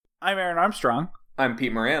I'm Aaron Armstrong. I'm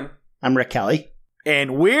Pete Moran. I'm Rick Kelly.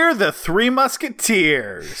 And we're the Three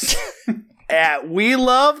Musketeers at We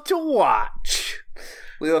Love to Watch.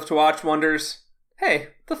 We Love to Watch wonders, hey,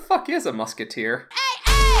 the fuck is a musketeer?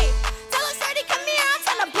 Hey, tell us Shorty, come here, I'm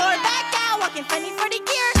trying to blow her back out, walking funny for the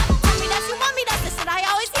gear. Tell me that you want me, that's the shit I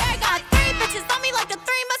always hear. I got three bitches on me like the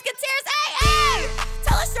Three Musketeers. Hey,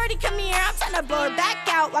 tell us Shorty, come here, I'm trying to blow her back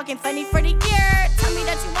out, walking funny for the gear. Tell me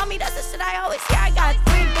that you want me, that's the shit I always hear. I got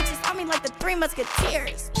three bitches on me like the Three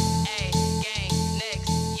Musketeers. Hey, gang, next,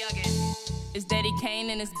 youngin'. It's Daddy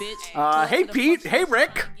Kane and his bitch. Hey, Pete. Hey,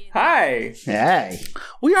 Rick. Hi. Hey.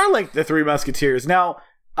 We are like the Three Musketeers. Now,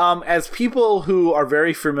 as people who are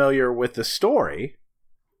very familiar with the story,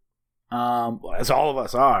 as all of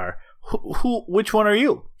us are, which one are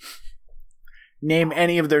you? Name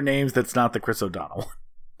any of their names that's not the Chris O'Donnell.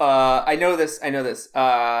 I know this.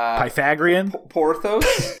 Pythagorean?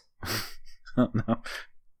 Porthos? No.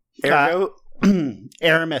 Ergo?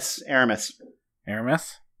 Aramis. Aramis?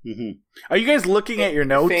 Mm-hmm. Are you guys looking at your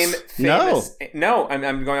notes? Famous. No,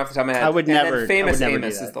 I'm going off the top of my head. I would never. Famous do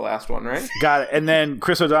Amos that. is the last one, right? Got it. And then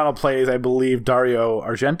Chris O'Donnell plays, I believe, Dario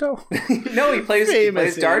Argento. No, he plays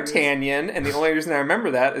Famous D'Artagnan, and the only reason I remember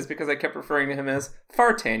that is because I kept referring to him as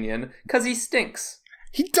Fartagnan, because he stinks.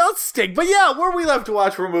 He does stink. But yeah, where We Love to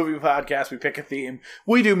Watch, we're a movie podcast. We pick a theme.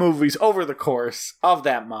 We do movies over the course of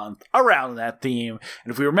that month around that theme.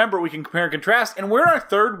 And if we remember, we can compare and contrast. And we're in our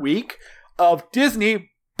third week of Disney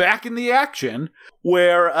back in the action,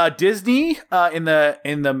 where Disney in the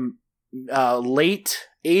late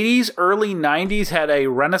 80s, early 90s had a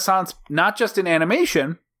renaissance, not just in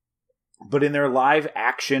animation, but in their live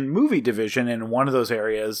action movie division. And one of those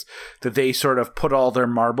areas that they sort of put all their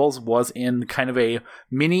marbles was in kind of a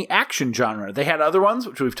mini action genre. They had other ones,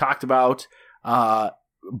 which we've talked about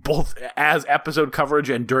both as episode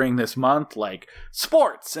coverage and during this month, like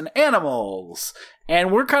sports and animals.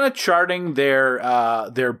 And we're kind of charting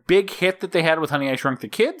their big hit that they had with Honey, I Shrunk the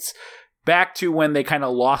Kids back to when they kind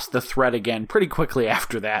of lost the thread again pretty quickly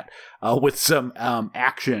after that with some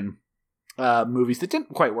action movies that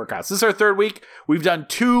didn't quite work out. So this is our third week. We've done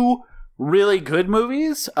two really good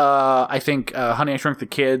movies. I think Honey, I Shrunk the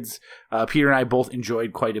Kids, Peter and I both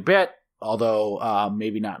enjoyed quite a bit, although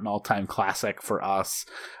maybe not an all-time classic for us.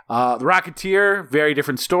 The Rocketeer, very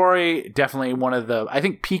different story. Definitely one of the, I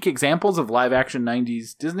think, peak examples of live-action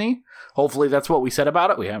 90s Disney. Hopefully that's what we said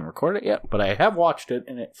about it. We haven't recorded it yet, but I have watched it,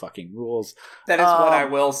 and it fucking rules. That is what I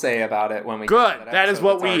will say about it when we good. get to That is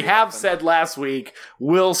what we have happened. said last week.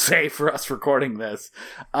 We'll say for us recording this.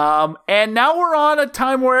 And now we're on a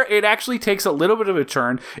time where it actually takes a little bit of a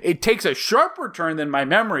turn. It takes a sharper turn than my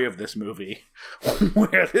memory of this movie,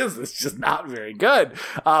 where this is just not very good.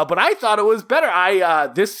 But I thought it was better.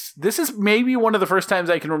 This is maybe one of the first times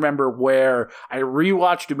I can remember where I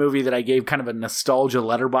rewatched a movie that I gave kind of a nostalgia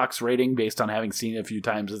Letterboxd rating based on having seen it a few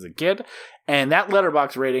times as a kid, and that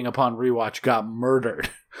Letterboxd rating upon rewatch got murdered.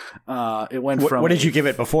 It went from what did you give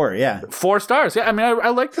it before? Yeah, 4 stars. Yeah, I mean, I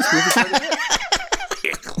like this movie quite a bit.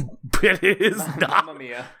 But it is not. Mamma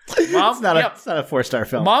Mia. it's not a 4-star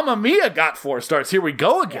film. Mamma Mia got 4 stars. Here we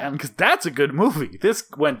go again, because that's a good movie. This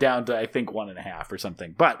went down to, I think, 1.5 or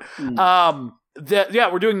something. But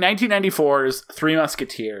we're doing 1994's Three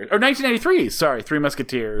Musketeers, or 1993's, sorry, Three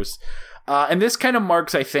Musketeers. And this kind of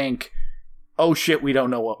marks, I think, oh shit, we don't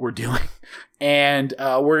know what we're doing. And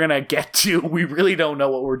we're going to get to, we really don't know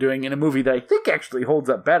what we're doing in a movie that I think actually holds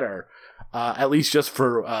up better, at least just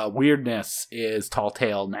for weirdness, is Tall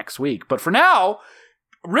Tale next week. But for now,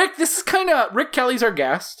 Rick, this is kind of, Rick Kelly's our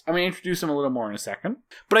guest. I'm going to introduce him a little more in a second.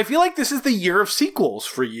 But I feel like this is the year of sequels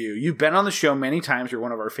for you. You've been on the show many times. You're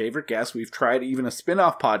one of our favorite guests. We've tried even a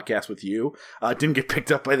spin-off podcast with you. Didn't get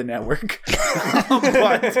picked up by the network.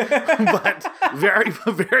 but very,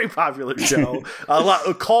 very popular show.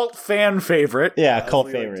 A cult fan favorite. Yeah,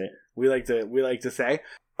 cult favorite. We like to say.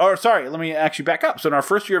 Or sorry, let me actually back up. So in our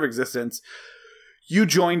first year of existence, you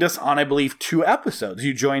joined us on, I believe, 2 episodes.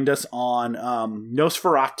 You joined us on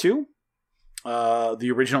Nosferatu,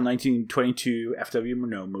 the original 1922 F.W.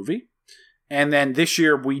 Murnau movie. And then this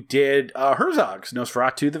year we did Herzog's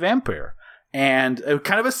Nosferatu the Vampire. And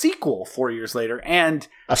kind of a sequel 4 years later. And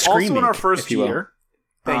also in our first year,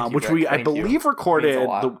 which we, I believe, recorded...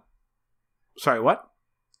 Sorry, what?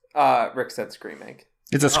 Rick said Screamake.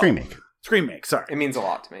 It's a Screamake. Scream makes. Sorry. It means a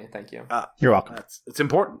lot to me. Thank you. You're welcome. It's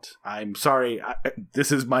important. I'm sorry.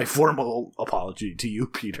 This is my formal apology to you,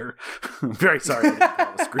 Peter. I'm very sorry I didn't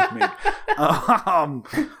call it Scream make.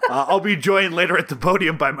 I'll be joined later at the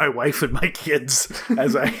podium by my wife and my kids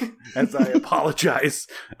as I apologize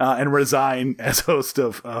and resign as host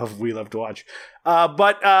of We Love to Watch.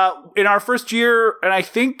 But in our first year, and I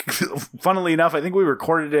think, funnily enough, I think we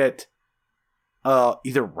recorded it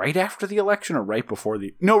either right after the election or right before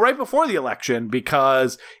the election,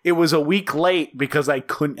 because it was a week late because I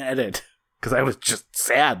couldn't edit because I was just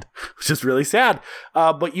sad. It was just really sad.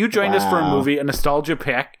 But you joined us for a movie, a nostalgia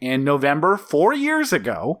pick in November 4 years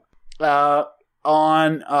ago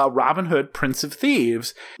on Robin Hood, Prince of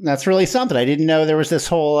Thieves. That's really something. I didn't know there was this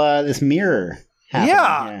whole this mirror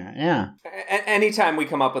happening. Yeah. Anytime we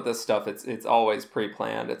come up with this stuff, it's always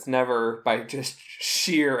pre-planned. It's never by just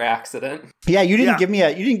sheer accident. Yeah, you didn't give me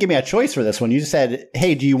a choice for this one. You just said,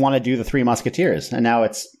 "Hey, do you want to do the Three Musketeers?" And now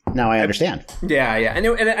I understand. Yeah,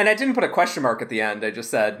 and I didn't put a question mark at the end. I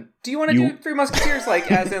just said, "Do you want to do Three Musketeers?"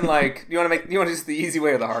 Like, as in, like, you want to do this the easy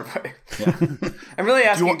way or the hard way? Yeah. I'm really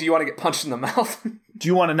asking, do you want to get punched in the mouth? Do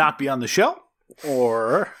you want to not be on the show,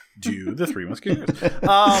 or do the Three Musketeers?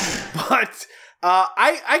 But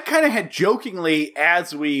I kind of had jokingly,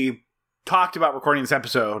 as we talked about recording this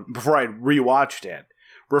episode before I rewatched it,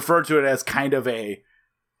 referred to it as kind of a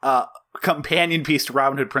companion piece to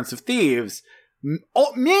Robin Hood, Prince of Thieves,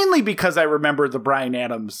 mainly because I remember the Bryan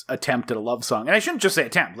Adams attempt at a love song. And I shouldn't just say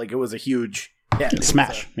attempt, like, it was a huge hit.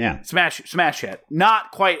 Smash hit.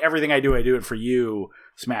 Not quite Everything I Do It For You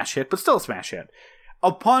smash hit, but still a smash hit.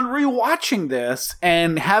 Upon rewatching this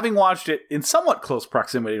and having watched it in somewhat close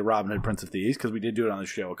proximity to Robin Hood, Prince of Thieves, because we did do it on the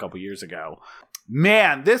show a couple years ago,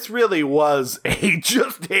 man, this really was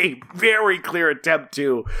just a very clear attempt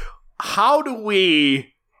to, how do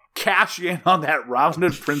we cash in on that Robin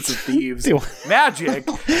Hood, Prince of Thieves magic?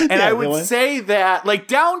 And I would say that, like,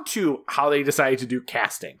 down to how they decided to do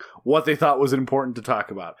casting, what they thought was important to talk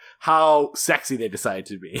about, how sexy they decided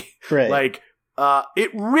to be. Right. Like, it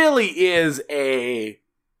really is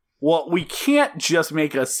we can't just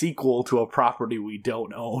make a sequel to a property we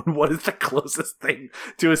don't own. What is the closest thing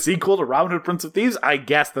to a sequel to Robin Hood, Prince of Thieves? I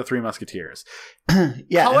guess the Three Musketeers.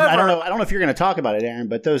 Yeah, however, I don't know if you're going to talk about it, Aaron,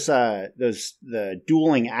 but the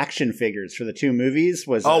dueling action figures for the two movies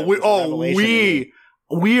was we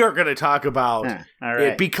are going to talk about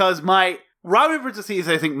it, because my Robin Hood, Prince of Thieves,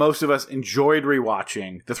 I think most of us enjoyed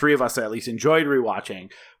rewatching. The three of us at least enjoyed rewatching.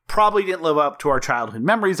 Probably didn't live up to our childhood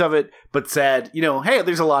memories of it, but said, hey,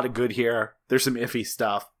 there's a lot of good here. There's some iffy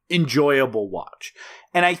stuff. Enjoyable watch.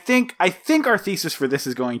 And I think our thesis for this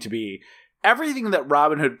is going to be everything that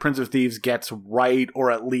Robin Hood, Prince of Thieves gets right, or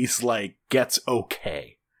at least, like, gets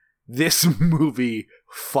okay, this movie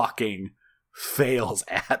fucking fails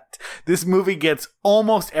at. This movie gets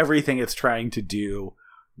almost everything it's trying to do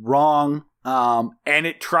wrong. And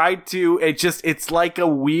it's like a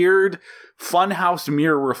weird funhouse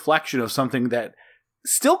mirror reflection of something that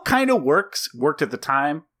still kind of worked at the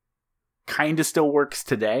time, kind of still works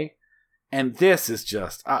today. And this is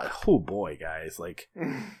just, oh boy, guys, like,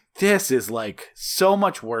 this is like so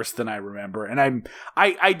much worse than I remember. And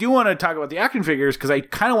I do want to talk about the action figures, because I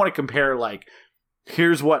kind of want to compare, like,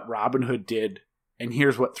 here's what Robin Hood did, and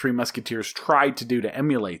here's what Three Musketeers tried to do to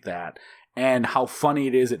emulate that, and how funny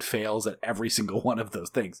it is it fails at every single one of those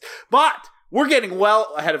things. But we're getting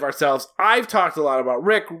well ahead of ourselves. I've talked a lot about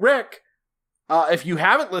Rick. Rick, if you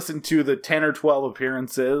haven't listened to the 10 or 12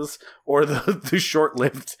 appearances, or the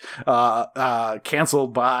short-lived,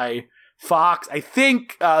 canceled by Fox, I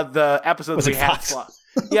think the episodes we had...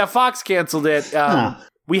 Fox canceled it.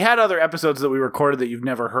 We had other episodes that we recorded that you've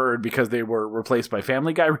never heard because they were replaced by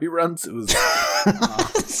Family Guy reruns. It was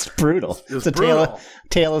it's brutal. It's a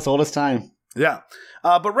tale as old as time. Yeah.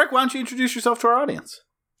 But Rick, why don't you introduce yourself to our audience?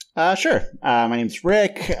 Sure. My name's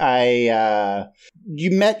Rick.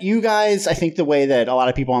 You met you guys, I think, the way that a lot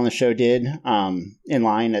of people on the show did, in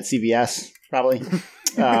line at CVS, probably.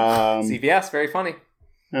 CVS, very funny.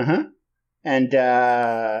 Uh-huh. And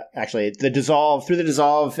actually, through the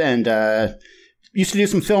Dissolve, and used to do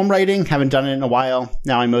some film writing. Haven't done it in a while.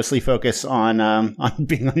 Now I mostly focus on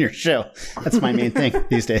being on your show. That's my main thing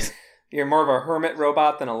these days. You're more of a hermit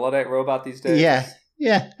robot than a Luddite robot these days? Yeah.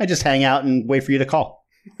 I just hang out and wait for you to call.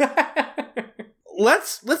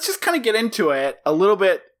 Let's just kind of get into it a little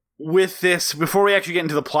bit with this before we actually get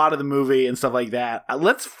into the plot of the movie and stuff like that.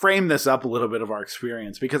 Let's frame this up a little bit of our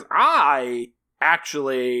experience, because I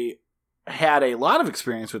actually had a lot of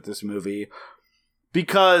experience with this movie,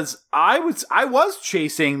 because I was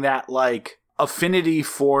chasing that, like, affinity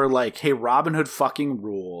for, like, hey, Robin Hood fucking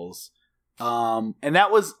rules. And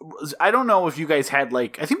that was, I don't know if you guys had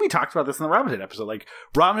like, I think we talked about this in the Robin Hood episode. Like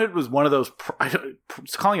Robin Hood was one of those,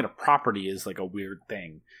 calling it a property is like a weird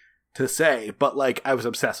thing to say, but like I was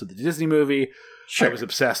obsessed with the Disney movie. Sure. I was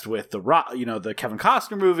obsessed with the Kevin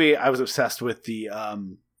Costner movie. I was obsessed with the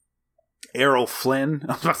Errol Flynn.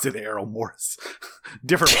 I was about to say the Errol Morris.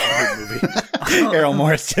 Different Robin Hood movie. Errol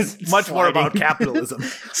Morris just much more about capitalism.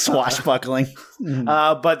 Swashbuckling.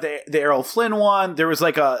 But the Errol Flynn one, there was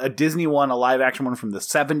like a Disney one, a live action one from the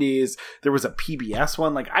 70s. There was a PBS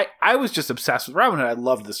one. Like I was just obsessed with Robin Hood. I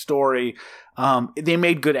loved the story. They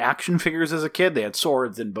made good action figures as a kid. They had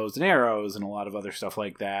swords and bows and arrows and a lot of other stuff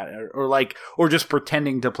like that, or just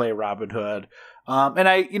pretending to play Robin Hood. And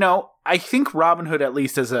I think Robin Hood, at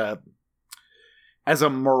least as a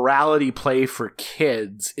morality play for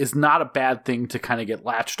kids, is not a bad thing to kind of get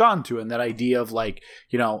latched onto. And that idea of like,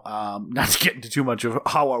 not to get into too much of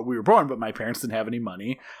how we were born, but my parents didn't have any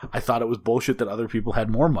money. I thought it was bullshit that other people had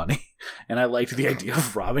more money. And I liked the idea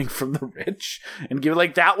of robbing from the rich and give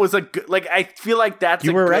like, that was a good, like, I feel like that's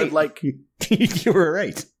you a were good, right. Like, you were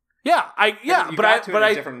right. Yeah, but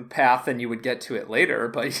a different path than you would get to it later,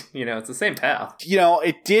 but it's the same path.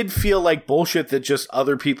 It did feel like bullshit that just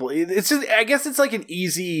other people. It's just, I guess it's like an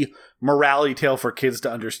easy morality tale for kids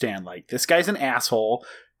to understand. Like, this guy's an asshole.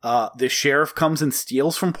 The sheriff comes and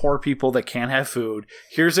steals from poor people that can't have food.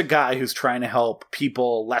 Here's a guy who's trying to help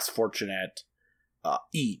people less fortunate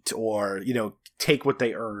eat, or take what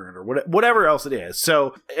they earn, or whatever else it is.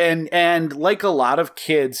 So, and like a lot of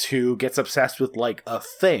kids who gets obsessed with like a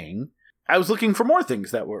thing, I was looking for more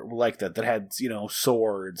things that were like that had,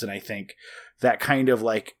 swords, and I think that kind of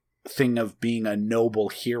like thing of being a noble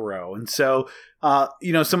hero. And so,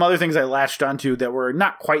 some other things I latched onto that were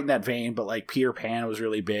not quite in that vein, but like Peter Pan was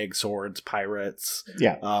really big, swords, pirates.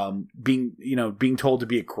 Yeah. Being told to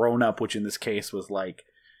be a grown up, which in this case was like,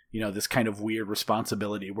 this kind of weird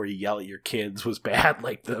responsibility where you yell at your kids was bad,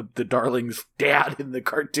 like the Darling's dad in the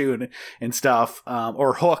cartoon and stuff,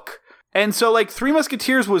 or Hook. And so like Three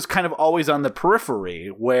Musketeers was kind of always on the periphery,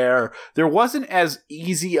 where there wasn't as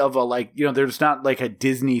easy of a like, there's not like a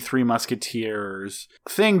Disney Three Musketeers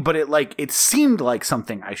thing, but it seemed like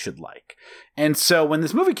something I should like. And so when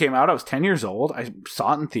this movie came out, I was 10 years old. I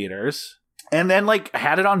saw it in theaters. And then, like,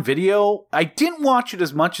 had it on video. I didn't watch it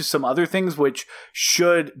as much as some other things, which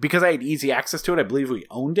because I had easy access to it, I believe we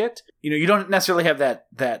owned it. You don't necessarily have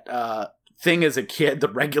that thing as a kid, the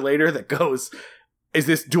regulator that goes,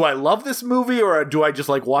 do I love this movie, or do I just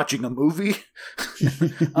like watching a movie?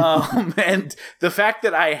 And the fact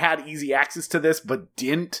that I had easy access to this, but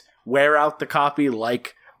didn't wear out the copy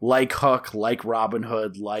like Hook, like Robin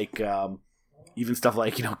Hood, like... even stuff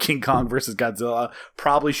like, King Kong versus Godzilla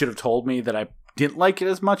probably should have told me that I didn't like it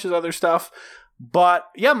as much as other stuff. But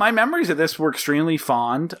yeah, my memories of this were extremely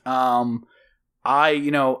fond. It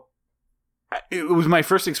was my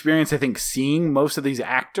first experience, I think, seeing most of these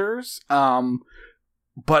actors.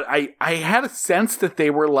 But I had a sense that they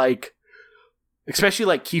were like, especially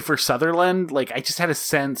like Kiefer Sutherland, like I just had a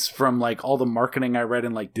sense from like all the marketing I read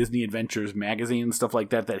in like Disney Adventures magazine and stuff like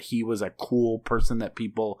that he was a cool person that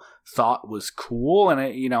people thought was cool. And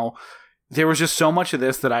there was just so much of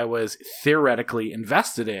this that I was theoretically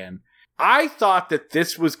invested in. I thought that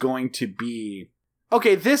this was going to be,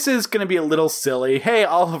 okay, this is going to be a little silly. Hey,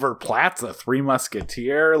 Oliver Platt's a Three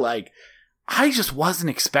Musketeer. Like, I just wasn't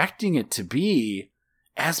expecting it to be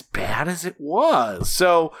as bad as it was.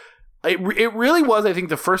 So it really was, I think,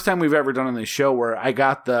 the first time we've ever done on this show where I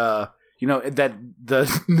got that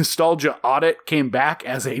the nostalgia audit came back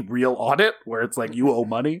as a real audit, where it's like, you owe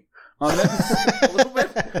money on this a little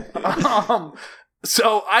bit.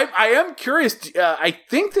 So I am curious. I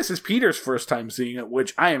think this is Peter's first time seeing it,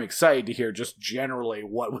 which I am excited to hear just generally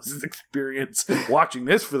what was his experience watching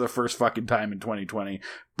this for the first fucking time in 2020.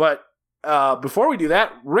 But before we do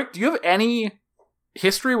that, Rick, do you have any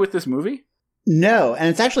history with this movie? No, and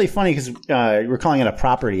it's actually funny because we're calling it a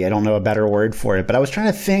property. I don't know a better word for it, but I was trying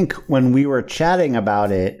to think when we were chatting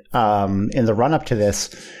about it in the run-up to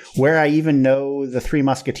this, where I even know the Three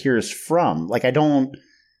Musketeers from. Like, I don't,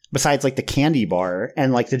 besides like the candy bar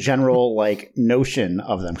and like the general like notion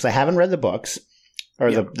of them, because I haven't read the books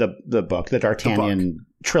or the book, the D'Artagnan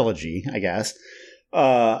trilogy, I guess.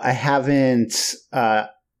 I haven't.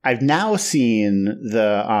 I've now seen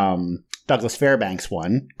the Douglas Fairbanks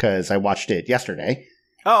one because I watched it yesterday.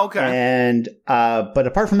 Oh, okay. And but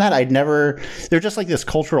apart from that, they're just like this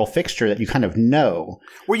cultural fixture that you kind of know.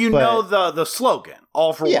 Where know the slogan,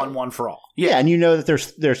 all for one, one for all. Yeah, and you know that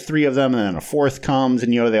there's three of them, and then a fourth comes,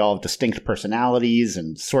 and they all have distinct personalities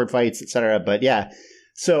and sword fights, etc. But yeah,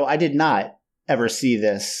 so I did not ever see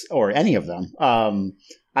this or any of them.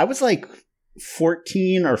 I was like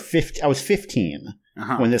 14 or 15. I was 15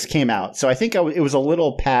 when this came out. So I think it was a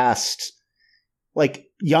little past, like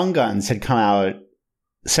Young Guns had come out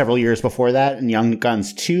several years before that, and Young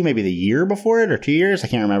Guns 2 maybe the year before it, or 2 years, I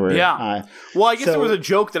can't remember. Yeah. Well, I guess there was a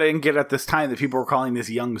joke that I didn't get at this time that people were calling this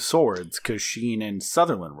Young Swords because Sheen and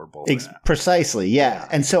Sutherland were both in it. Precisely, yeah.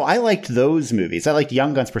 And so I liked those movies. I liked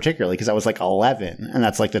Young Guns particularly because I was like 11, and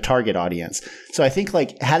that's like the target audience. So I think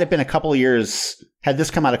like had it been a couple of years, had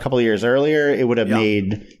this come out a couple of years earlier, it would have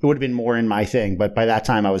been more in my thing. But by that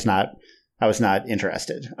time, I was not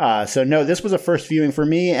interested. So no, this was a first viewing for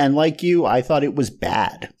me, and like you, I thought it was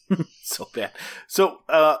bad. So bad. So,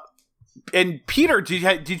 and Peter,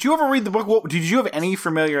 did you ever read the book? Did you have any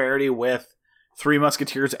familiarity with Three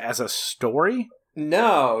Musketeers as a story?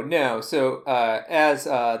 No. So, as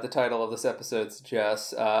the title of this episode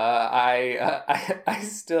suggests, I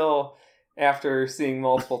still, after seeing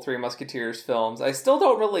multiple Three Musketeers films, I still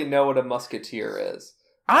don't really know what a musketeer is.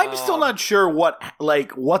 I'm still not sure what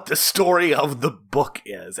the story of the book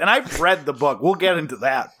is, and I've read the book. We'll get into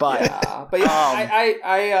that, I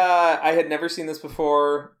had never seen this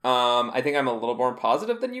before. I think I'm a little more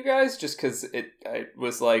positive than you guys, just because I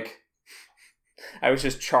was like, I was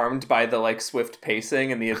just charmed by the like swift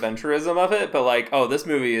pacing and the adventurism of it. But like, oh, this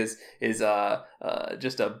movie is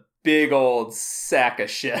just a big old sack of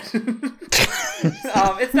shit.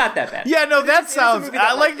 It's not that bad. Yeah, no, that sounds.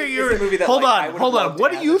 I like that you're. Hold on.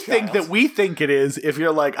 What do you think that we think it is? If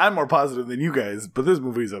you're like, I'm more positive than you guys, but this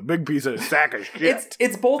movie's a big piece of sack of shit.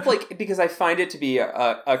 It's both like because I find it to be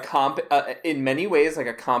in many ways like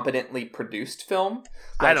a competently produced film.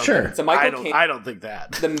 Like, I don't think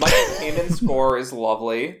that. The Michael Kamen score is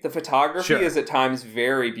lovely. The photography is at times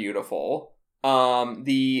very beautiful. A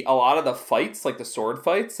lot of the fights, like the sword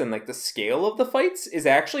fights and like the scale of the fights is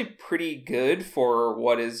actually pretty good for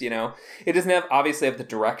what is, it doesn't obviously have the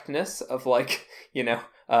directness of like,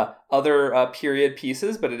 other period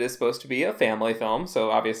pieces, but it is supposed to be a family film.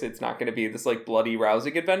 So obviously it's not going to be this like bloody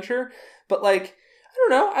rousing adventure, but like, I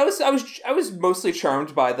don't know. I was mostly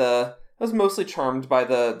charmed by the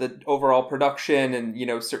overall production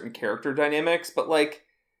and, certain character dynamics, but like,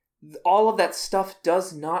 all of that stuff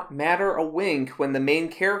does not matter a wink when the main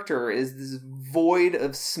character is this void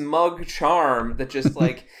of smug charm that just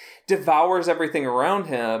like devours everything around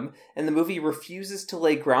him, and the movie refuses to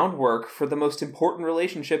lay groundwork for the most important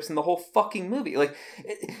relationships in the whole fucking movie. Like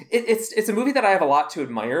it's a movie that I have a lot to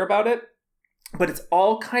admire about it, but it's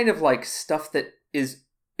all kind of like stuff that is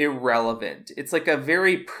irrelevant. It's like a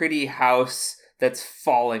very pretty house that's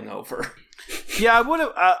falling over. Yeah, I would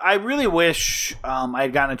have. I really wish I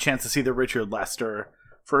had gotten a chance to see the Richard Lester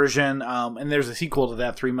version. And there's a sequel to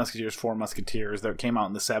that, Three Musketeers, Four Musketeers, that came out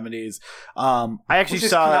in the 70s. I actually Which is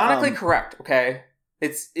saw canonically correct. Okay,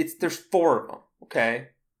 it's there's 4 of them. Okay.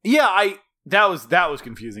 Yeah, that was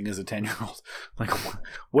confusing as a 10-year-old. Like,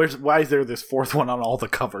 why is there this 4th one on all the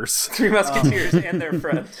covers? Three Musketeers and their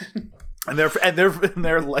friend, and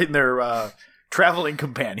their traveling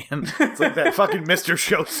companion. It's like that fucking Mr.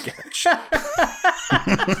 Show sketch.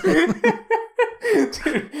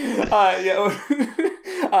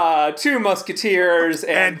 Two musketeers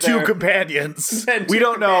and 2 companions. We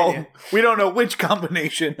don't know which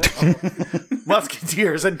combination of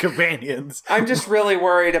musketeers and companions. I'm just really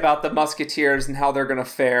worried about the musketeers and how they're going to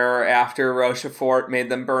fare after Rochefort made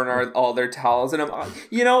them burn all their towels. And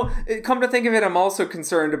come to think of it, I'm also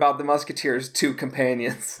concerned about the musketeers' 2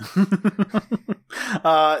 companions.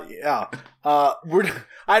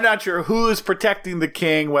 I'm not sure who is protecting the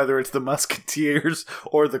king, whether it's the musketeers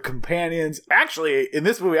or the companions. Actually, in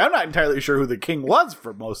this movie, I'm not entirely sure who the king was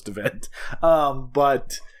for most of it.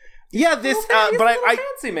 But yeah, this.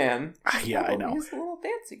 Fancy man. Yeah, I know. He's a little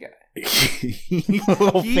fancy guy.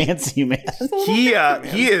 Fancy man.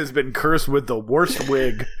 He has been cursed with the worst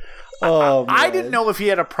wig. Oh, I didn't know if he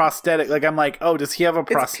had a prosthetic. Like, I'm like, oh, does he have a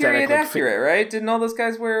prosthetic? It's period accurate, right? Didn't all those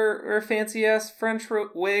guys wear fancy ass French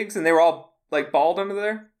wigs, and they were all like bald under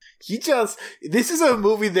there? This is a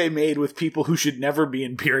movie they made with people who should never be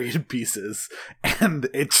in period pieces, and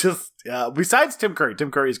it just besides Tim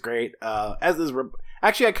Curry's great, as is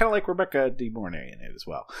actually I kind of like Rebecca De Mornay in it as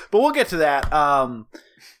well, but we'll get to that.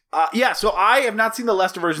 So I have not seen the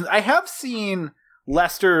Lester version. I have seen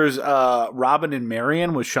Lester's Robin and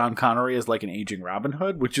Marion with Sean Connery as like an aging Robin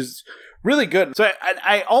Hood, which is really good. So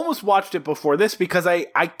I almost watched it before this because I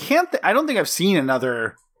don't think I've seen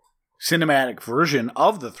another cinematic version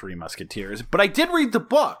of the Three Musketeers, but I did read the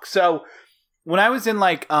book. So when I was in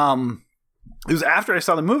like it was after I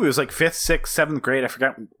saw the movie, it was like 5th, 6th, 7th grade, I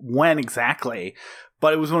forgot when exactly,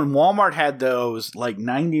 but it was when Walmart had those like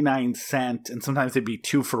 99-cent, and sometimes they'd be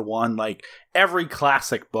 2 for 1, like every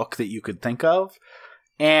classic book that you could think of.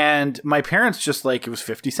 And my parents just like, it was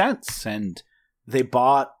 50 cents and they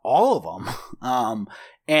bought all of them.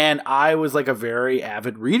 And I was like a very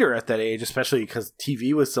avid reader at that age, especially because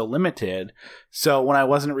TV was so limited. So when I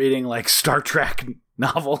wasn't reading like Star Trek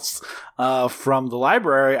novels from the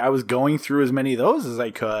library, I was going through as many of those as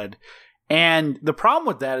I could. And the problem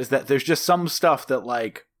with that is that there's just some stuff that,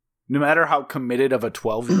 like, no matter how committed of a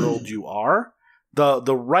 12-year-old you are,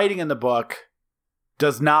 the writing in the book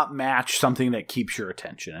does not match something that keeps your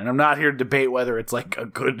attention. And I'm not here to debate whether it's like a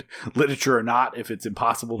good literature or not, if it's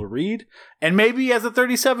impossible to read. And maybe as a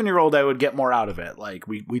 37-year-old, I would get more out of it. Like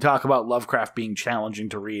we talk about Lovecraft being challenging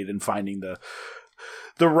to read and finding the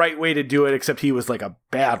right way to do it, except he was like a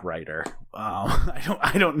bad writer.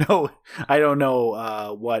 I don't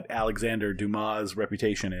know what Alexander Dumas'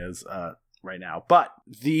 reputation is right now, but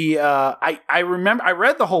I remember I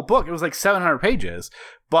read the whole book. It was like 700 pages,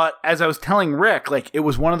 but as I was telling Rick, like it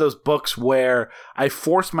was one of those books where I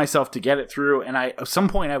forced myself to get it through, and at some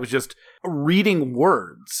point I was just reading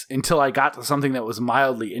words until I got to something that was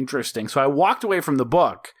mildly interesting. So I walked away from the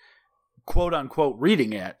book, quote unquote,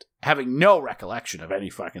 reading it, having no recollection of any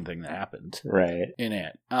fucking thing that happened in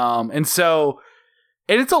it. And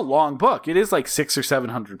it's a long book. It is like 600 or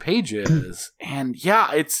 700 pages. And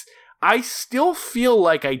yeah, I still feel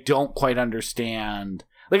like I don't quite understand.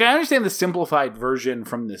 Like, I understand the simplified version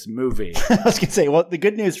from this movie. I was going to say, well, the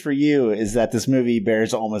good news for you is that this movie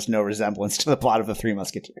bears almost no resemblance to the plot of The Three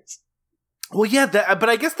Musketeers. Well, yeah, but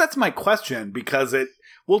I guess that's my question, because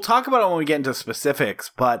we'll talk about it when we get into specifics,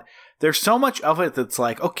 but there's so much of it that's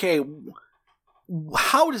like, okay,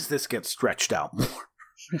 how does this get stretched out more?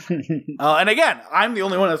 And again, I'm the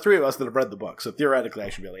only one of the three of us that have read the book, so theoretically I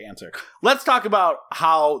should be able to answer. Let's talk about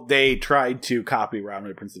how they tried to copy Robin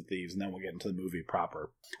Hood, Prince of Thieves, and then we'll get into the movie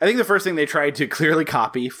proper. I think the first thing they tried to clearly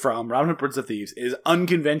copy from Robin Hood, Prince of Thieves is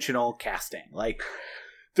unconventional casting. Like,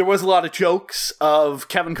 there was a lot of jokes of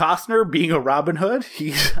Kevin Costner being a Robin Hood.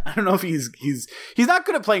 I don't know if he's not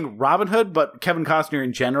good at playing Robin Hood, but Kevin Costner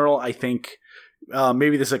in general, I think,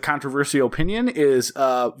 maybe this is a controversial opinion, is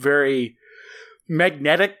very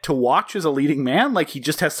magnetic to watch as a leading man. Like, he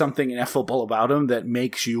just has something ineffable about him that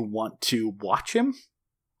makes you want to watch him.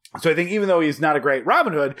 So I think even though he's not a great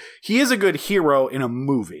Robin Hood, he is a good hero in a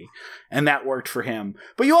movie, and that worked for him.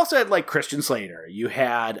 But you also had like Christian Slater. You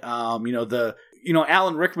had Alan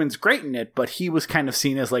Rickman's great in it, but he was kind of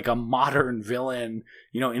seen as like a modern villain,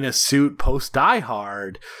 in a suit post Die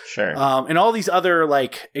Hard. Sure. And all these other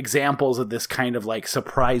like examples of this kind of like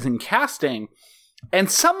surprising casting.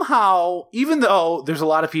 And somehow, even though there's a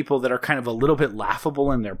lot of people that are kind of a little bit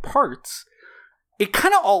laughable in their parts, it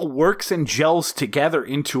kind of all works and gels together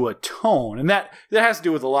into a tone. And that has to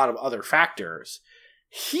do with a lot of other factors.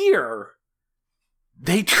 Here,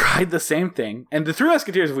 they tried the same thing. And the Three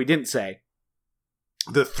Musketeers, if we didn't say,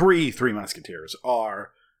 the Three Musketeers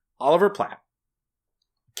are Oliver Platt,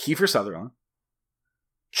 Kiefer Sutherland,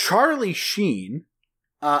 Charlie Sheen,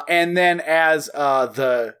 and then as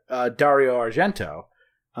the Dario Argento,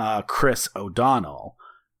 Chris O'Donnell,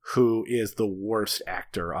 who is the worst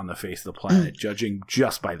actor on the face of the planet, judging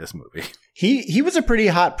just by this movie. He was a pretty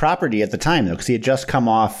hot property at the time, though, because he had just come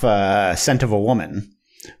off Scent of a Woman,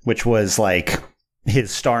 which was like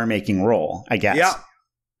his star-making role, I guess. Yeah.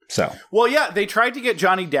 So. Well, yeah, they tried to get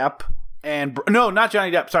Johnny Depp not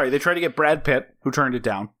Johnny Depp, sorry. They tried to get Brad Pitt, who turned it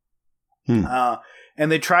down.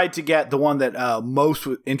 And they tried to get the one that most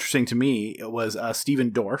interesting to me was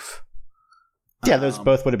Stephen Dorff. Yeah, those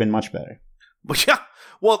both would have been much better. But yeah,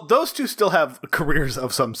 well, those two still have careers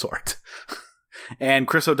of some sort. And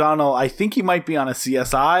Chris O'Donnell, I think he might be on a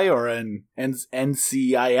CSI or an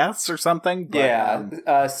NCIS or something. But,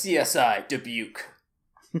 CSI Dubuque.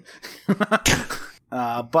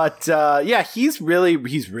 Yeah, he's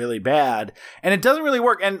really bad, and it doesn't really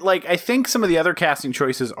work. And like, I think some of the other casting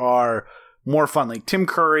choices are more fun. Like Tim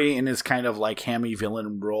Curry in his kind of like hammy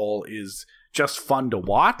villain role is just fun to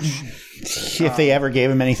watch. If they ever gave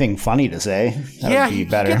him anything funny to say, that would be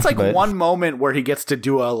better. He gets like one moment where he gets to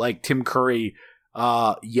do a like Tim Curry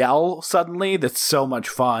yell suddenly that's so much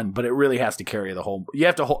fun, but it really has to carry the whole. You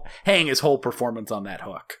have to hang his whole performance on that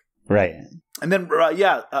hook. Right. And then,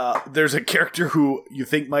 there's a character who you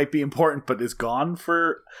think might be important, but is gone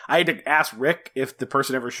for... I had to ask Rick if the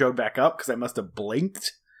person ever showed back up, because I must have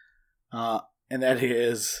blinked. And that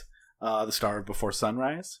is the star of Before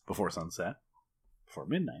Sunrise, Before Sunset, Before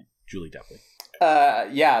Midnight, Julie Delpy.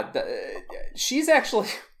 She's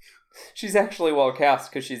actually well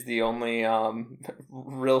cast, because she's the only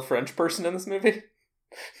real French person in this movie.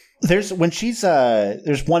 There's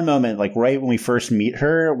one moment, like right when we first meet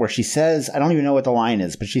her, where she says, I don't even know what the line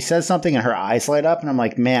is, but she says something and her eyes light up, and I'm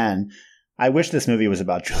like, man, I wish this movie was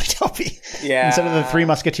about Julie Delpy. Yeah. Instead of the Three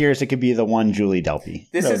Musketeers, it could be the one Julie Delpy.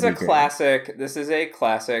 This is a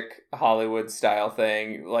classic Hollywood style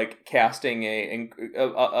thing, like casting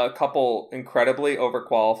a couple incredibly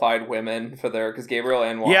overqualified women for their, because Gabrielle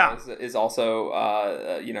Anwar is also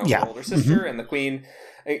her older sister and the Queen.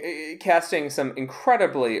 Casting some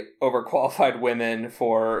incredibly overqualified women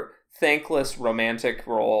for thankless romantic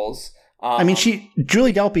roles.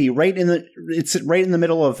 Julie Delpy, it's right in the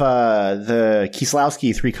middle of the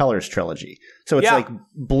Kieslowski Three Colors trilogy. So it's like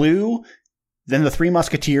blue, then the Three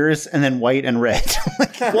Musketeers, and then white and red.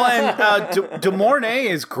 De Mornay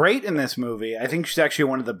is great in this movie. I think she's actually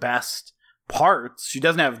one of the best parts. She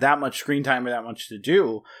doesn't have that much screen time or that much to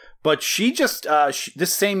do, but she just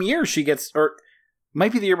this same year she gets, or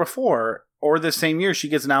might be the year before, or the same year she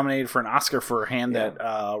gets nominated for an Oscar for Hand That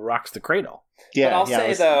Rocks the Cradle. Yeah, but I'll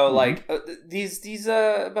say though,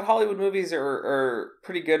 but Hollywood movies are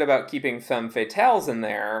pretty good about keeping femme fatales in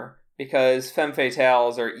there, because femme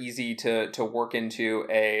fatales are easy to work into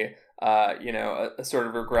a sort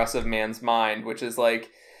of regressive man's mind, which is like,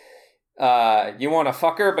 you want to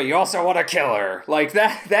fuck her, but you also want to kill her. Like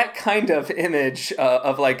that kind of image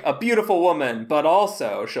of like a beautiful woman, but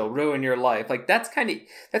also she'll ruin your life. Like that's kind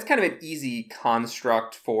of an easy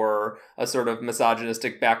construct for a sort of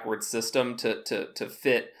misogynistic backward system to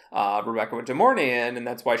fit Rebecca De Mornay in, and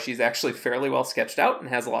that's why she's actually fairly well sketched out and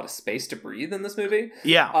has a lot of space to breathe in this movie.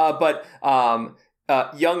 Yeah.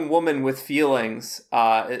 Young woman with feelings.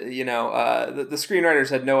 The screenwriters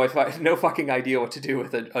had no fucking idea what to do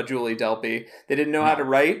with a Julie Delpy. They didn't know how to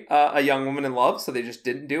write a young woman in love, so they just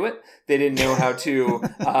didn't do it. They didn't know how to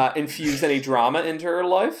infuse any drama into her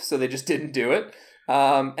life, so they just didn't do it.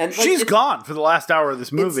 And she's gone for the last hour of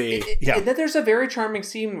this movie. And then there's a very charming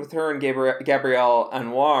scene with her and Gabrielle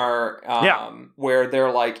Anwar, where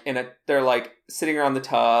they're like sitting around the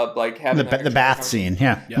tub, like having the bath scene.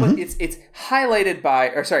 Yeah. But it's highlighted by,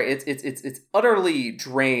 it's utterly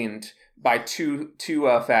drained by two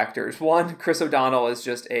factors. One, Chris O'Donnell is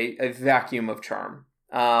just a vacuum of charm.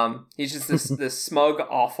 He's just this smug,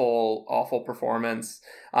 awful performance.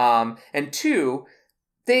 And two,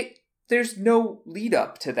 there's no lead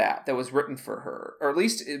up to that was written for her, or at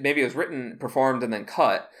least maybe it was written, performed, and then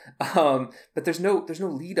cut. But there's no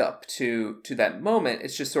lead up to that moment.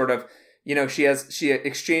 It's just sort of, she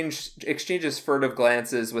exchanges furtive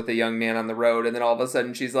glances with a young man on the road, and then all of a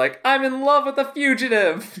sudden she's like, I'm in love with a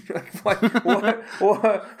fugitive. Like what?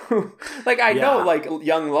 Like, I know, like,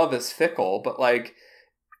 young love is fickle, but like,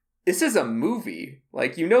 this is a movie.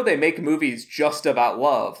 Like, they make movies just about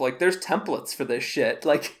love. Like, there's templates for this shit.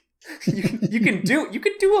 Like, you can do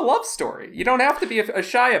a love story. You don't have to be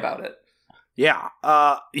shy about it. Yeah,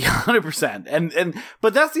 100%.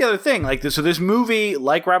 But that's the other thing. Like this, so this movie,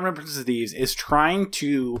 like Robin Hood Princess of Thieves, is trying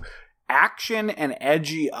to action and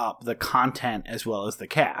edgy up the content as well as the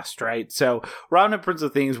cast, right? So Robin Hood Princess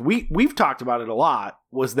of Thieves, we've talked about it a lot.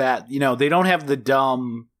 Was that they don't have the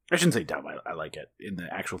dumb? I shouldn't say dumb. I like it in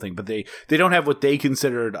the actual thing, but they don't have what they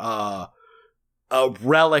considered a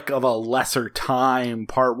relic of a lesser time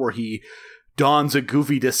part where he dons a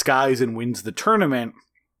goofy disguise and wins the tournament.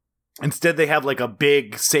 Instead, they have like a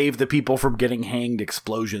big save the people from getting hanged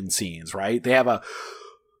explosion scenes, right? They have a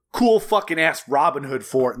cool fucking ass Robin Hood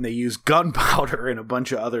fort, and they use gunpowder and a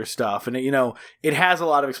bunch of other stuff. And it has a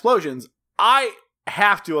lot of explosions. I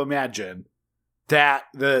have to imagine that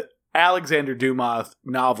the Alexander Dumas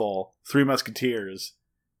novel, Three Musketeers,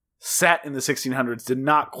 set in the 1600s, did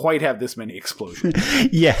not quite have this many explosions.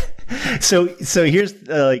 Yeah. So here's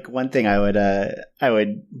one thing I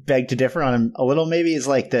would beg to differ on a little, maybe, is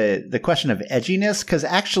like the question of edginess, because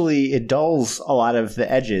actually it dulls a lot of the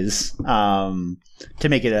edges to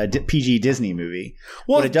make it a PG Disney movie.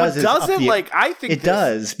 Well, what it does is I think it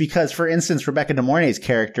does, because, for instance, Rebecca De Mornay's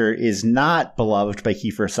character is not beloved by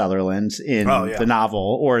Kiefer Sutherland in the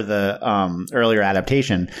novel or the earlier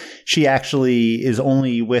adaptation. She actually is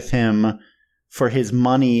only with him for his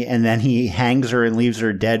money, and then he hangs her and leaves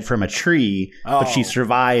her dead from a tree, but she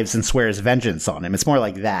survives and swears vengeance on him. It's more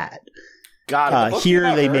like that. God,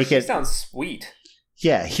 here they make it. She sounds sweet.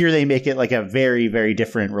 Yeah, here they make it like a very, very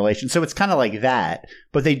different relation. So it's kind of like that,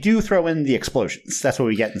 but they do throw in the explosions. That's what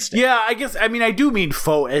we get instead. Yeah, I do mean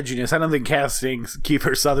faux edginess. I don't think casting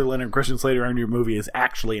Kiefer Sutherland and Christian Slater on your movie is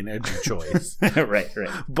actually an edgy choice. Right.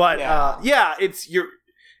 But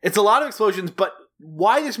it's a lot of explosions, but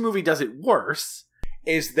why this movie does it worse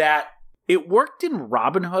is that it worked in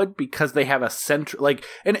Robin Hood because they have a central, like,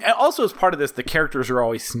 and also as part of this, the characters are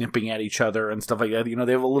always snipping at each other and stuff like that. You know,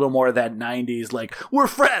 they have a little more of that 90s, like, we're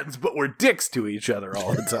friends, but we're dicks to each other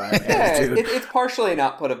all the time. It's partially an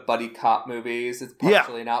output of buddy cop movies. It's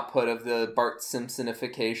partially an output of the Bart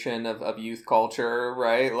Simpsonification of youth culture,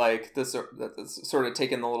 right? Like, this sort of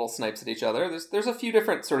taking the little snipes at each other. There's a few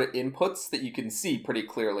different sort of inputs that you can see pretty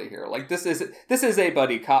clearly here. Like, this is a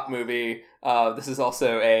buddy cop movie. This is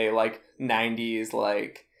also a, like, 90s,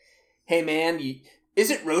 like, hey man,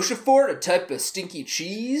 isn't Rochefort a type of stinky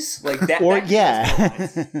cheese? Like that. Or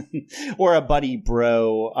or a buddy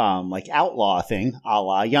bro, like outlaw thing, a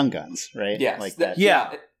la Young Guns, right? Yes, like that.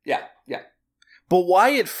 Yeah. But why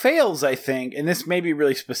it fails, I think, and this may be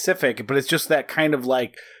really specific, but it's just that kind of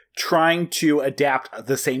like trying to adapt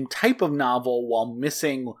the same type of novel while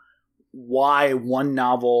missing why one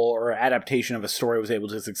novel or adaptation of a story was able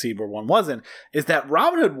to succeed where one wasn't, is that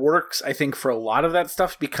Robin Hood works, I think, for a lot of that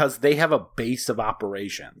stuff because they have a base of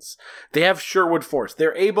operations. They have Sherwood Forest.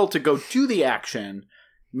 They're able to go do the action,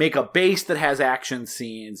 make a base that has action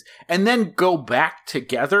scenes, and then go back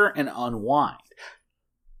together and unwind.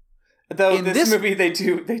 Though in this movie they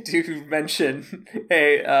do mention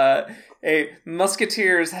a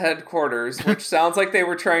Musketeers headquarters, which sounds like they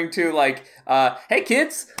were trying to, like, hey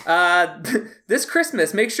kids, this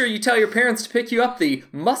Christmas, make sure you tell your parents to pick you up the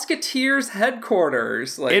Musketeers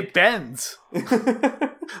headquarters. Like, it bends.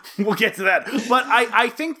 We'll get to that. But I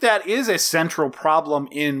think that is a central problem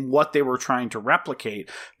in what they were trying to replicate,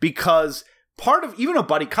 because part of even a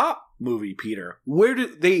buddy cop movie, Peter, where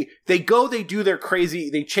do they go, they do their crazy,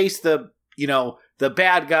 they chase the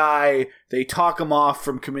bad guy, they talk him off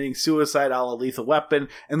from committing suicide a la Lethal Weapon,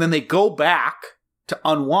 and then they go back to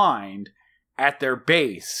unwind at their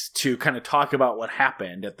base to kind of talk about what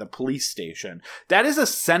happened at the police station. That is a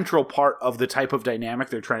central part of the type of dynamic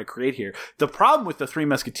they're trying to create here. The problem with the Three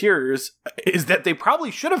Musketeers is that they probably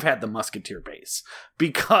should have had the Musketeer base,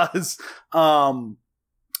 because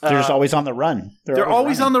they're just always on the run. They're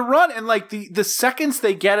always on the run, and like the seconds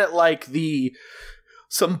they get at like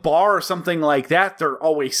some bar or something like that, they're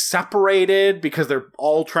always separated because they're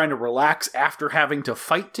all trying to relax after having to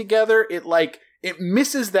fight together. It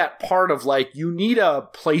misses that part of, like, you need a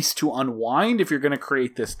place to unwind if you're going to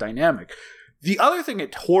create this dynamic. The other thing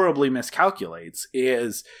it horribly miscalculates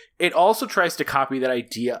is it also tries to copy that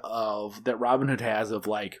idea of that Robin Hood has of,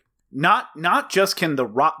 like, not just can the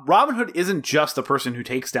Robin Hood isn't just the person who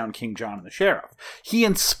takes down King John and the sheriff. He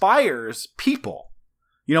inspires people.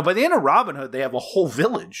 You know, by the end of Robin Hood, they have a whole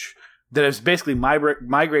village that has basically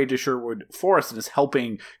migrated to Sherwood Forest and is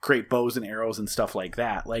helping create bows and arrows and stuff like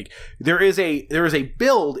that. Like, there is a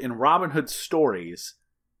build in Robin Hood stories,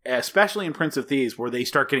 especially in Prince of Thieves, where they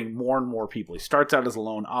start getting more and more people. He starts out as a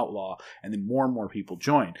lone outlaw, and then more and more people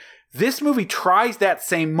join. This movie tries that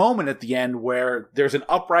same moment at the end where there's an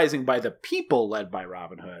uprising by the people led by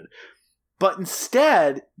Robin Hood. But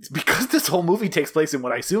instead, because this whole movie takes place in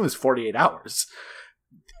what I assume is 48 hours,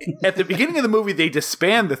 at the beginning of the movie, they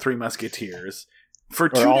disband the Three Musketeers. For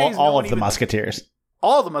 2 days, all of the Musketeers.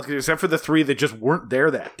 All of the Musketeers, except for the three that just weren't there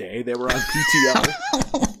that day. They were on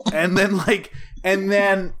PTO. and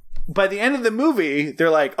then by the end of the movie, they're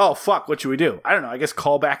like, oh, fuck, what should we do? I don't know, I guess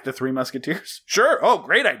call back the Three Musketeers? Sure. Oh,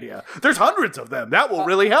 great idea. There's hundreds of them. That will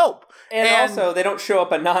really help. And also, they don't show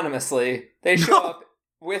up anonymously. They show up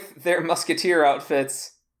with their Musketeer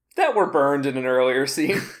outfits that were burned in an earlier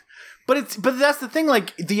scene. But that's the thing,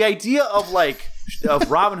 like, the idea of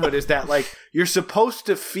Robin Hood is that, like, you're supposed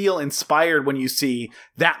to feel inspired when you see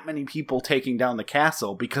that many people taking down the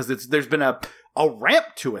castle, because there's been a ramp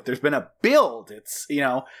to it. There's been a build. It's,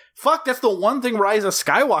 that's the one thing Rise of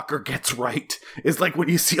Skywalker gets right, is, like, when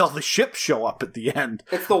you see all the ships show up at the end.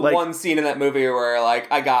 It's the one scene in that movie where,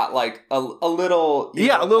 like, I got, like, a little...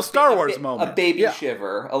 a little Star Wars moment. A baby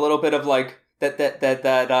shiver. A little bit of, like,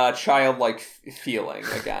 that childlike feeling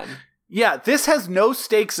again. Yeah, this has no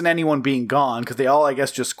stakes in anyone being gone, because they all, I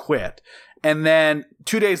guess, just quit. And then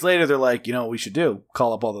 2 days later, they're like, what we should do?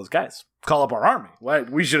 Call up all those guys. Call up our army.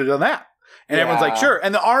 We should have done that. And everyone's like, sure.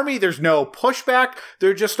 And the army, there's no pushback.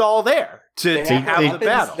 They're just all there to have the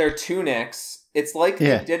battle. Their tunics. It's like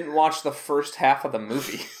they didn't watch the first half of the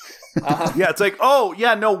movie. Yeah, it's like,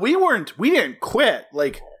 we didn't quit.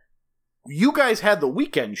 Like, you guys had the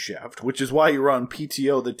weekend shift, which is why you were on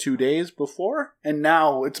PTO the 2 days before, and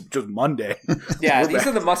now it's just Monday. Yeah, these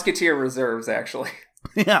are the Musketeer reserves, actually.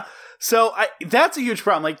 Yeah, so that's a huge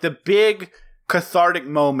problem. Like, the big cathartic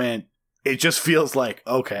moment, it just feels like,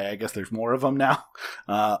 okay, I guess there's more of them now.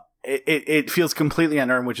 it feels completely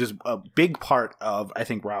unearned, which is a big part of, I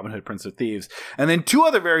think, Robin Hood, Prince of Thieves. And then two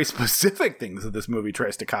other very specific things that this movie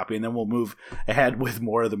tries to copy, and then we'll move ahead with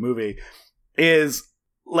more of the movie, is,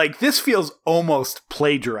 like, this feels almost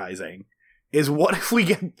plagiarizing. Is what if we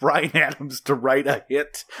get Bryan Adams to write a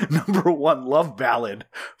hit #1 love ballad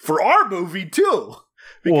for our movie, too?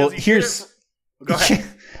 Because Go ahead.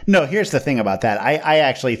 No, here's the thing about that. I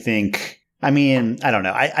actually think, I mean, I don't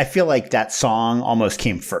know. I feel like that song almost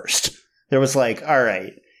came first. There was like, all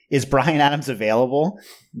right, is Bryan Adams available?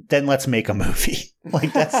 Then let's make a movie.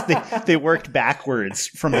 Like they worked backwards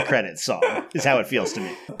from the credits song is how it feels to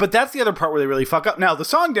me. But that's the other part where they really fuck up. Now, the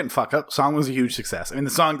song didn't fuck up. The song was a huge success. I mean, the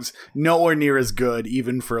song's nowhere near as good,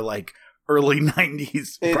 even for like early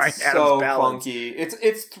 90s Bryan Adams so ballads. funky.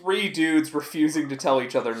 It's three dudes refusing to tell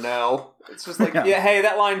each other no. It's just like, yeah, hey,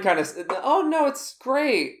 that line kind of, oh no, it's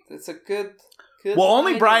great. It's a good well,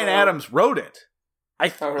 only line, Bryan though. Adams wrote it.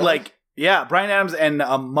 Really? Yeah, Bryan Adams and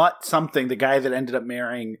Mutt something, the guy that ended up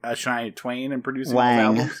marrying Shania Twain and producing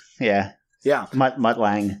Lang. those albums. Yeah. Mutt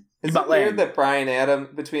Lang. Is it weird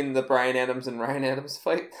that between the Bryan Adams and Ryan Adams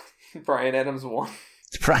fight, Bryan Adams won?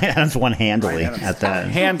 Bryan Adams won handily at that.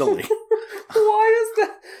 Handily. Why is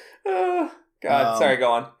that? God, sorry,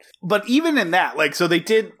 go on. But even in that, like, so they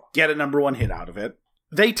did get a #1 hit out of it.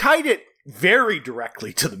 They tied it very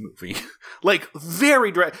directly to the movie. Like,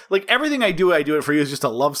 very direct. Like, everything I do it for you is just a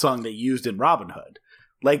love song they used in Robin Hood.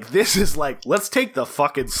 Like, this is like, let's take the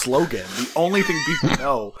fucking slogan, the only thing people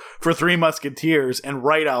know for Three Musketeers, and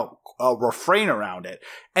write out a refrain around it.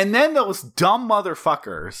 And then those dumb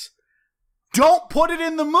motherfuckers don't put it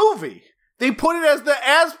in the movie. They put it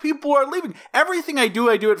as people are leaving. Everything I do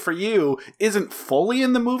it for you isn't fully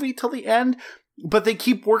in the movie till the end, but they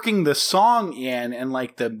keep working the song in and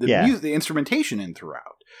like the music, the instrumentation in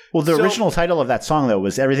throughout. Well, the original title of that song though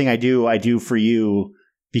was "Everything I Do for You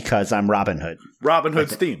Because I'm Robin Hood." Robin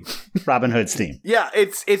Hood's theme. Robin Hood's theme. Yeah,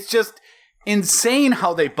 it's just insane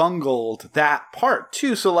how they bungled that part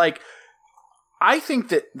too. So like, I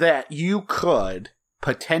think that you could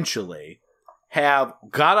potentially have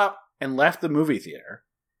got up and left the movie theater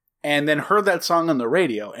and then heard that song on the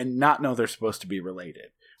radio and not know they're supposed to be related,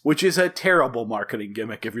 which is a terrible marketing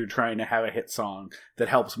gimmick if you're trying to have a hit song that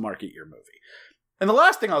helps market your movie. And the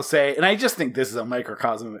last thing I'll say, and I just think this is a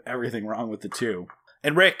microcosm of everything wrong with the two,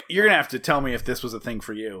 and Rick, you're going to have to tell me if this was a thing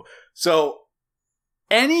for you. So,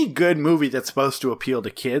 any good movie that's supposed to appeal to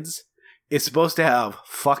kids is supposed to have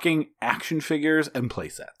fucking action figures and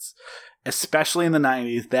playsets. Especially in the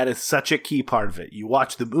 90s, that is such a key part of it. You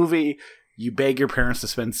watch the movie, you beg your parents to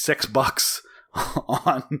spend $6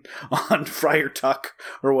 on Friar Tuck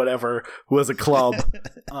or whatever, who has a club.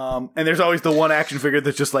 And there's always the one action figure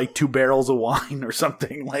that's just like 2 barrels of wine or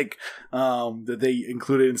something like that they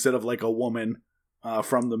included instead of like a woman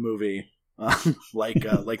from the movie. Like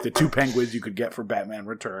the 2 penguins you could get for Batman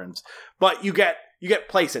Returns. But you get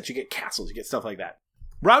playsets, you get castles, you get stuff like that.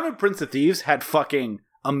 Robin Hood, Prince of Thieves had fucking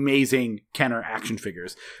amazing Kenner action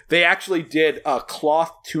figures. They actually did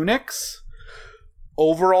cloth tunics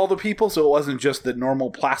over all the people, so it wasn't just the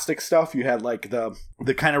normal plastic stuff. You had like the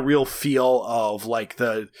kind of real feel of like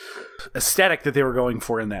the aesthetic that they were going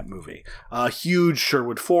for in that movie. A huge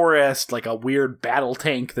Sherwood Forest, like a weird battle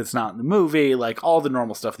tank that's not in the movie, like all the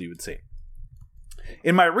normal stuff that you would see.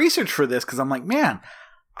 In my research for this, because I'm like, man,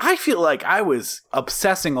 I feel like I was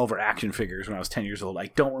obsessing over action figures when I was 10 years old. I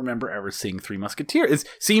don't remember ever seeing Three Musketeers. It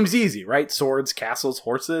seems easy, right? Swords, castles,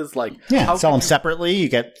 horses. Like, sell them separately. You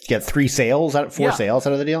get 4 sales out of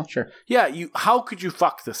the deal. Sure. Yeah. How could you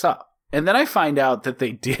fuck this up? And then I find out that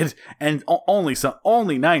they did, and only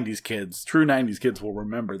 90s kids, true 90s kids will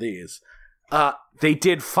remember these. They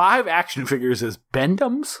did 5 action figures as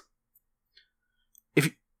Bend-Ems.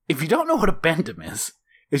 If you don't know what a Bend-Em is,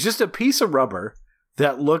 it's just a piece of rubber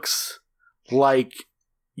that looks like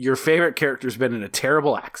your favorite character's been in a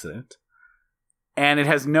terrible accident, and it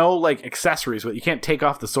has no like accessories, but you can't take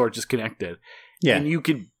off the sword, just connect it. Yeah. And you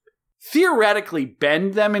could theoretically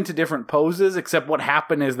bend them into different poses, except what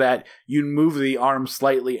happened is that you'd move the arm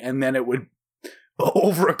slightly, and then it would,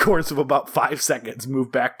 over a course of about 5 seconds, move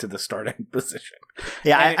back to the starting position.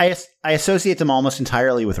 Yeah, I associate them almost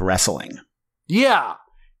entirely with wrestling. Yeah.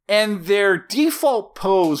 And their default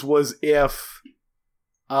pose was if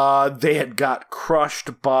they had got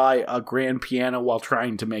crushed by a grand piano while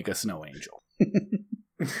trying to make a snow angel.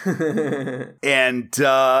 And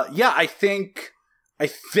I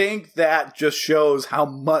think that just shows how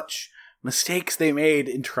much mistakes they made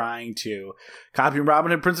in trying to copy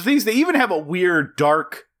Robin Hood, Prince of Thieves. They even have a weird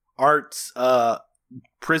dark arts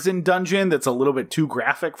prison dungeon that's a little bit too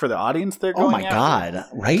graphic for the audience they're going after. God,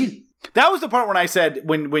 right? That was the part when I said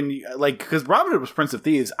when like because Robin Hood was Prince of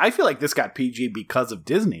Thieves. I feel like this got PG because of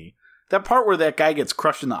Disney. That part where that guy gets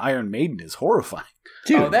crushed in the Iron Maiden is horrifying.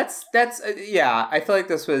 Dude. Oh, that's yeah. I feel like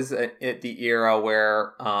this was at the era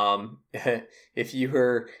where if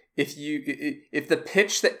the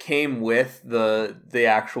pitch that came with the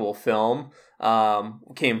actual film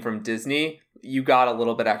came from Disney, you got a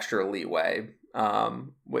little bit extra leeway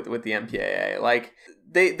with the MPAA. Like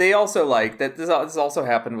they also like that. This also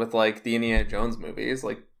happened with like the Indiana Jones movies.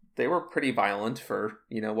 Like they were pretty violent for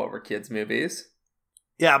what were kids movies.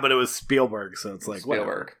 Yeah, but it was Spielberg, so it's like Spielberg.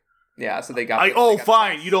 whatever. Yeah, so they got.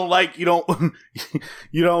 Fine. You don't want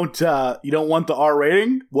the R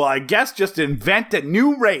rating? Well, I guess just invent a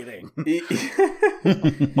new rating. Yeah,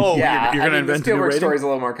 you're gonna invent the a new Spielberg rating? story is a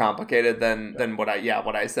little more complicated than what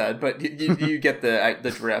I said, but you get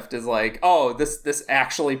the drift. Is like, oh, this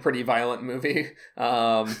actually pretty violent movie.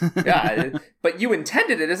 Yeah, but you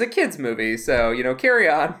intended it as a kids movie, so carry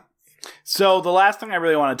on. So the last thing I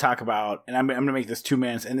really want to talk about, and I'm going to make this 2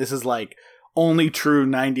 minutes, and this is like only true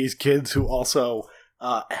 90s kids who also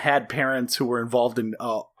had parents who were involved in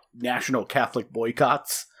national Catholic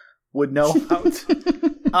boycotts would know about.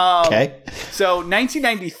 Okay. So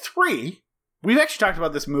 1993, we've actually talked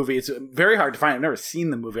about this movie. It's very hard to find. I've never seen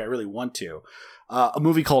the movie. I really want to. A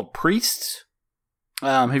movie called Priests.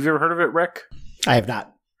 Have you ever heard of it, Rick? I have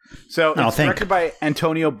not. So it's directed by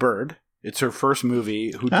Antonio Bird. It's her first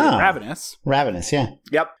movie. Who did Ravenous? Ravenous, yeah.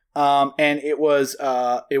 Yep. And it was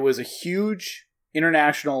a huge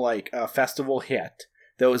international festival hit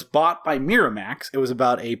that was bought by Miramax. It was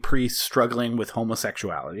about a priest struggling with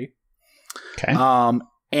homosexuality. Okay.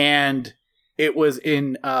 And it was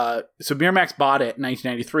in so Miramax bought it in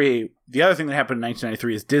 1993. The other thing that happened in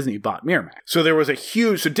 1993 is Disney bought Miramax. So there was a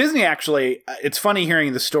huge. So Disney actually. It's funny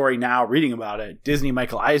hearing the story now, reading about it. Disney,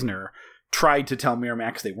 Michael Eisner, tried to tell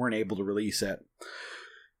Miramax they weren't able to release it.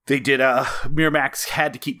 They did Miramax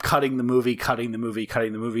had to keep cutting the movie.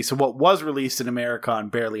 So what was released in America on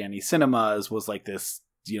barely any cinemas was like this,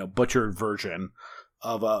 butchered version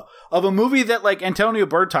of a movie that like Antonio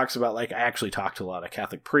Bird talks about. Like I actually talked to a lot of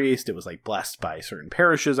Catholic priests. It was like blessed by certain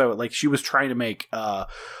parishes. She was trying to make a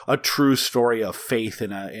true story of faith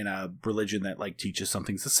in a religion that like teaches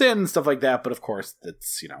something's a sin and stuff like that. But of course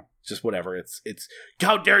that's, just whatever. It's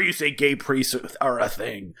how dare you say gay priests are a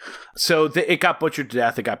thing? So it got butchered to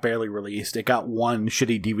death. It got barely released. It got one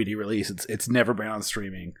shitty DVD release. It's never been on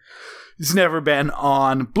streaming. It's never been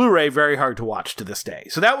on Blu-ray. Very hard to watch to this day.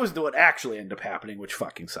 So that was what actually ended up happening, which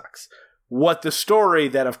fucking sucks. What the story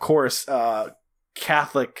that, of course,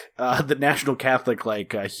 Catholic, the National Catholic,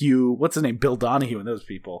 Hugh, what's his name, Bill Donahue, and those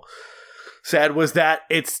people said was that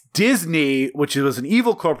it's Disney, which was an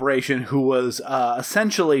evil corporation who was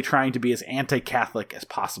essentially trying to be as anti-Catholic as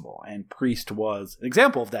possible. And Priest was an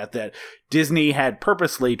example of that Disney had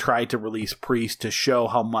purposely tried to release Priest to show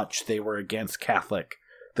how much they were against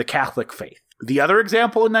the Catholic faith. The other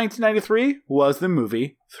example in 1993 was the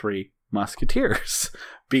movie Three Musketeers,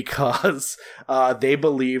 because they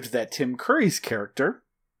believed that Tim Curry's character,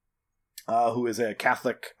 who is a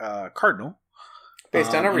Catholic cardinal,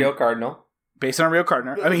 based on a real cardinal. Based on a real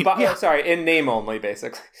cardinal. I mean, sorry, in name only,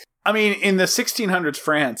 basically. I mean, in the 1600s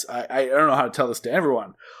France, I don't know how to tell this to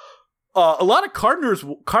everyone. A lot of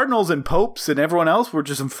cardinals and popes and everyone else were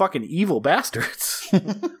just some fucking evil bastards.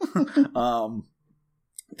 They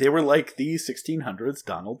were like the 1600s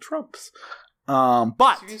Donald Trumps.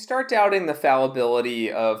 But so if you start doubting the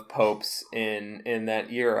fallibility of popes in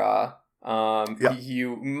that era,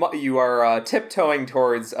 you are tiptoeing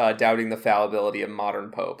towards doubting the fallibility of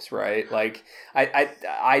modern popes, right? Like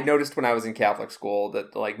I noticed when I was in Catholic school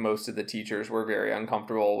that like most of the teachers were very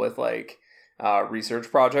uncomfortable with like research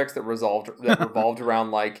projects that revolved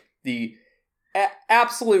around like the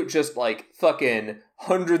absolute just like fucking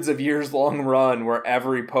hundreds of years long run where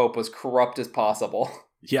every pope was corrupt as possible.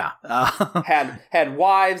 Yeah. had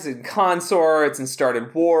wives and consorts and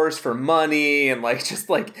started wars for money and like just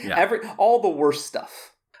like all the worst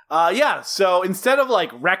stuff. So instead of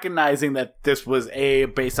like recognizing that this was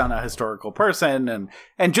based on a historical person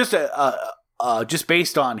and just just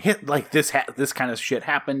based on this kind of shit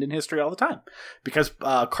happened in history all the time, because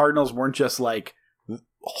cardinals weren't just like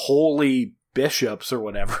holy bishops or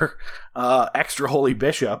whatever, extra holy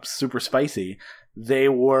bishops, super spicy. They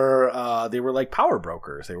were like power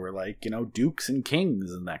brokers. They were like, dukes and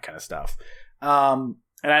kings and that kind of stuff. And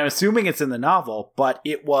I'm assuming it's in the novel, but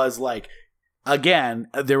it was like, again,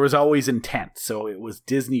 there was always intent. So it was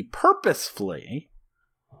Disney purposefully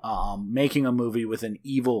making a movie with an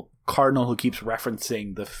evil cardinal who keeps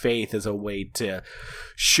referencing the faith as a way to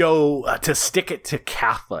show, to stick it to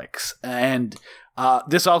Catholics. And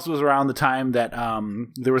this also was around the time that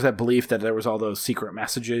there was that belief that there was all those secret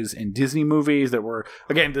messages in Disney movies that were,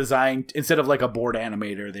 again, designed, instead of like a board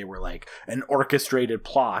animator, they were like an orchestrated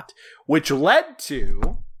plot, which led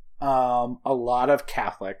to a lot of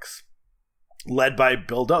Catholics, led by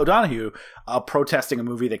Bill O'Donoghue, protesting a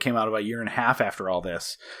movie that came out about a year and a half after all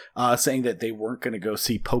this, saying that they weren't going to go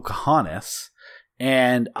see Pocahontas.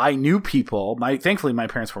 And I knew people, thankfully my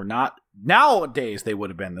parents were not, nowadays they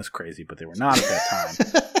would have been this crazy, but they were not at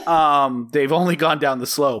that time. They've only gone down the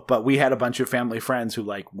slope, but we had a bunch of family friends who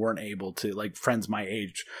like weren't able to, like friends my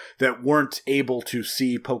age, that weren't able to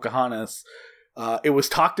see Pocahontas. It was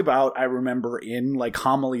talked about, I remember, in like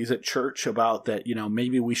homilies at church about that, you know,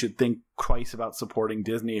 maybe we should think twice about supporting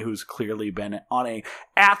Disney, who's clearly been on a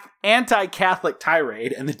anti-Catholic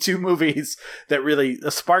tirade. And the two movies that really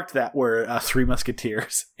sparked that were Three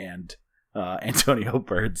Musketeers and Antonio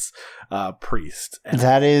Bird's Priest. And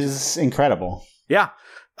that is incredible. Yeah.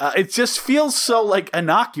 It just feels so like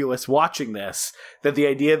innocuous watching this, that the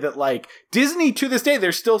idea that like Disney to this day,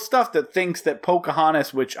 there's still stuff that thinks that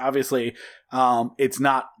Pocahontas, which obviously it's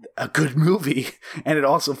not a good movie and it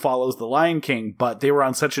also follows The Lion King, but they were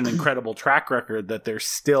on such an incredible track record that there's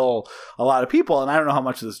still a lot of people, and I don't know how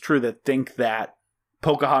much this is true, that think that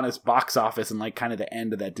Pocahontas box office and like kind of the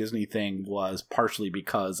end of that Disney thing was partially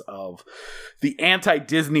because of the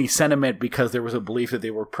anti-Disney sentiment, because there was a belief that they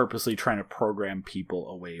were purposely trying to program people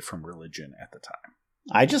away from religion at the time.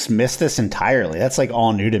 I just missed this entirely. That's like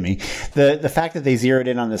all new to me. The fact that they zeroed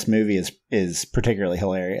in on this movie is particularly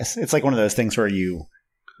hilarious. It's like one of those things where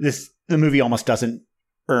the movie almost doesn't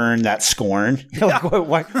earn that scorn. You're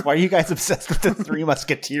like, why are you guys obsessed with the Three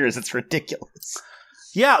Musketeers? It's ridiculous.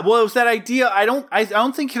 Yeah, well, it was that idea. I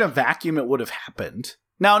don't think in a vacuum it would have happened.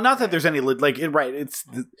 Now, not that there's any right. It's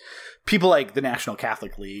people like the National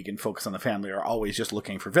Catholic League and Focus on the Family are always just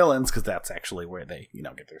looking for villains because that's actually where they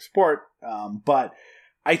get their support. But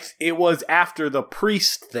it was after the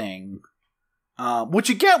Priest thing, which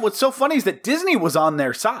again, what's so funny is that Disney was on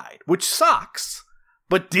their side, which sucks.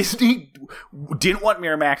 But Disney didn't want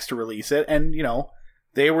Miramax to release it, and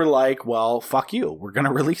they were like, well, fuck you. We're going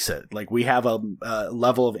to release it. Like, we have a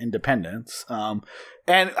level of independence.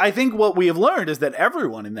 And I think what we have learned is that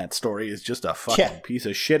everyone in that story is just a fucking piece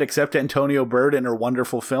of shit, except Antonio Bird in her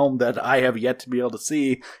wonderful film that I have yet to be able to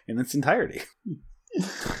see in its entirety.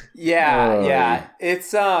 Yeah.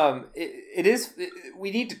 It's,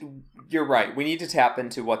 you're right. We need to tap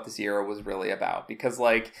into what this era was really about, because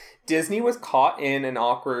like Disney was caught in an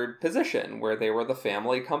awkward position where they were the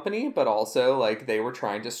family company, but also like they were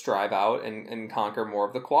trying to strive out and conquer more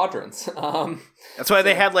of the quadrants. That's why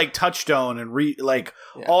they had like Touchstone and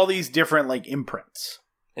all these different like imprints.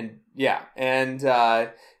 And now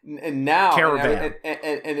Caravan.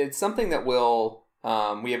 And it's something that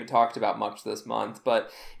we haven't talked about much this month,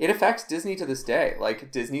 but it affects Disney to this day.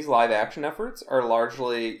 Like, Disney's live action efforts are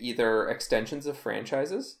largely either extensions of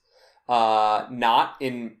franchises, not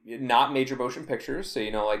major motion pictures, so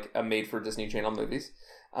like a made for Disney Channel movies,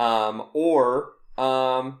 or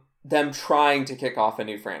them trying to kick off a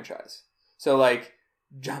new franchise. So like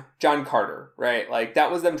John Carter, right? Like,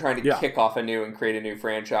 that was them trying to kick off and create a new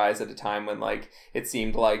franchise at a time when like it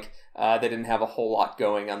seemed like they didn't have a whole lot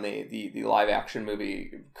going on the live action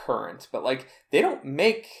movie current. But like, they don't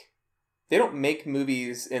make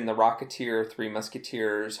movies in the Rocketeer, Three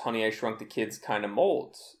Musketeers, Honey, I Shrunk the Kids kind of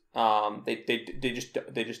molds. They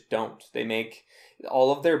just don't. They make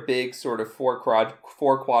all of their big sort of four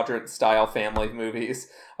quadrant style family movies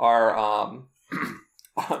are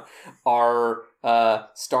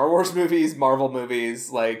Star Wars movies, Marvel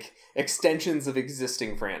movies, like extensions of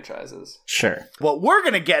existing franchises. Sure. Well, we're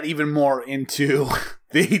going to get even more into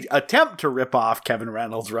the attempt to rip off Kevin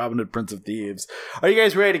Reynolds' Robin Hood, Prince of Thieves. Are you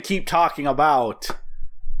guys ready to keep talking about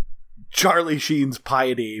Charlie Sheen's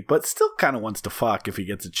piety, but still kind of wants to fuck if he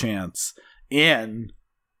gets a chance in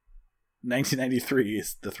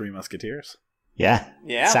 1993's The Three Musketeers? Yeah.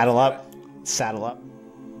 Saddle up.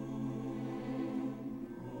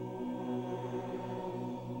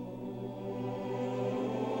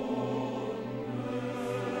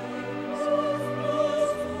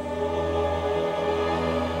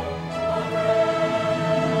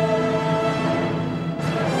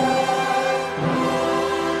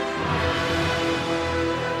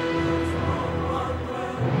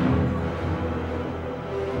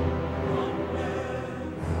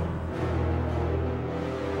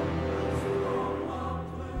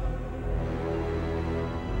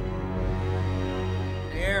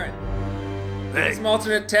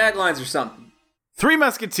 alternate taglines or something. Three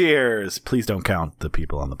Musketeers. Please don't count the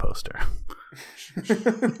people on the poster.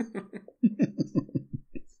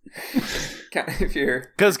 If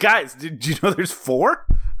you're... Because, guys, did you know there's 4?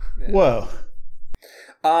 Whoa.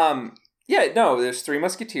 Yeah, no, there's 3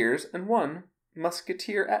 Musketeers and 1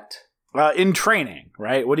 Musketeerette. In training,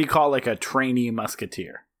 right? What do you call like a trainee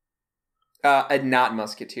Musketeer? A not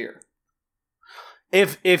Musketeer.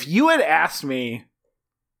 If you had asked me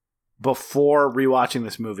before rewatching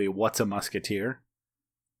this movie, what's a Musketeer?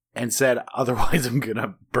 And said, otherwise I'm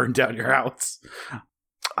gonna burn down your house,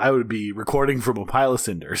 I would be recording from a pile of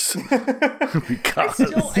cinders. Because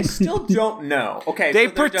I still don't know. Okay, they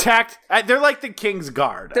so they're protect. They're like the King's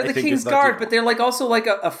Guard. They're the King's Guard, but they're like also like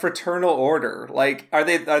a fraternal order. Like, are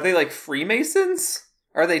they like Freemasons?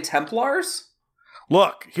 Are they Templars?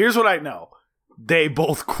 Look, here's what I know. They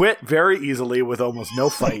both quit very easily with almost no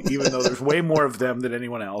fight, even though there's way more of them than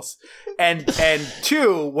anyone else. And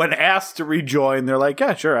 2, when asked to rejoin, they're like,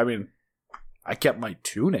 yeah, sure. I mean, I kept my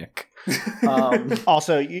tunic.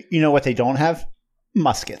 Also, you know what they don't have?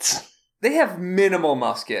 Muskets. They have minimal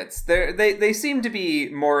muskets. They seem to be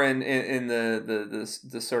more in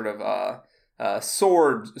the sort of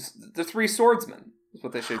sword. The 3 swordsmen is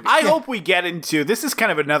what they should be. I hope we get into this. Is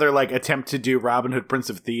kind of another like attempt to do Robin Hood, Prince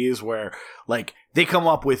of Thieves, where like they come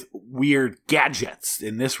up with weird gadgets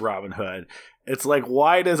in this Robin Hood. It's like,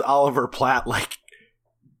 why does Oliver Platt like?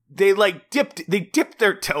 They dipped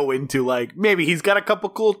their toe into like maybe he's got a couple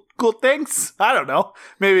cool things. I don't know.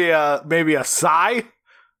 Maybe a sai,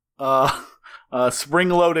 a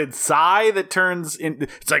spring-loaded sai that turns in.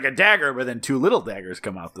 It's like a dagger, but then 2 little daggers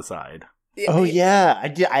come out the side. Oh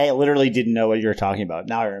yeah, I literally didn't know what you were talking about.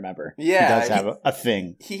 Now I remember. Yeah, he does have a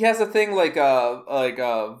thing. He has a thing like a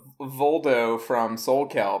Voldo from Soul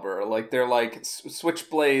Calibur. Like they're like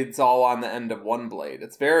switchblades all on the end of one blade.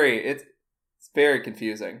 It's very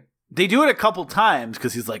confusing. They do it a couple times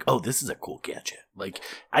because he's like, oh, this is a cool gadget. Like,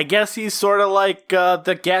 I guess he's sort of like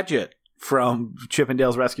the gadget from Chip and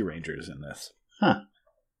Dale's Rescue Rangers in this. Huh.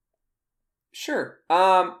 Sure.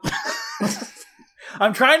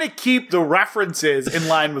 I'm trying to keep the references in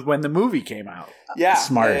line with when the movie came out. Yeah.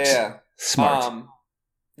 Smart. Yeah. Smart.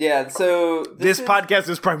 Yeah, so... This podcast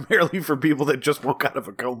is primarily for people that just woke out of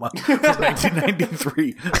a coma from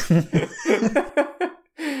 1993.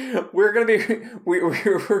 We're gonna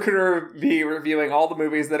be reviewing all the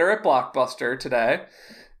movies that are at Blockbuster today.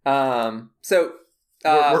 We're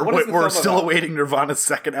still awaiting Nirvana's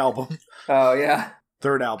second album. Oh yeah,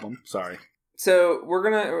 third album. Sorry. So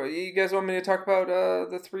you guys want me to talk about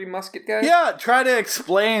the 3 musket guys? Yeah, try to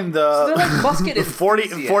explain So they're like musket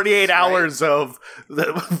 48 hours right? of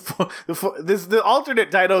the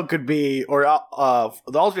alternate title could be, or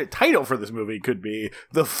the alternate title for this movie could be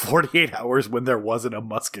the 48 hours when there wasn't a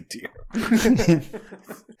musketeer.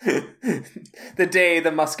 The day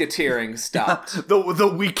the musketeering stopped.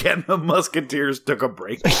 the weekend the musketeers took a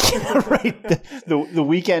break. Right. The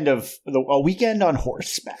weekend of a weekend on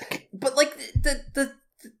horseback. But like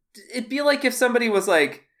it'd be like if somebody was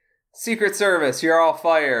like, Secret Service, you're all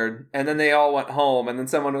fired, and then they all went home, and then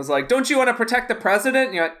someone was like, don't you want to protect the president?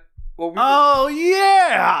 And you're like, well,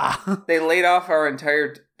 yeah. They laid off our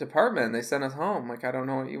entire department and they sent us home. Like, I don't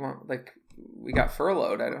know what you want. Like, we got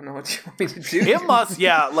furloughed. I don't know what you want me to do. It must,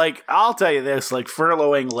 yeah. Like, I'll tell you this, like,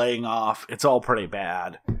 furloughing, laying off, it's all pretty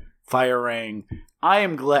bad. Firing. I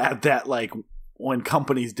am glad that, like, when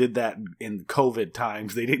companies did that in COVID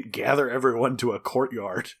times, they didn't gather everyone to a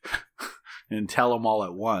courtyard and tell them all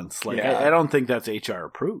at once. Like, Yeah. I don't think that's HR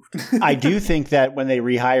approved. I do think that when they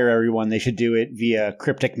rehire everyone, they should do it via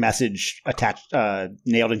cryptic message attached,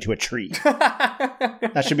 nailed into a tree.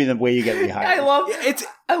 That should be the way you get rehired.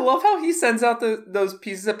 I love how he sends out those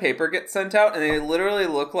pieces of paper get sent out, and they literally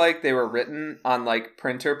look like they were written on like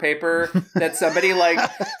printer paper that somebody like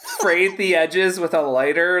frayed the edges with a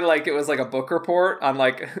lighter, like it was like a book report on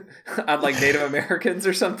like Native Americans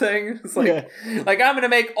or something. It's like like I'm gonna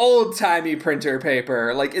make old timey printer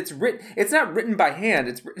paper. Like it's written. It's not written by hand.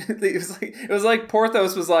 It was like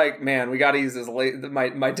Porthos was like, man, we got to use this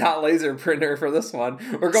my dot laser printer for this one.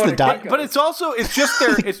 We're going to dot, but it's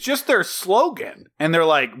just their slogan, and they're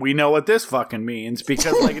like, we know what this fucking means,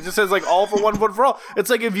 because like it just says like all for one, vote for all. It's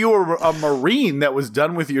like if you were a Marine that was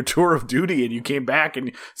done with your tour of duty and you came back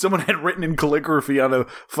and someone had written in calligraphy on a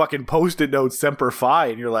fucking post-it note Semper Fi,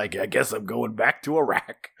 and you're like, I guess I'm going back to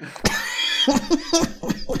Iraq.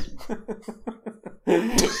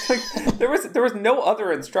 Like, there was no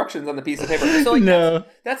other instructions on the piece of paper. So like, No.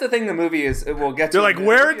 that's the thing the movie is. We'll get to. They're like,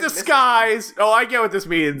 wear a disguise. Oh, I get what this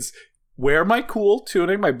means. wear my cool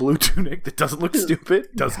tunic, my blue tunic that doesn't look stupid,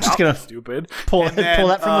 does not gonna look stupid. Pull And then,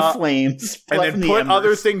 that from the flames. And then put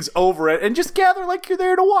other things over it and just gather like you're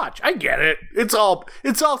there to watch. I get it. It's all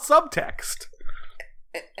subtext.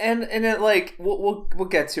 And it, like, we'll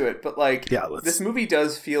get to it, but like, this movie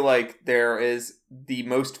does feel like there is the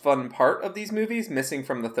most fun part of these movies missing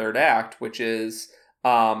from the third act, which is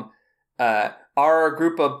our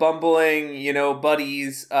group of bumbling,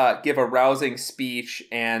 buddies give a rousing speech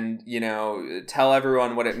and, tell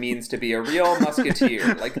everyone what it means to be a real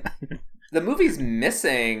musketeer. Like, the movie's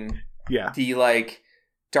missing the, like,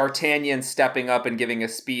 D'Artagnan stepping up and giving a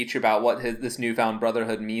speech about what this newfound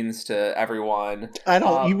brotherhood means to everyone. I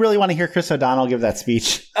don't. You really want to hear Chris O'Donnell give that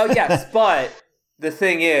speech? Oh yes, but the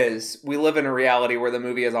thing is, we live in a reality where the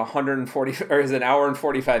movie is an hour and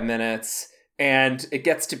 45 minutes, and it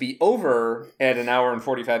gets to be over at an hour and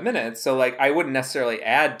 45 minutes. So, like, I wouldn't necessarily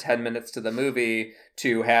add 10 minutes to the movie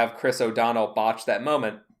to have Chris O'Donnell botch that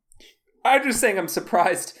moment. I'm just saying I'm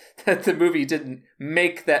surprised that the movie didn't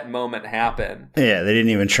make that moment happen. Yeah, they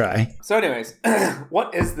didn't even try. So anyways,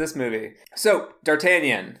 what is this movie? So,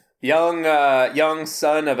 D'Artagnan, young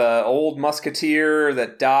son of an old musketeer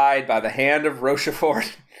that died by the hand of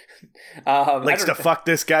Rochefort. Likes to fuck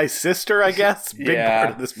this guy's sister, I guess. Big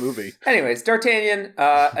part of this movie. Anyways, D'Artagnan,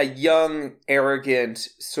 a young, arrogant,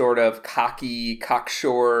 sort of cocky,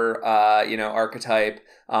 cocksure, archetype.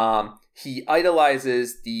 He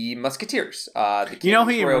idolizes the Musketeers. Who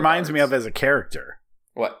he reminds me of as a character?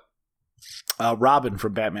 What? Robin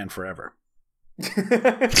from Batman Forever.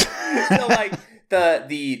 So, like,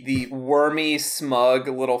 the wormy, smug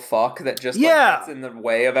little fuck that just gets in the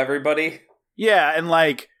way of everybody. Yeah, and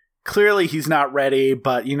like, clearly he's not ready,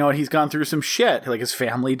 but you know what? He's gone through some shit. Like, his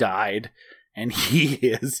family died, and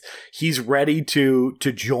he's ready to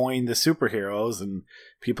join the superheroes, and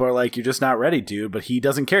people are like, you're just not ready, dude. But he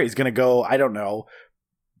doesn't care. He's going to go, I don't know,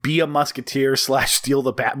 be a musketeer / steal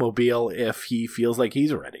the Batmobile if he feels like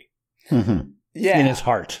he's ready. Mm-hmm. Yeah. In his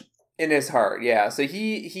heart. In his heart, yeah. So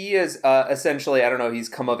he is essentially, I don't know, he's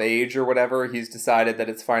come of age or whatever. He's decided that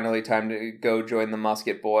it's finally time to go join the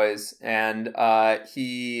Musket Boys. And we're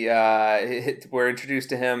introduced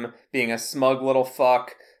to him being a smug little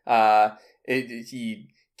fuck. He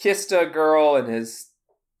kissed a girl, and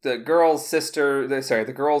the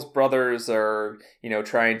girl's brothers are,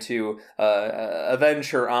 trying to avenge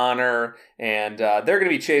her honor, and they're going to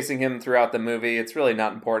be chasing him throughout the movie. It's really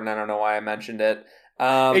not important. I don't know why I mentioned it.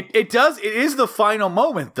 It is the final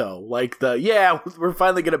moment, though. Like, we're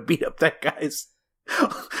finally going to beat up that guy's...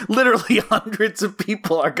 Literally hundreds of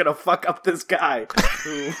people are going to fuck up this guy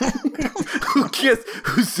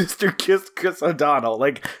whose sister kissed Chris O'Donnell.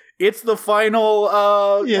 Like, it's the final,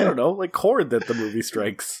 I don't know, like, chord that the movie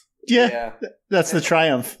strikes. Yeah. That's the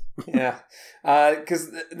triumph. Yeah.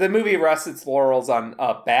 Because the movie rests its laurels on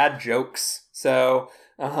bad jokes. So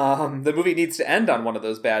the movie needs to end on one of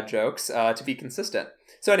those bad jokes to be consistent.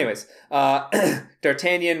 So anyways,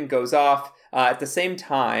 D'Artagnan goes off. At the same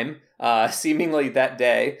time, seemingly that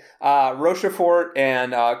day, Rochefort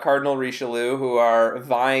and Cardinal Richelieu, who are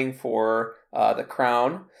vying for the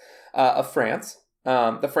crown of France,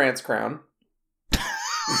 the France crown.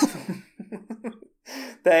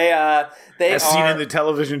 They As seen in the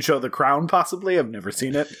television show The Crown, possibly? I've never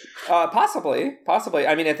seen it. Possibly.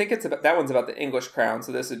 I mean, I think that one's about the English crown,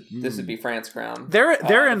 so this would be France crown.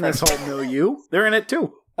 They're in this whole milieu. They're in it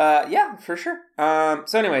too. Yeah, for sure.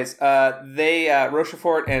 So anyways,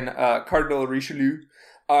 Rochefort and Cardinal Richelieu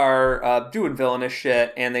are doing villainous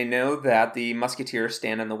shit, and they know that the Musketeers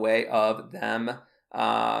stand in the way of them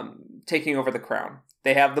taking over the crown.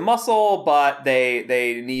 They have the muscle, but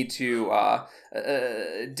they need to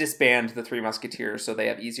disband the Three Musketeers so they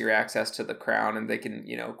have easier access to the crown, and they can,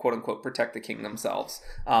 quote unquote, protect the king themselves.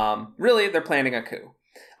 Really, they're planning a coup.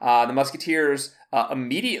 The Musketeers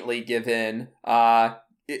immediately give in.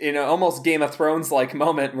 In an almost Game of Thrones like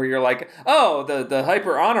moment where you're like, oh, the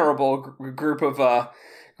hyper honorable group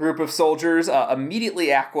of soldiers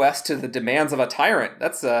immediately acquiesce to the demands of a tyrant.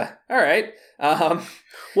 That's all right.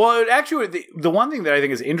 Well, actually, the one thing that I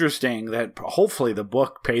think is interesting that hopefully the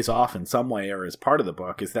book pays off in some way or is part of the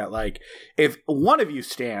book is that, like, if one of you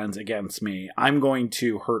stands against me, I'm going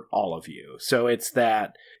to hurt all of you. So it's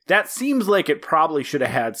that seems like it probably should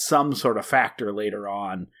have had some sort of factor later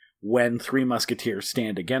on when Three Musketeers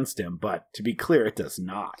stand against him, but to be clear, it does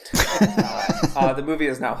not. The movie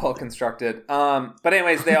is not well constructed. But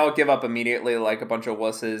anyways, they all give up immediately like a bunch of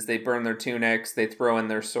wusses. They burn their tunics. They throw in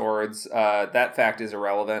their swords. That fact is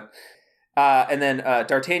irrelevant. And then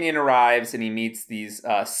D'Artagnan arrives and he meets these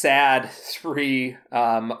sad 3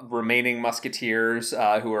 remaining musketeers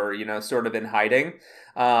who are, you know, sort of in hiding,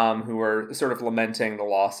 who are sort of lamenting the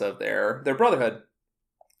loss of their brotherhood.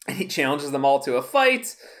 And he challenges them all to a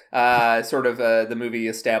fight, sort of the movie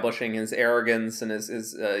establishing his arrogance and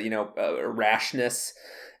his rashness.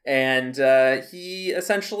 And he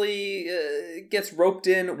essentially gets roped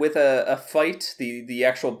in with a fight. The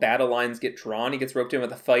actual battle lines get drawn. He gets roped in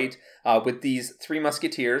with a fight with these 3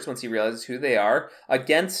 musketeers, once he realizes who they are,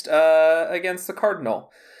 against the cardinal.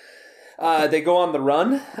 They go on the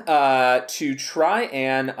run to try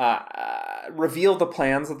and reveal the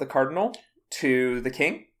plans of the cardinal to the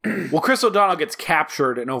king. Well, Chris O'Donnell gets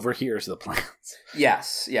captured and overhears the plans.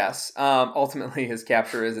 Yes. Ultimately, his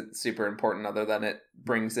capture isn't super important, other than it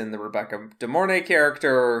brings in the Rebecca De Mornay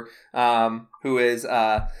character, who is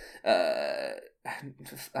I'm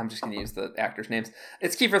just going to use the actors' names.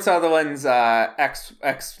 It's Kiefer Sutherland's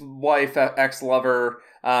ex-wife, ex-lover,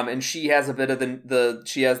 and she has a bit of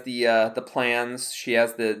the plans. She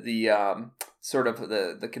has the sort of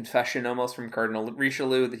the confession almost from Cardinal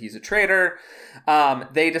Richelieu that he's a traitor.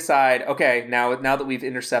 They decide, okay, now that we've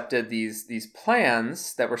intercepted these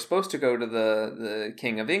plans that were supposed to go to the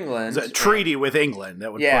King of England, it's a treaty with England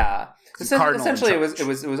that would essentially it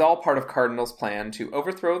was all part of Cardinal's plan to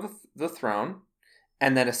overthrow the throne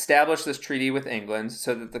and then establish this treaty with England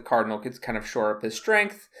so that the Cardinal could kind of shore up his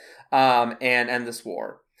strength and end this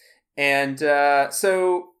war. And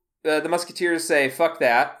so the Musketeers say, fuck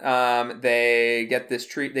that. They get this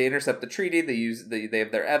they intercept the treaty, they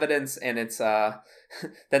have their evidence, and it's then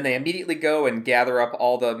they immediately go and gather up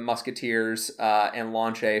all the Musketeers and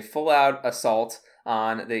launch a full-out assault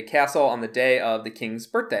on the castle on the day of the king's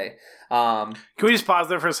birthday. Can we just pause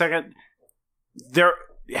there for a second?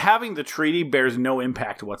 Having the treaty bears no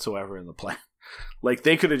impact whatsoever in the plan. Like,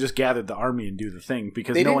 they could have just gathered the army and do the thing,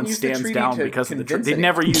 because no one stands down because of the treaty. They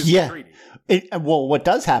never used the treaty. Well, what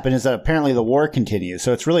does happen is that apparently the war continues.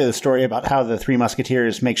 So it's really the story about how the 3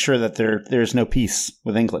 Musketeers make sure that there's no peace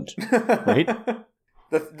with England, right?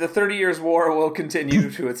 The 30 Years' War will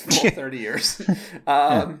continue to its full 30 years.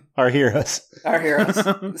 Our heroes.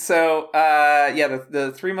 So,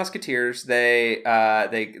 the 3 Musketeers, they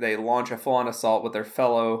launch a full-on assault with their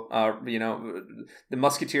fellow, the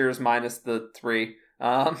Musketeers minus the 3.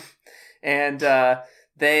 And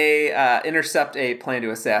they intercept a plan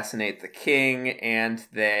to assassinate the king, and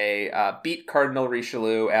they beat Cardinal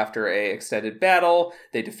Richelieu after a extended battle.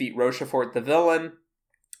 They defeat Rochefort the villain.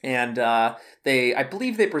 And I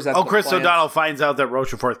believe they present. Oh, Chris O'Donnell finds out that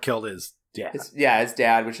Rochefort killed his dad. His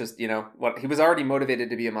dad, which is what he was already motivated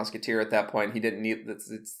to be a musketeer at that point. He didn't need.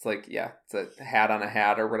 It's like it's a hat on a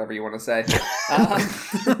hat or whatever you want to say.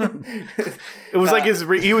 It was like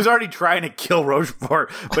he was already trying to kill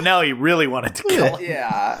Rochefort, but now he really wanted to kill him.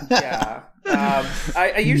 Yeah.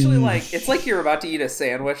 I usually it's like you're about to eat a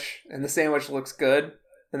sandwich and the sandwich looks good.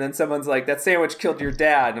 And then someone's like, that sandwich killed your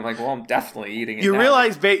dad. And I'm like, well, I'm definitely eating it. You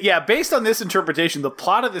realize, based on this interpretation, the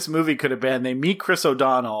plot of this movie could have been they meet Chris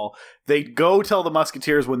O'Donnell, they go tell the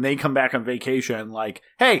Musketeers when they come back on vacation, like,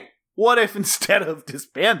 hey, what if instead of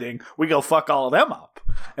disbanding, we go fuck all of them up?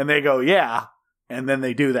 And they go, yeah. And then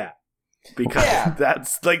they do that. Because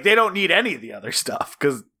that's, like, they don't need any of the other stuff,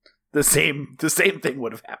 because the same thing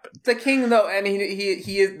would have happened. The king, though, and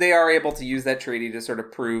they are able to use that treaty to sort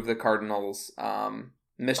of prove the Cardinal's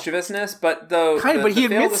mischievousness, but he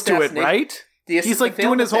admits to it, right? He's like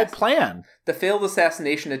doing his whole plan. The failed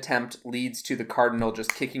assassination attempt leads to the Cardinal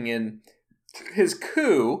just kicking in his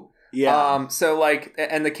coup. Yeah.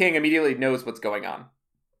 And the king immediately knows what's going on.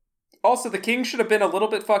 Also, the king should have been a little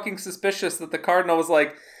bit fucking suspicious that the Cardinal was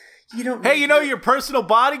like, your personal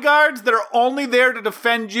bodyguards that are only there to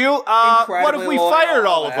defend you? What if we fired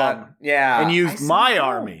all of them? Yeah. And used my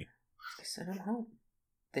army? I sent them home.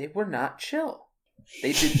 They were not chill.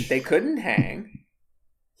 They couldn't hang.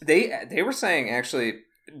 They were saying, actually,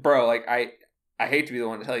 bro, like, I hate to be the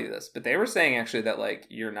one to tell you this, but they were saying actually that, like,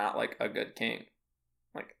 you're not like a good king.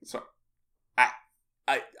 Like, so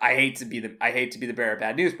I hate to be the bearer of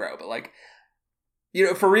bad news, bro, but like,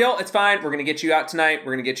 for real, it's fine. We're gonna get you out tonight.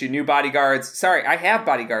 We're gonna get you new bodyguards. Sorry, I have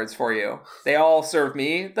bodyguards for you. They all serve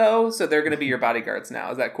me though, so they're gonna be your bodyguards now.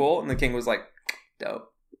 Is that cool? And the king was like, dope.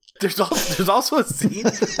 There's also a scene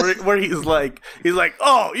where he's like,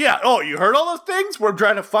 oh yeah, you heard all those things? We're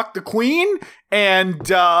trying to fuck the queen,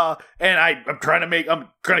 and I'm trying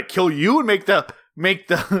to kill you and make the make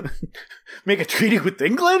a treaty with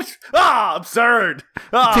England? Absurd!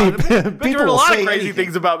 Victor heard a lot of crazy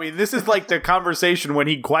things about me. This is like the conversation when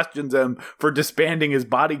he questions him for disbanding his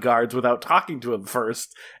bodyguards without talking to him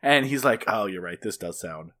first, and he's like, "Oh, you're right. This does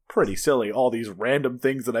sound pretty silly. All these random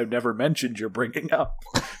things that I've never mentioned you're bringing up."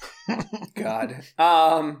 God.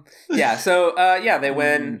 Yeah. So, they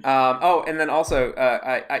win. And then also,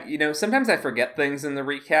 I sometimes I forget things in the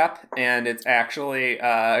recap, and it's actually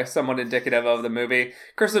somewhat indicative of the movie.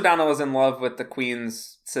 Chris O'Donnell was in love with the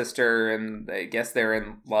Queen's sister, and I guess they're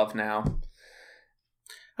in love now.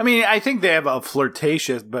 I mean, I think they have a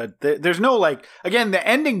flirtatious, but there's no again, the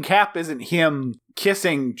ending cap isn't him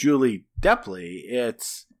kissing Julie Depley.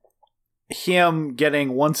 It's him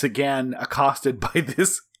getting once again accosted by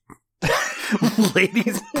this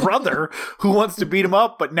lady's brother who wants to beat him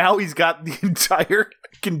up, but now he's got the entire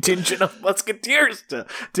contingent of musketeers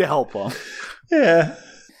to help him. Yeah.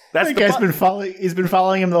 That's that guy's been following. He's been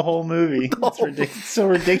following him the whole movie. It's ridiculous. So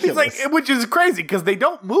ridiculous. It's which is crazy because they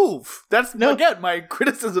don't move. That's again my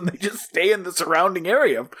criticism. They just stay in the surrounding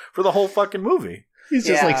area for the whole fucking movie. He's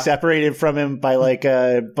just separated from him by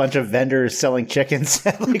a bunch of vendors selling chickens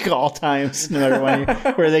at all times. No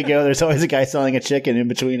matter where they go, there's always a guy selling a chicken in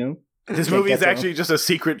between them. This movie is actually just a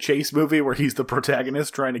secret chase movie where he's the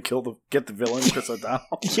protagonist trying to get the villain, Chris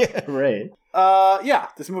O'Donnell. Yeah, right.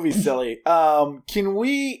 This movie's silly. So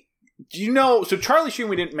Charlie Sheen,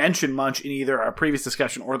 we didn't mention much in either our previous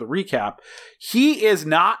discussion or the recap. He is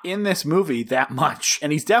not in this movie that much.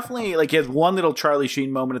 And he's definitely, he has one little Charlie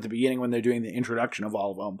Sheen moment at the beginning when they're doing the introduction of all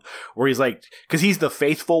of them, where he's because he's the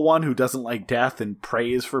faithful one who doesn't like death and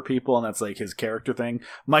prays for people, and that's his character thing.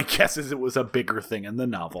 My guess is it was a bigger thing in the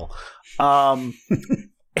novel. But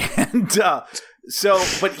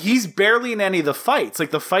he's barely in any of the fights.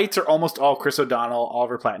 The fights are almost all Chris O'Donnell,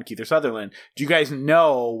 Oliver Platt, and Kiefer Sutherland. Do you guys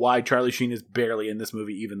know why Charlie Sheen is barely in this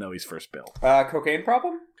movie, even though he's first billed? Cocaine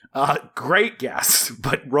problem? Great guess,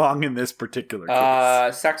 but wrong in this particular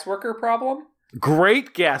case. Sex worker problem?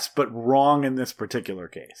 Great guess, but wrong in this particular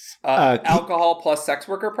case. Alcohol plus sex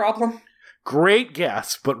worker problem? Great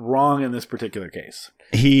guess, but wrong in this particular case.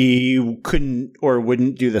 He couldn't or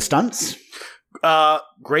wouldn't do the stunts?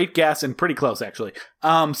 Great guess and pretty close actually.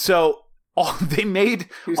 They made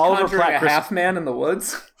Who's Oliver Platt, a half man in the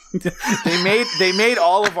woods. they made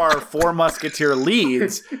all of our Four Musketeer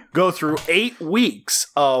leads go through 8 weeks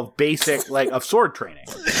of basic of sword training,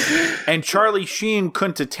 and Charlie Sheen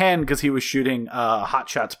couldn't attend because he was shooting Hot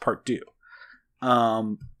Shots Part 2.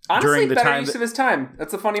 Honestly, during the better use of his time.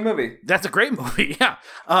 That's a funny movie. That's a great movie. Yeah.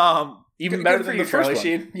 Even better than the first one.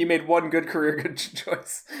 Sheen. You made one good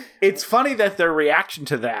choice. It's funny that their reaction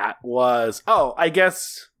to that was, "Oh, I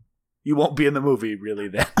guess you won't be in the movie, really."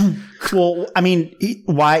 Then, well, I mean, he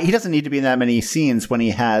doesn't need to be in that many scenes when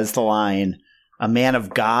he has the line, "A man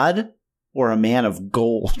of God or a man of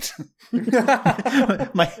gold."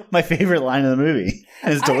 my favorite line in the movie.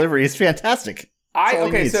 His delivery is fantastic.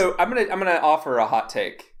 So I'm gonna offer a hot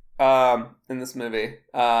take in this movie.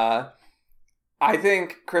 I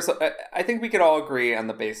think we could all agree on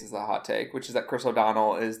the basis of the hot take, which is that Chris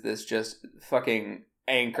O'Donnell is this just fucking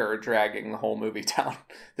anchor dragging the whole movie down.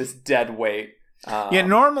 This dead weight.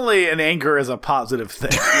 Normally an anchor is a positive thing.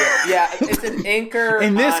 Yeah, it's an anchor.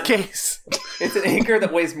 In this case, it's an anchor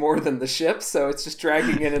that weighs more than the ship, so it's just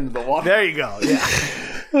dragging it into the water. There you go. Yeah.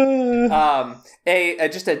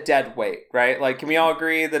 Just a dead weight, right? Can we all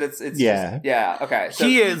agree that it's yeah. Just, yeah, okay. So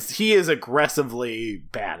he is aggressively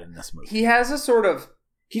bad in this movie. He has a sort of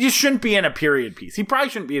He just shouldn't be in a period piece. He probably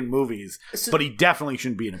shouldn't be in movies, but he definitely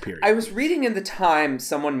shouldn't be in a period I was reading in the time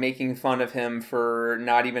someone making fun of him for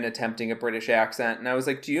not even attempting a British accent, and I was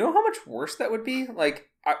like, do you know how much worse that would be?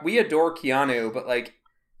 We adore Keanu, but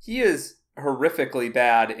he is horrifically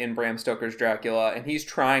bad in Bram Stoker's Dracula, and he's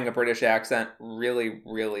trying a British accent really,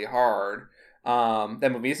 really hard. That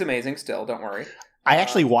movie is amazing still, don't worry. I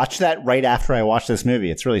actually watched that right after I watched this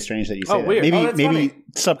movie. It's really strange that you say that. Weird. Maybe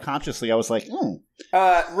subconsciously I was like,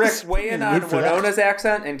 Rick, weigh in on Winona's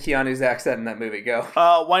accent and Keanu's accent in that movie. Go.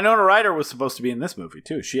 Winona Ryder was supposed to be in this movie,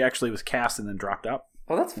 too. She actually was cast and then dropped out.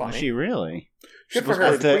 Oh, that's funny. Was she really? Good for her.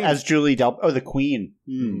 As Julie the Queen.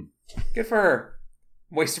 Mm. Good for her.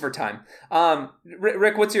 Waste of her time.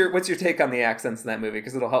 Rick, what's your take on the accents in that movie?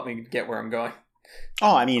 Because it'll help me get where I'm going.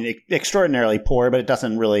 Oh, I mean, extraordinarily poor, but it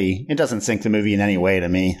doesn't sink the movie in any way to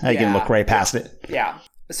me. I can look right past it. Yeah.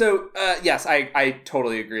 So, yes, I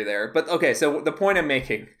totally agree there. But, okay, so the point I'm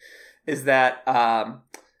making is that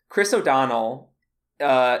Chris O'Donnell,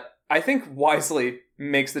 I think wisely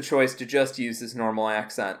makes the choice to just use his normal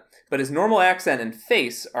accent. But his normal accent and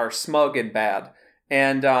face are smug and bad.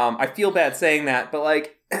 And I feel bad saying that, but,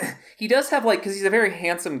 he does have like, because he's a very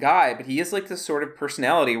handsome guy, but he is like this sort of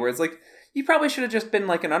personality where it's like, you probably should have just been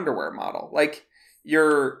like an underwear model. Like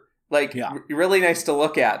you're like you're really nice to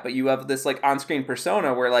look at, but you have this like on-screen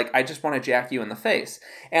persona where like I just want to jack you in the face.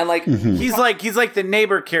 And like he's like the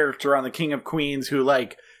neighbor character on The King of Queens who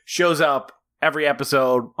like shows up every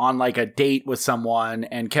episode on like a date with someone,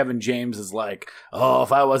 and Kevin James is like, oh,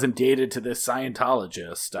 if I wasn't dated to this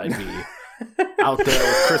Scientologist, I'd be out there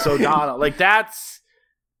with Chris O'Donnell. Like that's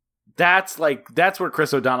where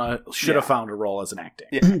Chris O'Donnell should have found a role as an acting.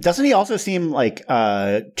 Yeah. Doesn't he also seem like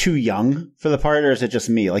too young for the part, or is it just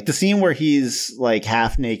me? Like the scene where he's like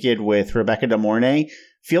half naked with Rebecca De Mornay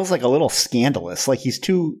feels like a little scandalous. Like he's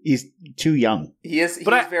too young. He's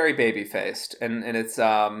very baby faced, and it's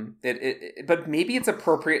but maybe it's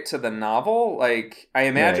appropriate to the novel. Like I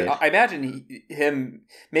imagine him,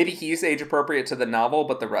 maybe he's age appropriate to the novel,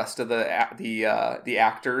 but the rest of the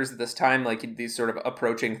actors at this time, like these sort of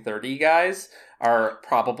approaching 30 guys, are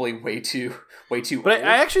probably way too But old.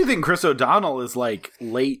 I actually think Chris O'Donnell is like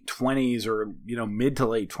late 20s or mid to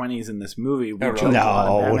late 20s in this movie. No, it's I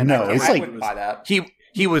like wouldn't buy that.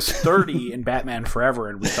 He was 30 in Batman Forever,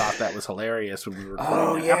 and we thought that was hilarious when we were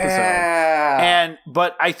recording that episode.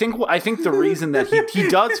 But I think the reason that he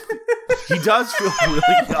does feel really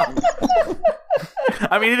young.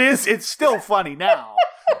 I mean, it's still funny now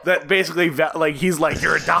that basically like he's like,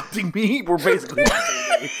 you're adopting me. We're basically the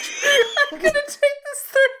same age. I'm gonna take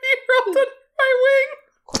this 30-year-old under my wing.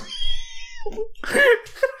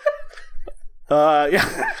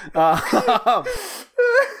 Yeah.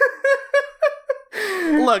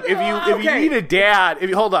 Look, if you need a dad,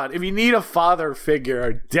 if you need a father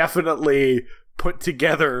figure, definitely put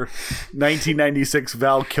together 1996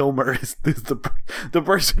 Val Kilmer is the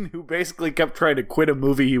person who basically kept trying to quit a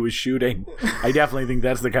movie he was shooting. I definitely think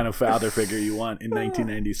that's the kind of father figure you want in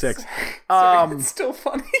 1996. It's still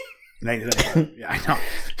funny. Yeah, I know.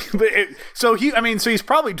 But so he's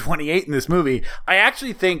probably 28 in this movie. I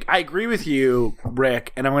actually think I agree with you,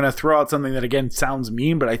 Rick, and I'm going to throw out something that again sounds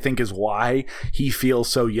mean, but I think is why he feels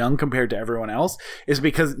so young compared to everyone else is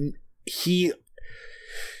because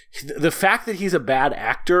the fact that he's a bad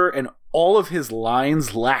actor and all of his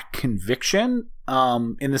lines lack conviction,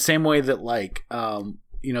 in the same way that like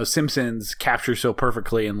Simpsons captures so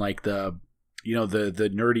perfectly in like the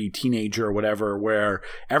nerdy teenager or whatever, where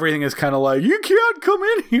everything is kind of like, you can't come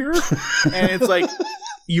in here. And it's like,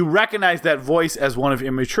 you recognize that voice as one of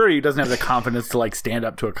immaturity. He doesn't have the confidence to like stand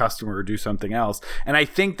up to a customer or do something else. And I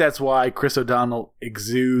think that's why Chris O'Donnell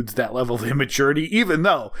exudes that level of immaturity, even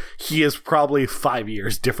though he is probably 5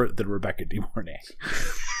 years different than Rebecca De Mornay.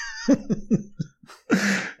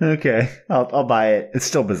 Okay, I'll buy it. It's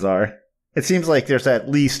still bizarre. It seems like there's at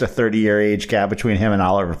least a 30-year age gap between him and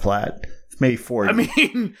Oliver Platt. Maybe 40. I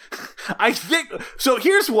mean, I think so.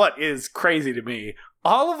 Here's what is crazy to me: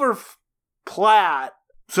 Oliver Platt.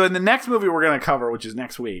 So in the next movie we're going to cover, which is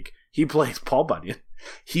next week, he plays Paul Bunyan.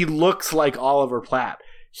 He looks like Oliver Platt.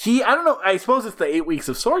 I don't know. I suppose it's the 8 weeks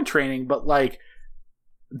of sword training, but like,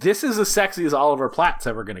 this is as sexy as Oliver Platt's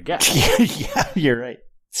ever going to get. Yeah, you're right.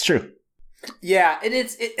 It's true. Yeah,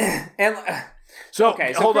 So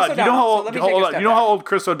okay. Hold on. You know how old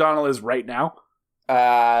Chris O'Donnell O'Donnell is right now?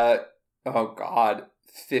 Oh God,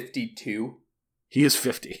 52. He is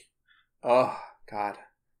 50. Oh God.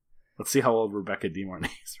 Let's see how old Rebecca De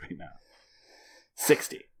Mornay is right now.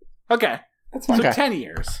 60. Okay, that's fine. So 10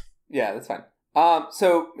 years. Yeah, that's fine.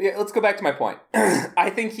 So yeah, let's go back to my point.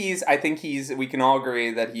 I think he's. We can all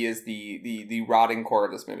agree that he is the rotting core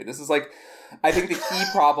of this movie. This is like, I think the key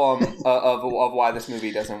problem of why this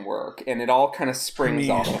movie doesn't work, and it all kind of springs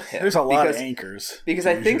off of him. There's a lot of anchors. Because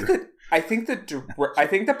I think the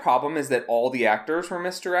problem is that all the actors were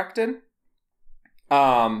misdirected.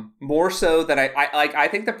 More so that I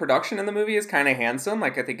think the production in the movie is kind of handsome.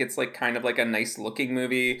 Like I think it's like kind of like a nice looking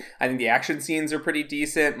movie. I think the action scenes are pretty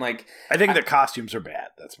decent. Like I think the costumes are bad.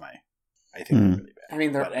 I think they're really bad. I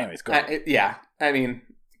mean, but anyways, go ahead. Yeah. I mean,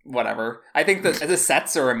 whatever. I think the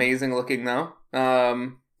sets are amazing looking though.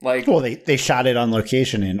 They shot it on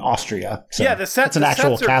location in Austria. So yeah, the sets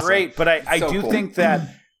are great, but I do think that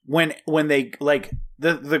when they like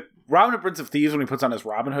the Robin Hood Prince of Thieves, when he puts on his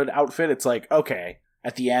Robin Hood outfit, it's like, okay,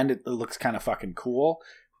 at the end it looks kind of fucking cool.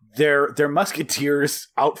 Their Musketeers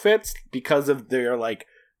outfits, because of their like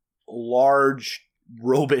large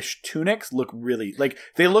robish tunics, look really like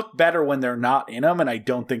they look better when they're not in them, and I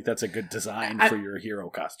don't think that's a good design for your hero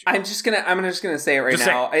costume. I'm just gonna say it right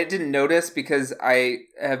now. I didn't notice because I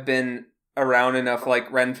have been around enough like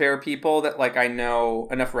Ren Fair people that like I know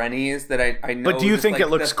enough Rennies that I know. But do you just, think like, it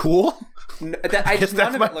looks cool? I guess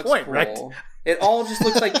none of it looks point, cool. right? It all just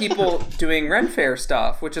looks like people doing Ren Fair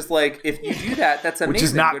stuff, which is like if you do that, that's amazing. Which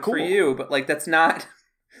is not good cool for you. But like that's not.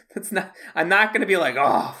 I'm not going to be like,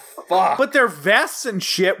 oh fuck. But their vests and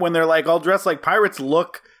shit, when they're like all dressed like pirates,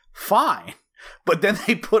 look fine. But then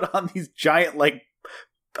they put on these giant like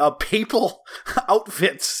papal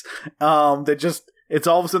outfits that just. It's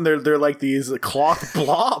all of a sudden they're like these cloth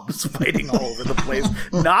blobs fighting all over the place.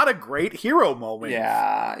 Not a great hero moment.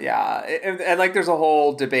 Yeah. And like there's a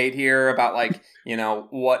whole debate here about like, you know,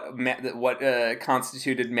 what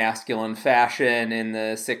constituted masculine fashion in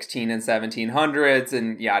the 16 and 1700s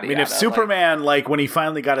and yada yada. I mean, if Superman, like when he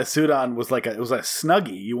finally got a suit on, was like it was a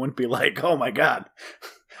Snuggie, you wouldn't be like, oh my God.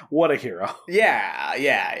 What a hero.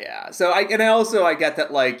 Yeah. So I get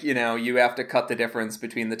that, like, you know, you have to cut the difference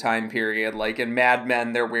between the time period. Like in Mad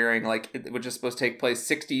Men, they're wearing like, which is supposed to take place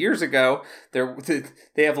 60 years ago.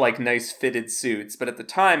 They have like nice fitted suits, but at the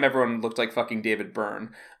time everyone looked like fucking David Byrne.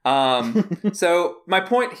 So my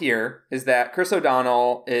point here is that Chris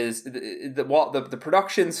O'Donnell is the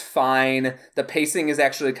production's fine. The pacing is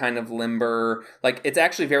actually kind of limber. Like it's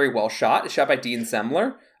actually very well shot. It's shot by Dean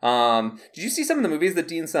Semler. Did you see some of the movies that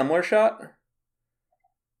Dean Semler shot?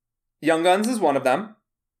 Young Guns is one of them.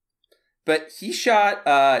 But he shot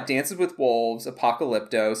Dances with Wolves,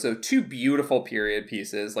 Apocalypto, so two beautiful period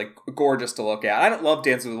pieces, like gorgeous to look at. I don't love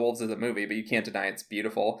Dances with Wolves as a movie, but you can't deny it's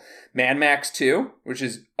beautiful. Mad Max 2, which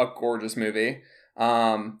is a gorgeous movie.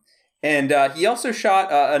 And he also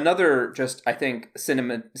shot another, just I think,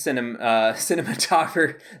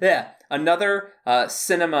 cinematographer. Yeah, another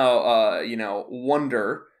cinema,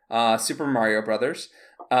 wonder. Super Mario Brothers,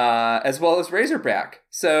 as well as Razorback.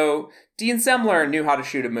 So Dean Semler knew how to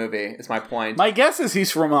shoot a movie, is my point. My guess is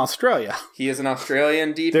he's from Australia. He is an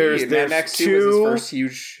Australian DP. There's Mad Max 2 was his first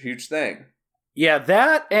huge thing. Yeah,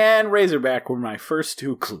 that and Razorback were my first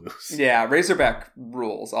two clues. Yeah, Razorback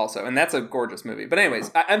rules also, and that's a gorgeous movie. But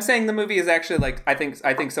anyways, I'm saying the movie is actually like I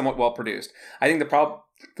think somewhat well produced. I think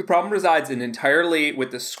the problem resides in entirely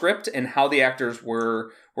with the script and how the actors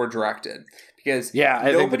were directed. Because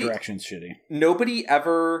I think the direction's shitty. Nobody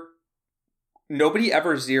ever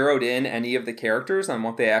zeroed in any of the characters on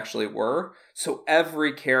what they actually were. So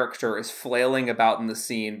every character is flailing about in the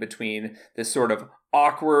scene between this sort of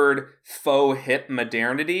awkward faux hip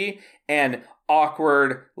modernity and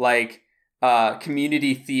awkward like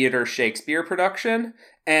community theater Shakespeare production.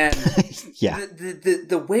 And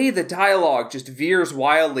the way the dialogue just veers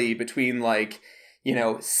wildly between like, you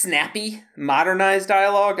know, snappy, modernized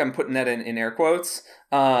dialogue, I'm putting that in air quotes,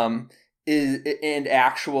 and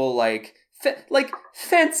actual, like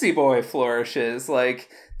fancy boy flourishes, like,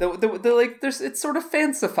 it's sort of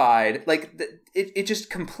fancified, like, it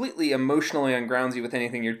just completely emotionally ungrounds you with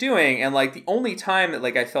anything you're doing, and, like, the only time that,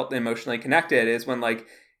 like, I felt emotionally connected is when, like,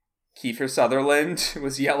 Kiefer Sutherland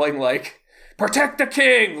was yelling, like, protect the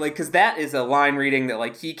king, like, because that is a line reading that,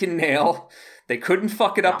 like, he can nail. They couldn't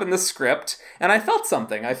fuck it up in the script, and I felt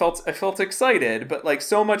something. I felt excited, but like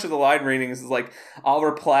so much of the line readings is like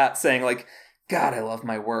Oliver Platt saying like, "God, I love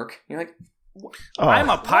my work." You're like, I'm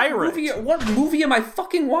a pirate. What movie am I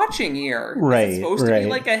fucking watching here? Right, is it supposed to be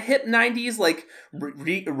like a hip '90s like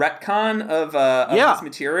retcon of this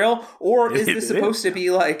material, or is this supposed to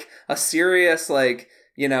be like a serious like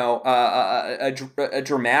a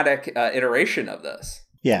dramatic iteration of this?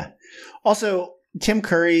 Yeah. Also, Tim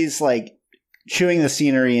Curry's like chewing the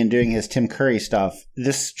scenery and doing his Tim Curry stuff.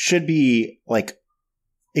 This should be like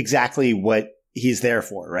exactly what he's there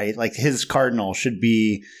for, right? Like his cardinal should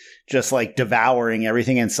be just like devouring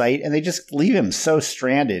everything in sight, and they just leave him so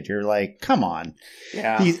stranded. You're like, come on.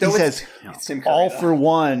 Yeah. He says, it's Tim Curry, all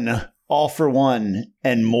for one,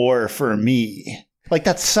 and more for me. Like,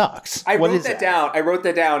 that sucks. I wrote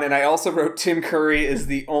that down, and I also wrote Tim Curry is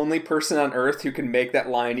the only person on earth who can make that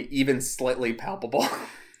line even slightly palpable.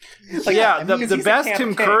 Like, the best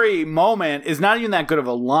Tim Curry moment is not even that good of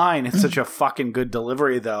a line. It's such a fucking good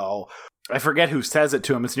delivery, though. I forget who says it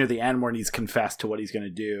to him. It's near the end when he's confessed to what he's going to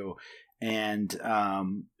do. And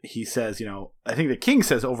he says, I think the king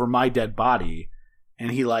says, over my dead body.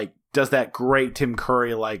 And he, like, does that great Tim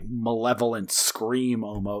Curry, like, malevolent scream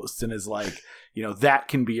almost. And is like, that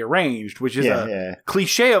can be arranged, which is a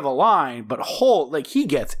cliche of a line, but he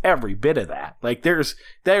gets every bit of that. Like there's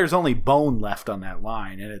only bone left on that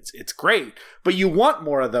line, and it's great. But you want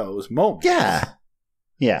more of those moments.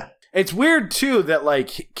 Yeah. It's weird too that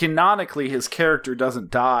like canonically his character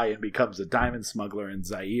doesn't die and becomes a diamond smuggler in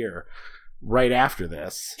Zaire right after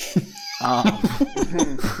this.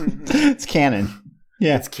 It's canon.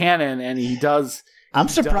 Yeah, it's canon, and he does. I'm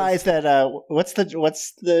surprised that what's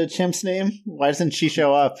the chimp's name? Why doesn't she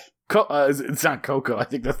show up? It's not Coco. I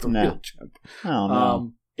think that's the real chimp. Oh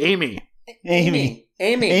no, Amy.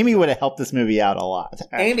 Amy would have helped this movie out a lot.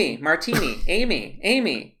 Amy, Martini, Amy,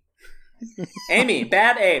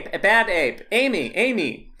 bad ape,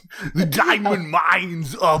 Amy. The diamond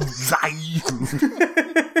mines of Zion.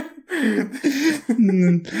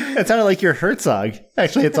 It sounded like your Herzog.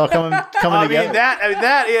 Actually, it's all coming together.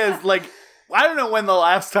 That is like, I don't know when the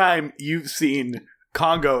last time you've seen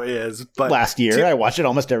Congo is, but last year. I watch it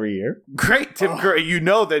almost every year. Great, Tim Curry. You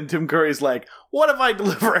know that Tim Curry's like, what if I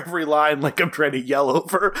deliver every line like I'm trying to yell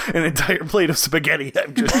over an entire plate of spaghetti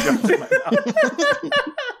I've just shoved in my mouth?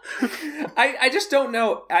 I just don't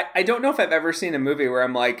know. I don't know if I've ever seen a movie where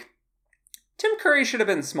I'm like, Tim Curry should have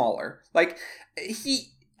been smaller. Like,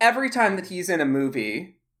 every time that he's in a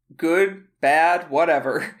movie, good, bad,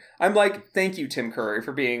 whatever, I'm like, thank you, Tim Curry,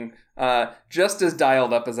 for being just as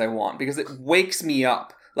dialed up as I want, because it wakes me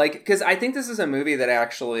up. Like, because I think this is a movie that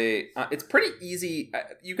actually, it's pretty easy.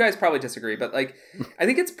 You guys probably disagree, but like, I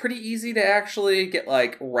think it's pretty easy to actually get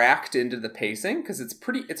like racked into the pacing, because it's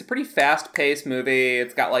a pretty fast paced movie.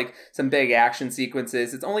 It's got like some big action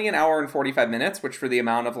sequences. It's only an hour and 45 minutes, which for the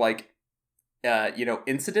amount of like,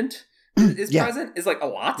 incident is present is like a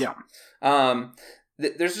lot. Yeah.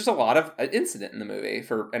 There's just a lot of incident in the movie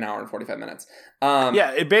for an hour and 45 minutes.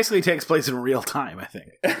 It basically takes place in real time, I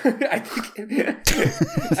think. I think it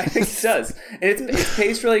does. And it's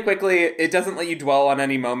paced really quickly. It doesn't let you dwell on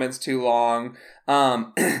any moments too long.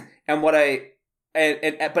 But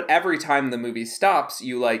every time the movie stops,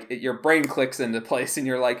 you like your brain clicks into place and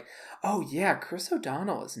you're like, oh yeah, Chris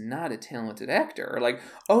O'Donnell is not a talented actor. Or like,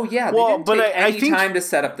 oh yeah, they didn't take any time to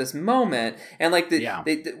set up this moment. And like,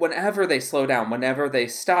 whenever they slow down, whenever they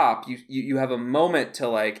stop, you have a moment to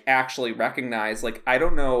like actually recognize, like, I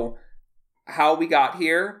don't know how we got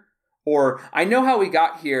here, or I know how we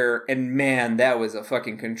got here, and man, that was a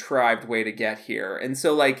fucking contrived way to get here. And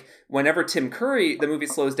so like, whenever Tim Curry, the movie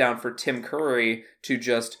slows down for Tim Curry to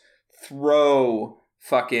just throw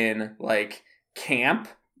fucking like camp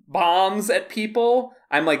bombs at people,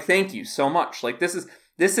 I'm like, thank you so much. Like, this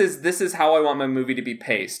is how I want my movie to be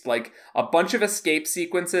paced. Like, a bunch of escape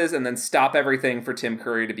sequences and then stop everything for Tim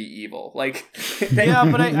Curry to be evil. Like, yeah,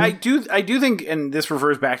 but I do think, and this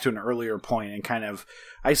refers back to an earlier point, and kind of,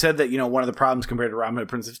 I said that, one of the problems compared to Robin Hood,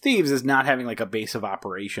 Prince of Thieves is not having like a base of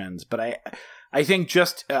operations. But I think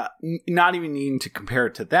just not even needing to compare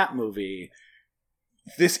it to that movie,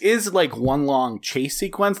 this is like one long chase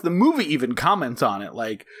sequence. The movie even comments on it.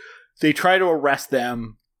 Like, they try to arrest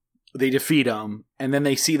them, they defeat them, and then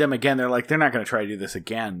they see them again. They're like, they're not going to try to do this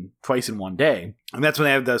again twice in one day. And that's when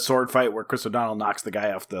they have the sword fight where Chris O'Donnell knocks the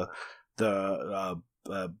guy off the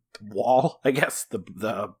wall, I guess,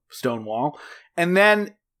 the stone wall. And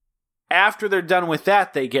then after they're done with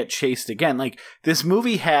that, they get chased again. Like, this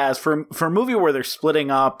movie has, for a movie where they're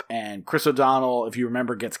splitting up and Chris O'Donnell, if you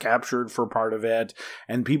remember, gets captured for part of it,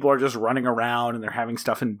 and people are just running around and they're having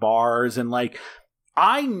stuff in bars, and like,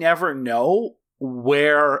 I never know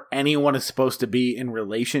where anyone is supposed to be in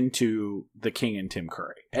relation to the King and Tim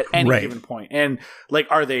Curry at any given point. And like,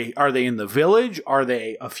 are they in the village? Are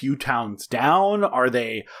they a few towns down? Are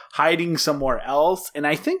they hiding somewhere else? And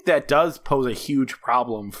I think that does pose a huge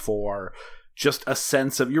problem for just a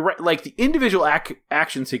sense of, you're right, like the individual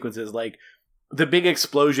action sequences, like the big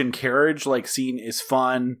explosion carriage like scene is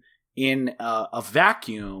fun in a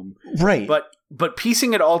vacuum, right? But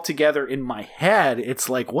piecing it all together in my head, it's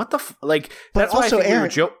like, what the like? But that's also, why I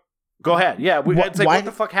think Aaron, go ahead. Yeah, it's like, what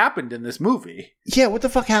the fuck happened in this movie? Yeah, what the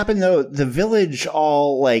fuck happened though? The village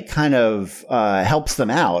all like kind of helps them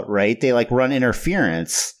out, right? They like run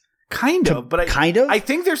interference, kind of. But I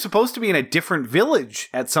think they're supposed to be in a different village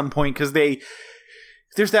at some point, because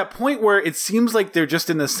there's that point where it seems like they're just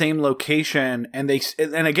in the same location, and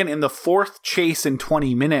again, in the fourth chase in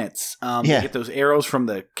 20 minutes, they get those arrows from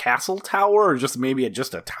the castle tower, or just maybe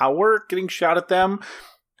just a tower getting shot at them.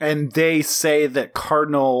 And they say that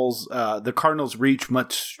the Cardinals' reach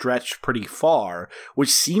must stretch pretty far,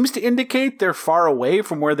 which seems to indicate they're far away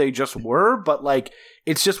from where they just were, but like,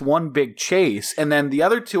 it's just one big chase. And then the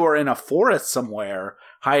other two are in a forest somewhere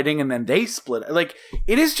hiding, and then they split. Like,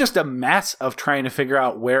 it is just a mess of trying to figure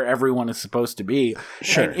out where everyone is supposed to be.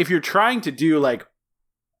 Sure. And if you're trying to do like,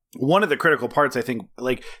 one of the critical parts, I think,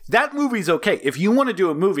 like, that movie's okay. If you want to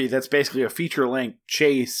do a movie that's basically a feature-length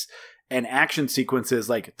chase and action sequences,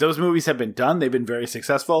 like, those movies have been done. They've been very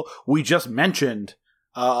successful. We just mentioned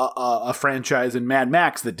a franchise in Mad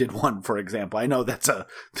Max that did one, for example. I know that's kind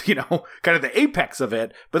of the apex of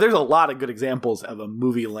it, but there's a lot of good examples of a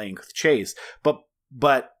movie-length chase. But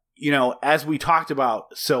as we talked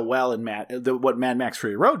about so well in what Mad Max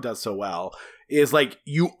Fury Road does so well is like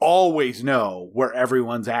you always know where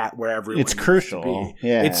everyone's at, where everyone it's crucial. To be.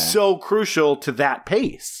 Yeah. It's so crucial to that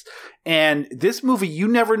pace. And this movie, you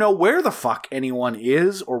never know where the fuck anyone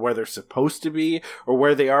is or where they're supposed to be or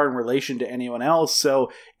where they are in relation to anyone else. So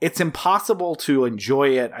it's impossible to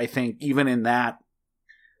enjoy it, I think, even in that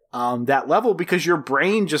level, because your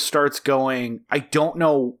brain just starts going, I don't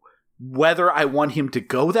know whether I want him to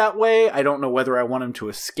go that way. I don't know whether I want him to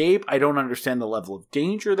escape. I don't understand the level of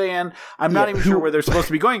danger they're in. I'm not even sure where they're supposed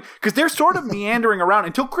to be going, because they're sort of meandering around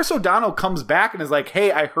until Chris O'Donnell comes back and is like,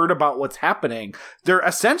 hey, I heard about what's happening. They're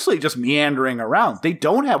essentially just meandering around. They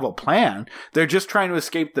don't have a plan. They're just trying to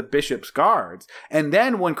escape the Bishop's guards. And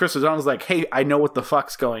then when Chris O'Donnell's like, hey, I know what the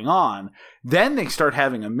fuck's going on, then they start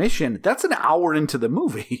having a mission. That's an hour into the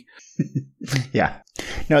movie. Yeah.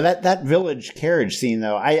 No, that village carriage scene,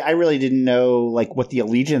 though, I really didn't know like what the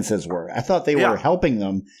allegiances were. I thought they were helping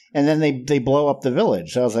them, and then they blow up the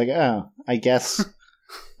village. So I was like, oh, I guess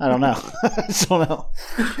I don't know. I just don't know.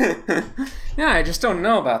 Yeah, I just don't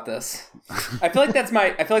know about this. I feel like that's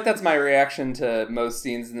my reaction to most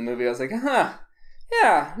scenes in the movie. I was like, yeah,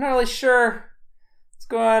 I'm not really sure what's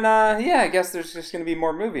going on. Yeah, I guess there's just going to be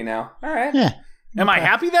more movie now. All right. Yeah. Am I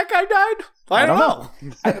happy that guy died? I don't know.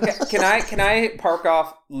 Okay, can I park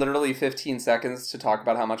off literally 15 seconds to talk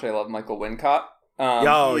about how much I love Michael Wincott?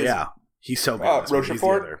 He's so good.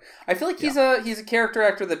 Rochefort. I feel like he's a character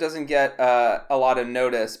actor that doesn't get a lot of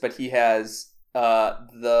notice, but he has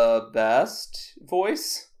the best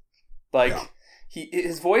voice. Like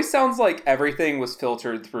his voice sounds like everything was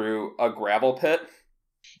filtered through a gravel pit.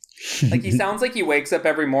 Like he sounds like he wakes up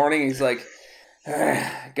every morning. He's like,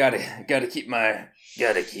 gotta keep my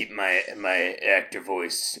actor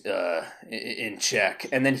voice in check,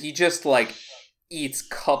 and then he just like eats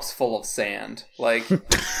cups full of sand. Like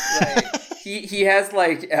he has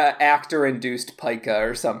like actor induced pica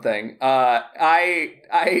or something. I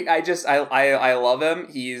love him.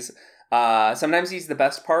 He's sometimes he's the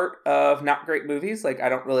best part of not great movies. Like I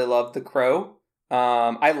don't really love The Crow.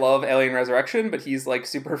 I love Alien Resurrection, but he's like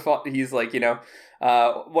super fun. He's like,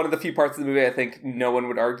 one of the few parts of the movie I think no one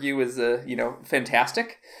would argue is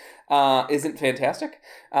fantastic. Isn't fantastic.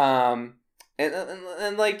 And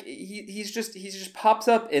like he just pops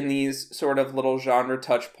up in these sort of little genre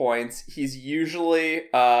touch points. He's usually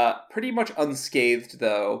pretty much unscathed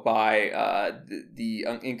though by the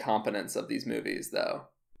incompetence of these movies though.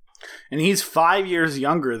 And he's 5 years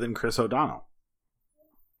younger than Chris O'Donnell.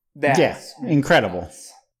 That's incredible.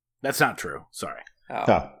 That's not true. Sorry. Oh.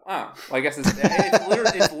 Well, I guess it's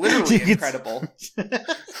literally incredible.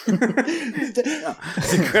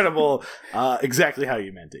 It's incredible. Exactly how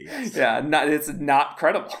you meant it. Yes. Yeah, it's not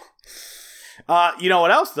credible. You know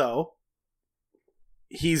what else though?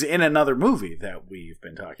 He's in another movie that we've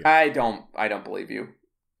been talking about. I don't believe you.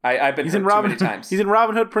 I've been he's in too many times. He's in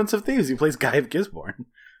Robin Hood, Prince of Thieves. He plays Guy of Gisborne.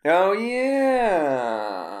 Oh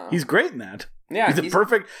yeah, he's great in that. Yeah, he's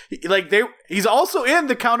perfect. He's also in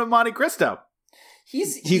The Count of Monte Cristo.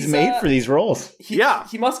 He's made for these roles. He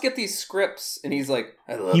must get these scripts, and he's like,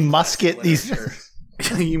 he must get these.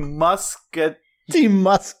 He must get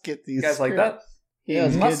these. You guys scripts. like that? Yeah,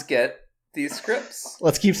 he must get these scripts.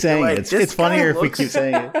 Let's keep saying it. It's funnier if we keep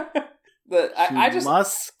saying it. But I just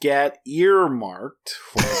must get earmarked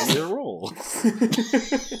for the role.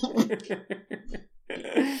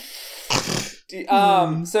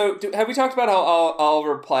 So have we talked about how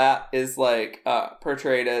Oliver Platt is like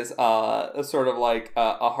portrayed as a sort of like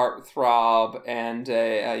a heartthrob and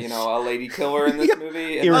a lady killer in this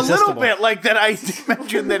movie? And a little bit like that. I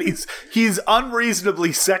mentioned that he's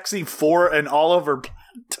unreasonably sexy for an Oliver Platt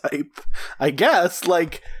type, I guess.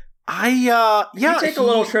 Like you take a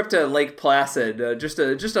little trip to Lake Placid just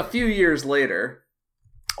a few years later,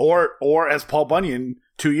 or as Paul Bunyan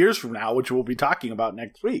 2 years from now, which we'll be talking about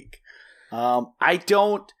next week. And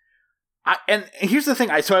here's the thing.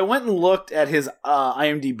 So I went and looked at his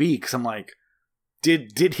IMDb because I'm like,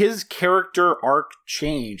 did his character arc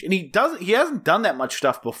change? And he hasn't done that much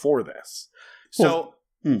stuff before this. So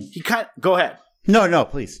he go ahead. No,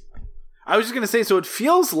 please. I was just gonna say. So it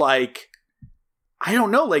feels like, I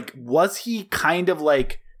don't know. Like, was he kind of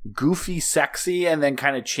like goofy, sexy, and then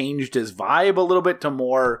kind of changed his vibe a little bit to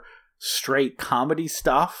more straight comedy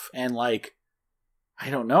stuff? And like, I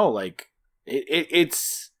don't know. Like.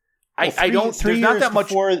 It's I don't. There's not that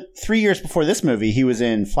much. 3 years before this movie, he was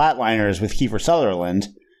in Flatliners with Kiefer Sutherland,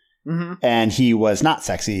 and he was not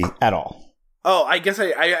sexy at all. Oh, I guess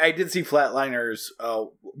I did see Flatliners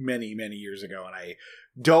many years ago, and I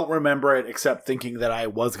don't remember it except thinking that I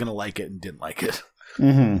was gonna like it and didn't like it.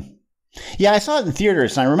 Mm-hmm. Yeah, I saw it in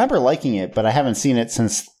theaters, and I remember liking it, but I haven't seen it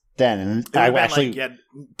since then. And It I would've been actually, like,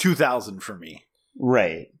 2000 for me.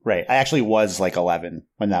 right. I actually was like 11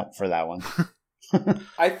 for that one.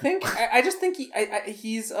 I just think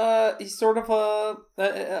he's sort of a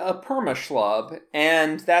perma schlub,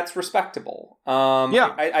 and that's respectable.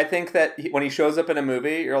 Yeah. I think that when he shows up in a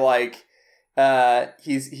movie, you're like,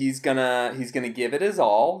 he's gonna give it his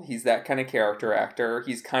all. He's that kind of character actor.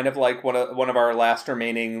 He's kind of like one of our last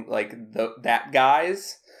remaining like that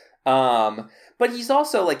guys. But he's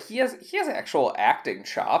also like he has actual acting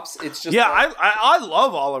chops. It's just I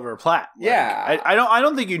love Oliver Platt. Like, yeah, I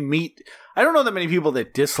don't think you'd meet. I don't know that many people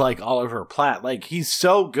that dislike Oliver Platt. Like he's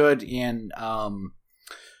so good in. Have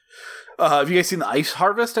you guys seen The Ice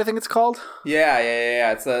Harvest? I think it's called.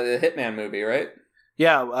 Yeah. It's a Hitman movie, right?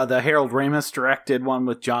 Yeah, the Harold Ramis directed one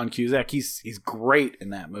with John Cusack. He's great in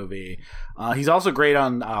that movie. He's also great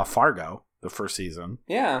on Fargo, the first season.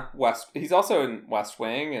 Yeah, he's also in West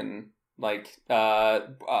Wing and like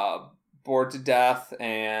Bored to Death,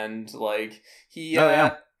 and like he's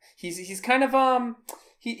kind of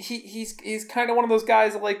he's kind of one of those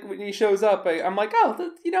guys that, like, when he shows up, I'm like,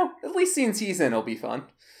 oh, at least seeing season will be fun.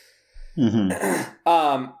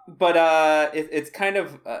 Mm-hmm. But it's kind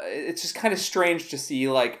of it's just kind of strange to see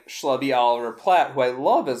like schlubby Oliver Platt, who I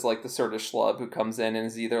love as like the sort of schlub who comes in and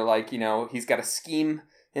is either like, he's got a scheme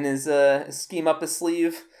in his scheme up his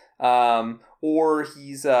sleeve, or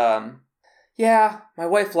he's yeah, my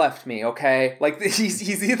wife left me, okay? Like,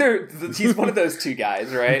 he's one of those two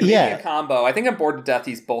guys, right? Yeah. Maybe a combo. I think I'm Bored to Death,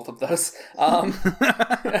 he's both of those. And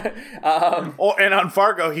on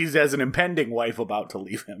Fargo, he's as an impending wife about to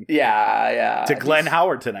leave him. Yeah. To Glenn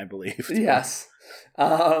Howerton, I believe. Yes.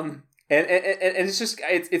 And it's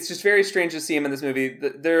just very strange to see him in this movie.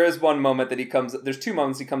 There is one moment that there's two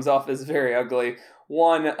moments he comes off as very ugly.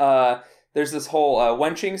 One, there's this whole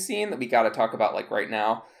wenching scene that we got to talk about like right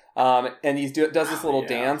now. And he does this little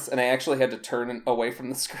dance, and I actually had to turn away from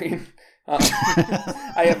the screen.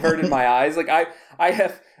 I averted my eyes. Like I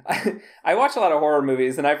watch a lot of horror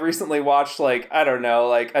movies, and I've recently watched like, I don't know,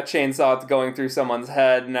 like a chainsaw going through someone's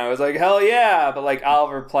head, and I was like, hell yeah! But like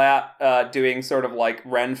Oliver Platt doing sort of like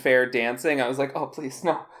Ren Fair dancing, I was like, oh please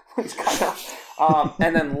no, please God no.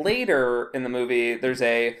 And then later in the movie, there's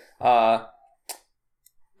a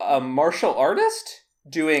martial artist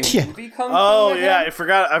doing movie kung fu. Oh yeah, I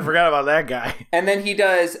forgot about that guy. And then he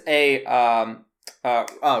does a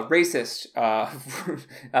racist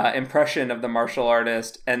impression of the martial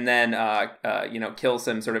artist, and then kills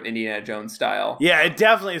him sort of Indiana Jones style. Yeah, it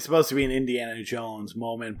definitely is supposed to be an Indiana Jones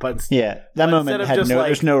moment, but yeah, that moment had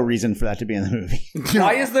there's no reason for that to be in the movie.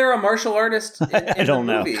 Why is there a martial artist in I don't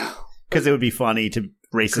the movie? know. Because it would be funny to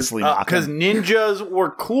racistly mock him. Because ninjas were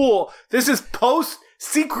cool. This is post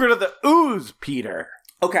Secret of the Ooze, Peter.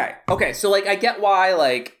 Okay, so like I get why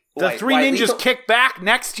like the three ninjas kick back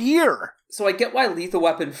next year. So I get why Lethal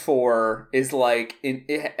Weapon 4 is like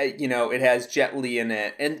it has Jet Li in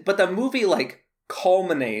it, but the movie like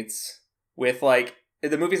culminates with like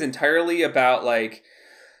the movie's entirely about like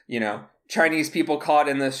Chinese people caught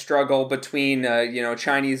in the struggle between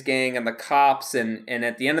Chinese gang and the cops, and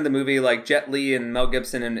at the end of the movie, like Jet Li and Mel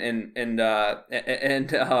Gibson and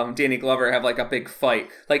Danny Glover have like a big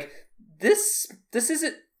fight. Like this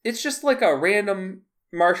isn't. It's just like a random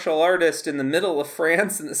martial artist in the middle of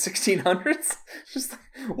France in the 1600s. Just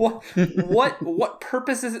like, what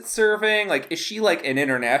purpose is it serving? Like, is she like an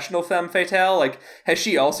international femme fatale? Like, has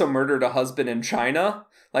she also murdered a husband in China?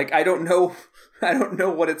 Like, I don't know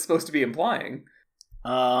what it's supposed to be implying.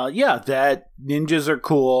 Yeah, that ninjas are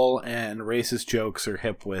cool and racist jokes are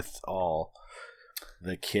hip with all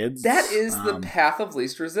the kids. That is the path of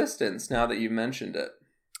least resistance, now that you mentioned it.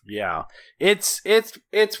 Yeah. It's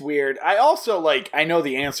weird. I also I know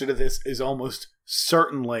the answer to this is almost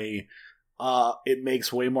certainly it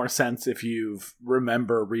makes way more sense if you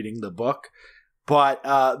remember reading the book. But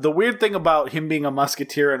the weird thing about him being a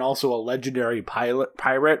musketeer and also a legendary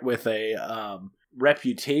pirate with a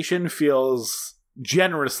reputation feels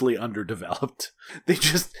generously underdeveloped. They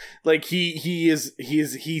just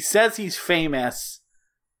he says he's famous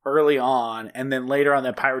early on, and then later on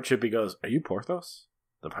that pirate ship he goes, "Are you Porthos,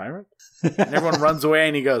 the pirate?" And everyone runs away,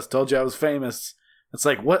 and he goes, "Told you I was famous." It's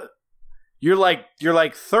like, what? You're like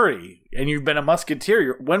 30 and you've been a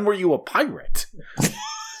musketeer. When were you a pirate?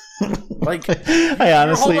 Like, I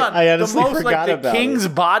honestly forgot about the king's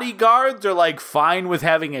bodyguards are fine with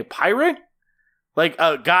having a pirate, like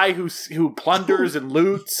a guy who plunders and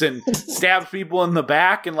loots and stabs people in the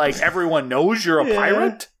back, and everyone knows you're a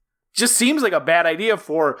pirate. Just seems like a bad idea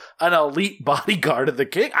for an elite bodyguard of the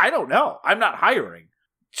king. I don't know. I'm not hiring.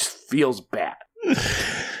 Just feels bad.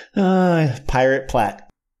 Pirate Platt.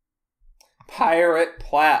 Pirate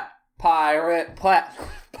Platt.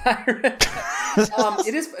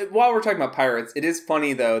 It is, while we're talking about pirates, it is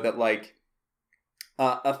funny though that like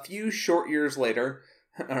a few short years later,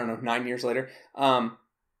 I don't know, 9 years later,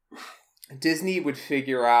 Disney would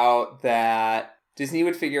figure out that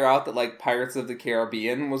like Pirates of the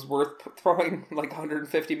Caribbean was worth throwing like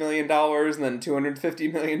 $150 million and then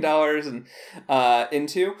 $250 million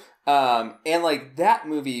into. And like that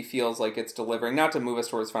movie feels like it's delivering, not to move us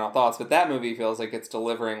towards final thoughts, but that movie feels like it's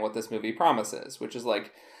delivering what this movie promises, which is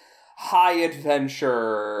like high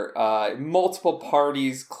adventure, multiple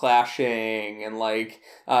parties clashing, and like,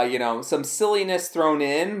 some silliness thrown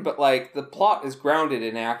in, but like the plot is grounded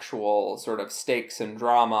in actual sort of stakes and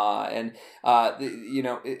drama, and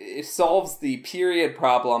it solves the period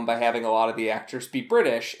problem by having a lot of the actors be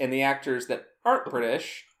British, and the actors that aren't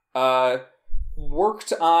British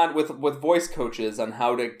worked on with voice coaches on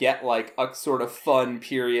how to get like a sort of fun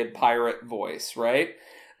period pirate voice, right?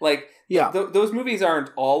 Like, yeah, those movies aren't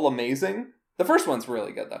all amazing. The first one's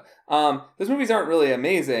really good though. Those movies aren't really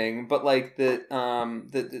amazing, but like that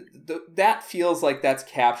feels like that's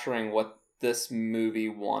capturing what this movie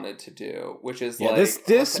wanted to do, which is like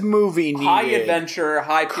this movie needed high adventure,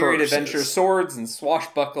 high period adventure, swords and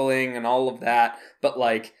swashbuckling and all of that, but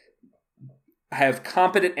like have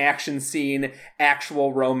competent action scene,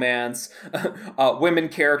 actual romance, women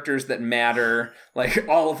characters that matter, like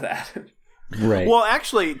all of that. Right. Well,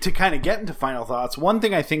 actually, to kind of get into final thoughts, one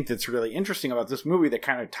thing I think that's really interesting about this movie that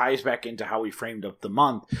kind of ties back into how we framed up the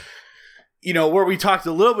month, where we talked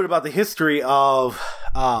a little bit about the history of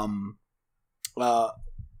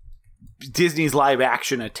Disney's live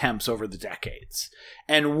action attempts over the decades.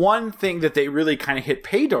 And one thing that they really kind of hit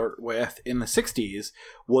pay dirt with in the 60s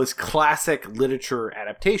was classic literature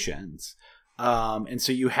adaptations. And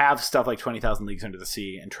so you have stuff like 20,000 Leagues Under the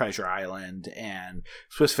Sea and Treasure Island and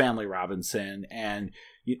Swiss Family Robinson, and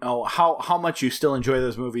how much you still enjoy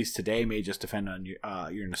those movies today may just depend on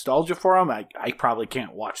your nostalgia for them. I probably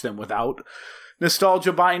can't watch them without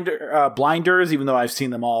nostalgia blinders, even though I've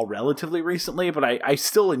seen them all relatively recently, but I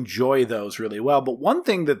still enjoy those really well. But one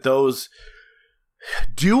thing that those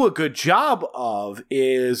do a good job of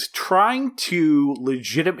is trying to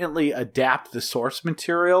legitimately adapt the source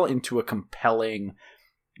material into a compelling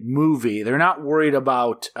movie. They're not worried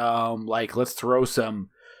about let's throw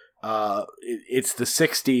some it's the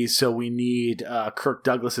 60s, so we need Kirk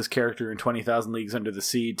Douglas's character in 20,000 Leagues Under the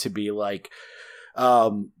Sea to be like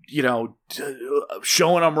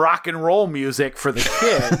showing them rock and roll music for the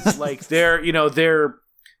kids. Like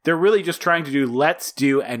they're really just trying to let's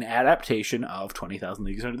do an adaptation of 20,000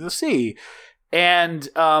 Leagues Under the Sea. And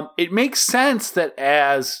it makes sense that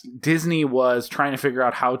as Disney was trying to figure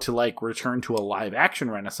out how to like return to a live action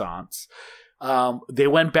renaissance, they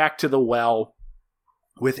went back to the well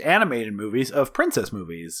with animated movies of princess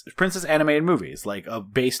animated movies, like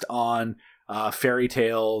based on fairy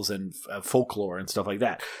tales and folklore and stuff like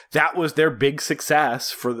that. That was their big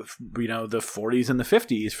success for the 40s and the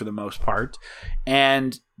 50s for the most part.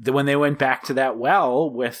 And when they went back to that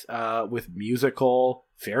well with musical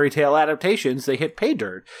fairy tale adaptations, they hit pay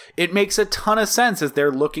dirt. It makes a ton of sense as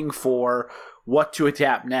they're looking for what to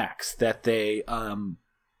adapt next, that they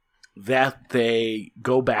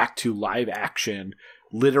go back to live action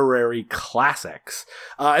literary classics.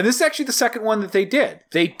 And this is actually the second one that they did.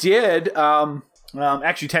 They did,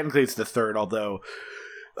 actually technically it's the third, although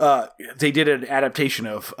they did an adaptation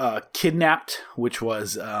of Kidnapped, which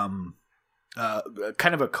was kind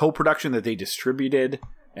of a co-production that they distributed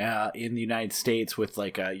in the United States with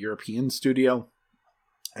like a European studio.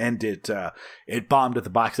 And it bombed at the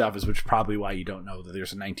box office, which is probably why you don't know that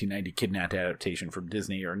there's a 1990 Kidnapped adaptation from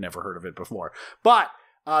Disney or never heard of it before. But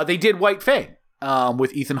they did White Fang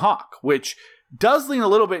with Ethan Hawke, which does lean a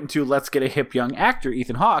little bit into let's get a hip young actor,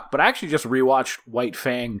 Ethan Hawke. But I actually just rewatched White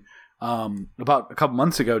Fang about a couple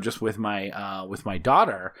months ago just with my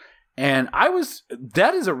daughter. And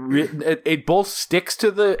it both sticks to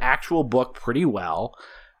the actual book pretty well,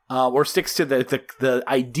 or sticks to the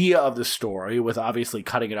idea of the story, with obviously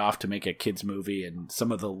cutting it off to make a kid's movie and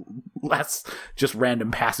some of the less just random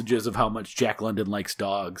passages of how much Jack London likes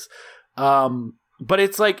dogs. But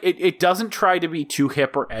it's like, it doesn't try to be too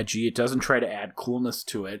hip or edgy. It doesn't try to add coolness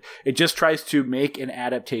to it. It just tries to make an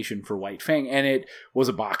adaptation for White Fang. And it was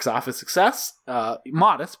a box office success,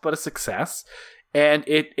 modest, but a success. And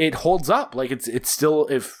it holds up. Like it's still,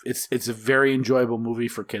 it's a very enjoyable movie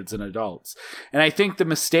for kids and adults. And I think the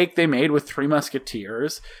mistake they made with Three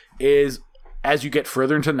Musketeers is, as you get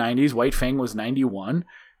further into the 90s, White Fang was 91.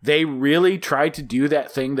 They really tried to do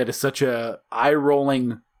that thing that is such a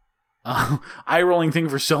eye-rolling eye-rolling thing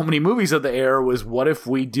for so many movies of the era was, what if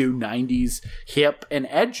we do 90s hip and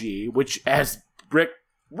edgy, which, as Rick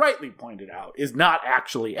rightly pointed out, is not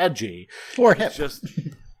actually edgy. Or hip. It's just,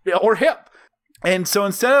 or hip. And so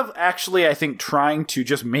instead of actually, I think, trying to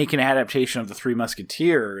just make an adaptation of the Three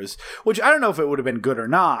Musketeers, which I don't know if it would have been good or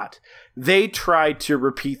not, they tried to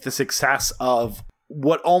repeat the success of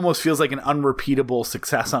what almost feels like an unrepeatable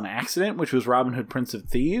success on accident, which was Robin Hood, Prince of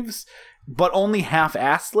Thieves, but only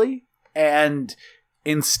half-assedly. And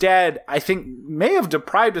instead, I think, may have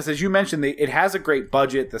deprived us, as you mentioned, it has a great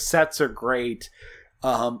budget, the sets are great.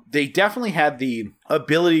 They definitely had the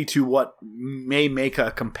ability to what may make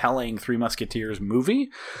a compelling Three Musketeers movie.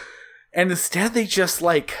 And instead they just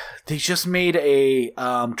made a,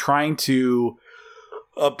 trying to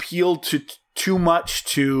appeal to too much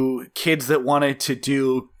to kids that wanted to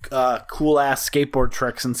do cool ass skateboard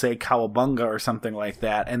tricks and say cowabunga or something like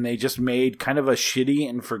that. And they just made kind of a shitty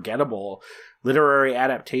and forgettable literary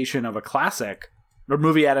adaptation of a classic, or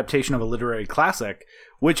movie adaptation of a literary classic,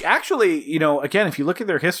 which actually, you know, again, if you look at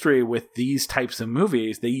their history with these types of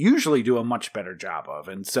movies, they usually do a much better job of.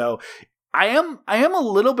 And so I am a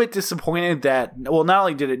little bit disappointed that, well, not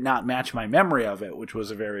only did it not match my memory of it, which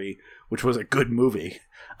was a good movie,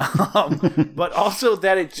 but also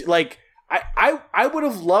that it, like, I would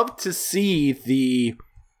have loved to see the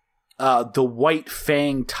White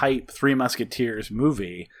Fang type Three Musketeers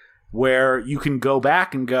movie where you can go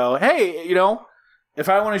back and go, hey, you know, if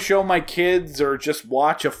I want to show my kids or just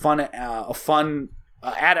watch a fun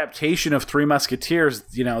adaptation of Three Musketeers,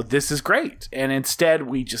 you know, this is great. And instead,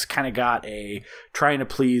 we just kind of got a trying to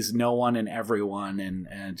please no one and everyone,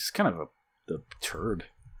 and just kind of a turd,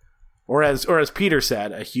 or as Peter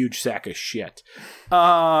said, a huge sack of shit.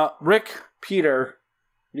 Rick, Peter,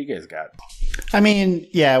 what do you guys got? I mean,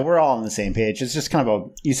 yeah, we're all on the same page. It's just kind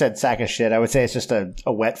of you said sack of shit. I would say it's just a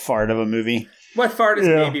wet fart of a movie. Wet fart is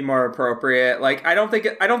maybe more appropriate. Like, I don't think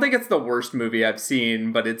it's the worst movie I've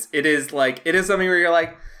seen, but it is something where you're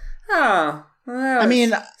like, I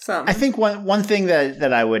mean, something. I think one thing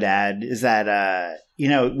that I would add is that you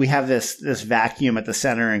know, we have this vacuum at the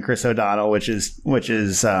center in Chris O'Donnell, which is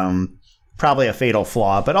probably a fatal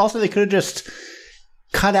flaw. But also, they could have just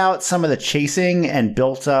cut out some of the chasing and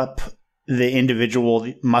built up the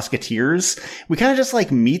individual musketeers. We kind of just like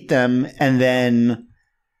meet them, and then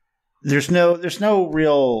there's no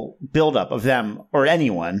real buildup of them or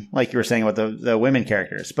anyone, like you were saying about the women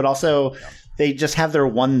characters. But also, they just have their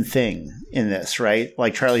one thing in this, right?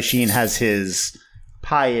 Like Charlie Sheen has his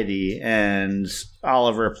piety, and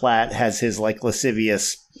Oliver Platt has his like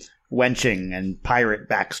lascivious wenching and pirate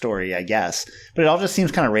backstory, I guess. But it all just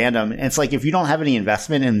seems kind of random. And it's like, if you don't have any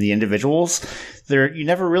investment in the individuals, you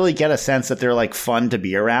never really get a sense that they're like fun to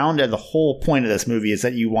be around. And the whole point of this movie is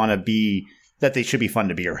that you want to be, that they should be fun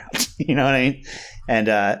to be around. You know what I mean?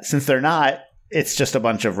 And since they're not, it's just a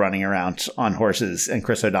bunch of running around on horses and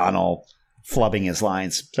Chris O'Donnell flubbing his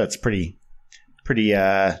lines. So it's pretty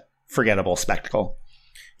forgettable spectacle.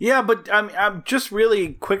 Yeah, but I'm just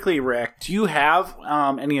really quickly, Rick, do you have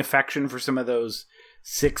any affection for some of those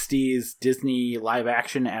 60s Disney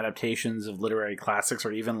live-action adaptations of literary classics,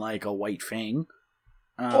 or even like a White Fang?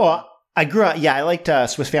 Well, I grew up, I liked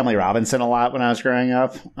Swiss Family Robinson a lot when I was growing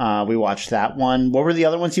up. We watched that one. What were the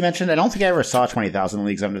other ones you mentioned? I don't think I ever saw 20,000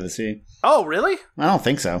 Leagues Under the Sea. Oh, really? I don't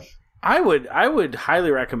think so. I would highly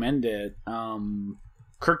recommend it.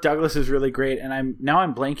 Kirk Douglas is really great, and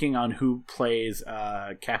I'm blanking on who plays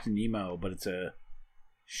Captain Nemo, but it's a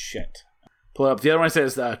shit. Pull it up. The other one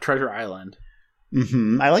says Treasure Island.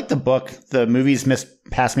 Mm-hmm. I like the book. The movies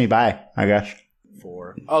passed me by, I guess.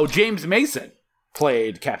 James Mason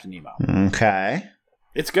played Captain Nemo. Okay.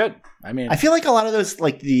 It's good. I mean, I feel like a lot of those,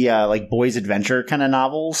 like the like boys' adventure kind of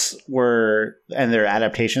novels and their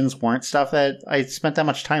adaptations weren't stuff that I spent that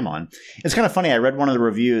much time on. It's kind of funny. I read one of the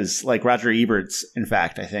reviews, like Roger Ebert's, in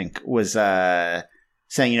fact, I think, was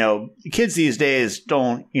saying, you know, kids these days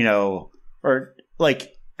don't, you know, or like,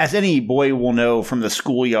 as any boy will know from the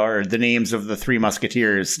schoolyard, the names of the Three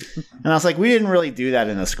Musketeers. And I was like, we didn't really do that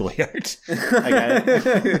in the schoolyard. I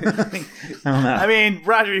don't know. I mean,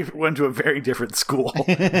 Roger went to a very different school.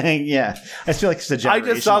 Yeah. I feel like it's a generational I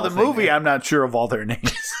just saw the thing movie. there. I'm not sure of all their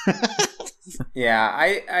names. Yeah,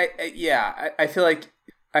 I feel like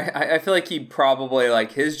I feel like he probably,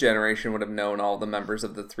 like, his generation would have known all the members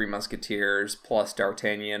of the Three Musketeers plus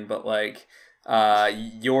D'Artagnan, but like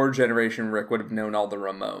your generation, Rick, would have known all the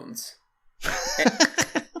Ramones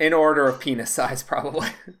in order of penis size, probably.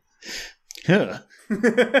 Huh.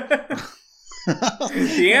 The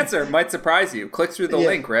answer might surprise you. Click through the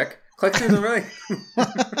link, Rick. Click through the link.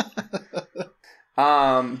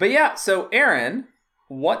 But yeah, so Aaron,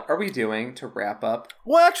 what are we doing to wrap up?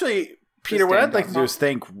 Well, actually, Peter, what I'd like to do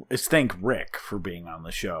stand-up is thank Rick for being on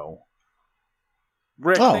the show.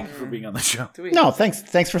 Rick, Oh. thank you for being on the show. Do we- No, thanks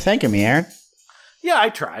for thanking me, Aaron. Yeah, I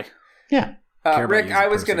try. Yeah. care about Rick, you as a I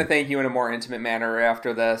was person. going to thank you in a more intimate manner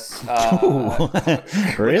after this.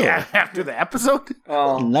 Really? Yeah, after the episode.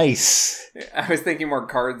 Well, Nice. I was thinking more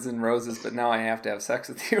cards and roses, but now I have to have sex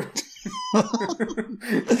with you.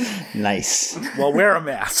 Nice. Well, wear a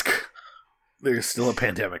mask. There's still a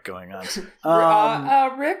pandemic going on.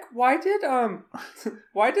 Rick, why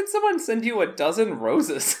did someone send you a dozen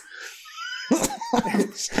roses?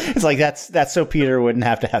 It's like that's so Peter wouldn't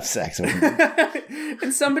have to have sex with me.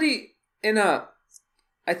 And somebody in I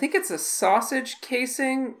think it's a sausage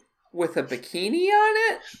casing with a bikini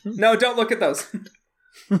on it? No, don't look at those.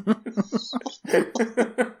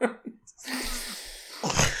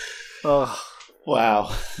 Oh,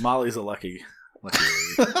 Wow. Molly's a lucky lady.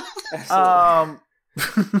 Absolutely.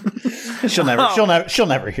 She'll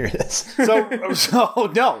never hear this.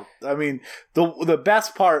 So no. I mean, the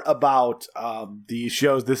best part about these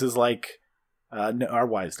shows, this is like, no, our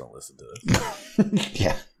wives don't listen to this.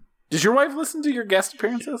 Yeah. Does your wife listen to your guest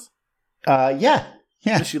appearances? Yeah.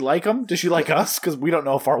 Does she like them? Does she like us? Because we don't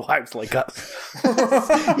know if our wives like us.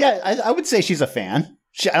 Yeah, I would say she's a fan.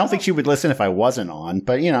 I don't think she would listen if I wasn't on,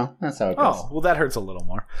 but that's how it goes. Oh, well, that hurts a little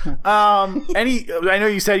more. I know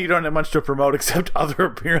you said you don't have much to promote except other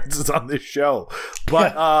appearances on this show,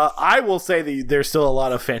 but I will say that there's still a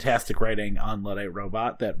lot of fantastic writing on Luddite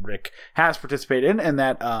Robot that Rick has participated in, and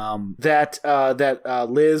that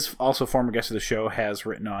Liz, also former guest of the show, has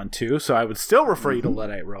written on too. So I would still refer you to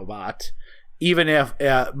Luddite Robot, even if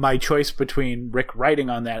my choice between Rick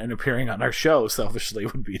writing on that and appearing on our show, selfishly,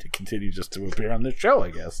 would be to continue just to appear on the show,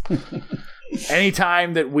 I guess.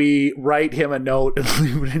 Anytime that we write him a note and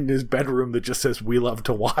leave it in his bedroom that just says, "We love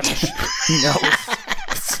to watch,"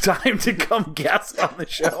 it's time to come guest on the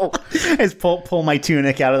show. Just pull my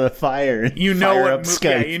tunic out of the fire. And You know fire what? up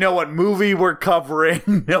Skype. You know what movie we're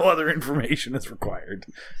covering. No other information is required.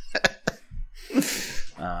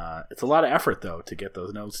 It's a lot of effort, though, to get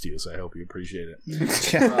those notes to you, so I hope you appreciate it.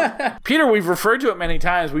 Peter, we've referred to it many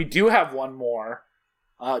times. We do have one more.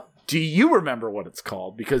 Do you remember what it's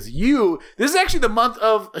called? Because this is actually the month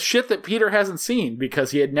of shit that Peter hasn't seen,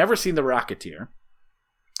 because he had never seen The Rocketeer.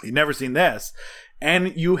 He'd never seen this.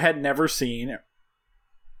 And you had never seen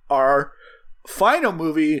our final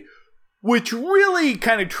movie, which really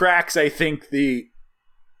kind of tracks, I think,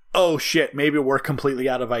 oh shit, maybe we're completely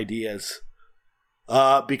out of ideas.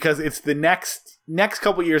 Because it's the next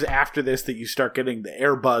couple years after this that you start getting the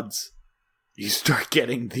Airbuds, you start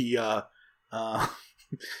getting the That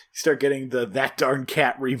Darn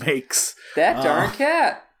Cat remakes. That darn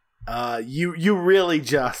cat. You really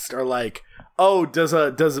just are like, oh,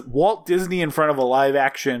 does Walt Disney in front of a live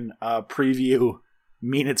action preview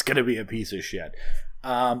mean it's going to be a piece of shit?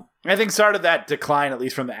 I think sort of that decline, at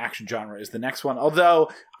least from the action genre, is the next one.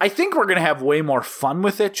 Although I think we're going to have way more fun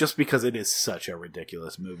with it just because it is such a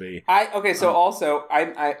ridiculous movie. Also,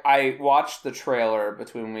 I watched the trailer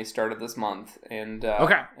between when we started this month and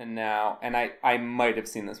now, and I might have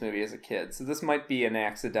seen this movie as a kid, so this might be an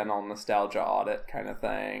accidental nostalgia audit kind of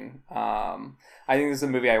thing. I think this is a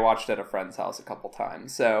movie I watched at a friend's house a couple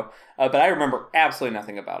times, so but I remember absolutely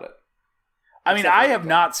nothing about it. I mean, I have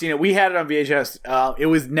not seen it. We had it on VHS. It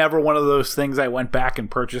was never one of those things I went back and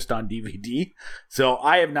purchased on DVD. So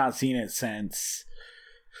I have not seen it since,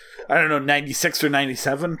 I don't know, 96 or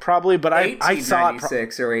 97 probably. But I saw it.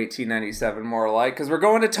 1896 or 1897 more like, because we're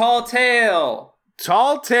going to Tall Tale.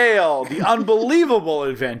 Tall Tale, The Unbelievable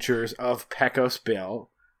Adventures of Pecos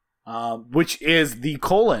Bill, which is the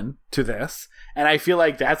colon to this. And I feel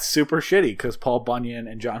like that's super shitty because Paul Bunyan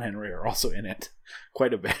and John Henry are also in it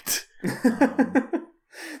quite a bit. The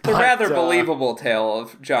rather believable tale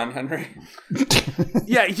of John Henry.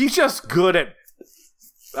 Yeah, he's just good at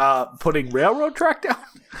putting railroad track down.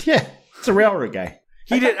 Yeah, it's a railroad guy.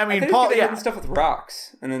 He did. I mean, Paul. Yeah, stuff with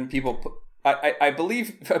rocks, and then people put. I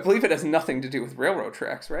believe it has nothing to do with railroad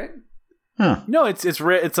tracks, right? Huh. No,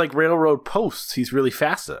 it's like railroad posts. He's really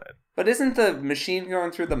fast at it. But isn't the machine going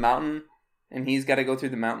through the mountain, and he's got to go through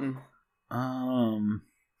the mountain?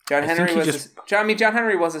 John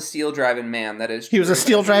Henry was a steel driving man. That is true. He was a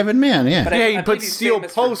steel driving man. Yeah. But Yeah, I he puts steel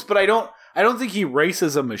posts, but I don't think he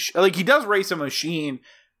races a machine. Like, he does race a machine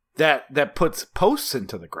that puts posts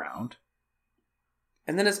into the ground.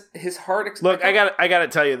 And then his heart. Look, I gotta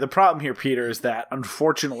tell you, the problem here, Peter, is that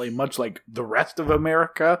unfortunately, much like the rest of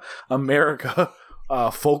America,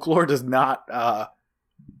 folklore does not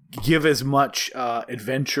give as much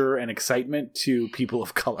adventure and excitement to people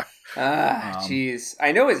of color. Jeez.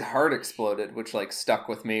 I know his heart exploded, which like stuck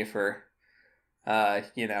with me for,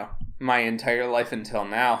 my entire life until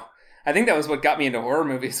now. I think that was what got me into horror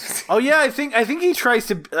movies. Oh yeah, I think he tries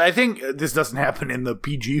to. I think this doesn't happen in the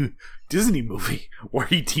PG Disney movie where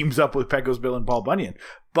he teams up with Pecos Bill and Paul Bunyan.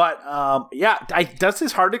 But does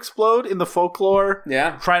his heart explode in the folklore?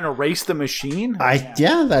 Yeah, trying to race the machine. I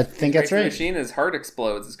think that's right. The machine, his heart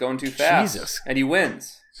explodes. It's going too fast. Jesus, and he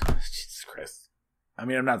wins. Jesus Christ! I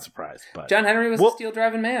mean, I'm not surprised, but John Henry was a steel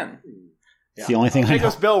driving man. It's the only thing I know.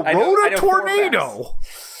 Pecos Bill rode a tornado.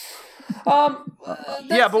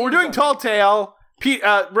 But we're doing Tall Tale.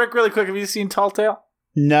 Rick, really quick, have you seen Tall Tale?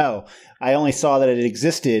 No, I only saw that it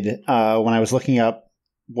existed when I was looking up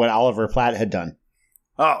what Oliver Platt had done.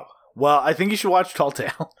 Oh, well, I think you should watch Tall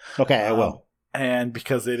Tale. Okay, I will. And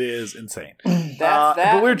because it is insane.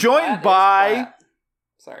 But we're joined by...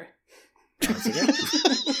 Sorry.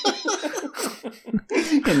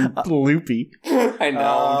 And loopy. I know,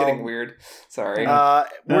 I'm getting weird. Sorry.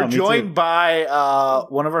 We're joined by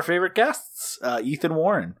one of our favorite guests, Ethan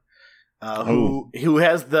Warren, who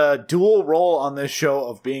has the dual role on this show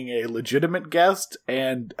of being a legitimate guest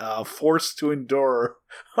and forced to endure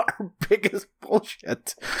our biggest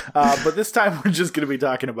bullshit. But this time we're just going to be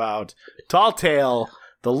talking about Tall Tale,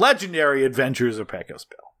 The Legendary Adventures of Pecos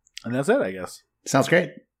Bill. And that's it, I guess. Sounds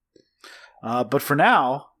great. But for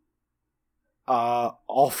now,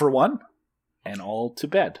 all for one and all to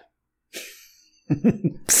bed.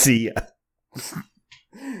 See ya.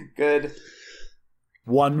 Good.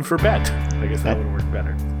 One for bed. I guess that would work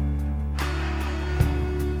better.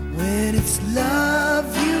 When it's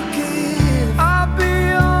love you give, I'll be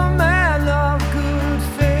a man of good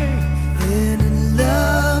faith. Then in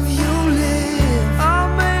love you live, I'll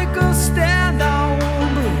make a stand, I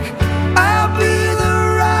won't break. I'll be the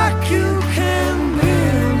rock you can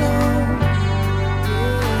build on.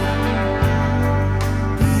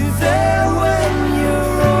 Be there when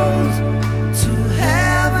you're old, to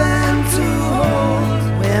have and to hold.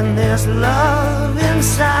 When there's love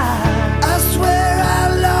inside, I swear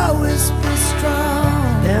I'll always be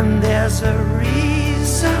strong. Then there's a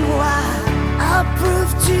reason why I'll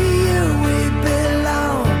prove to you we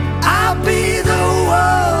belong. I'll be the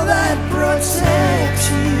wall that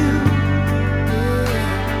protects you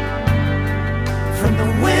from the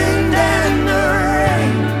wind and the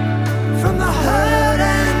rain, from the hurt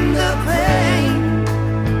and the pain.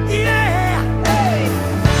 Yeah, hey.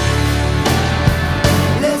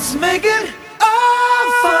 Let's make it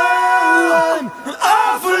all for one,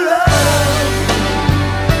 all for love.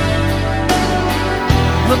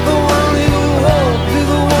 Let the one you hold be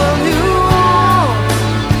the one you want,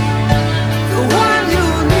 the one you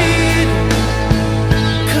need.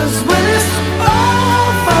 'Cause when it's all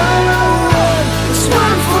for one, it's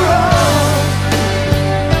one for all.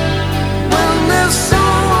 When there's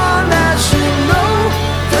someone that you know,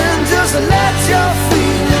 then just let your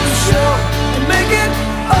feelings show and make it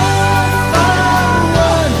all for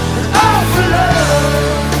one and all for love.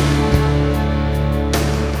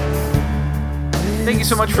 Thank you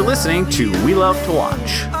so much for listening to We Love to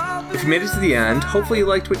Watch. If you made it to the end, hopefully you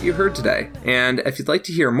liked what you heard today. And if you'd like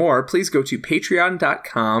to hear more, please go to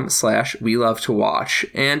patreon.com/WeLoveToWatch.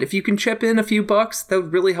 And if you can chip in a few bucks, that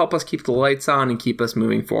would really help us keep the lights on and keep us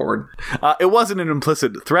moving forward. It wasn't an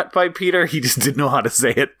implicit threat by Peter. He just didn't know how to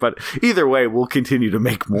say it. But either way, we'll continue to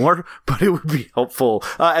make more. But it would be helpful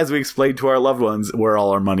as we explain to our loved ones where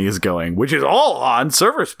all our money is going, which is all on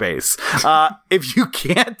server space. If you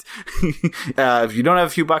can't, if you don't have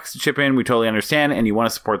a few bucks to chip in, we totally understand. And you want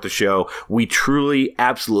to support the show, we truly,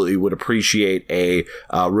 absolutely would appreciate a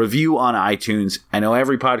review on iTunes. I know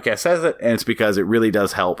every podcast says it, and it's because it really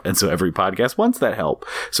does help. And so every podcast wants that help.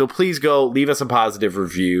 So please go leave us a positive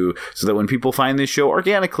review so that when people find this show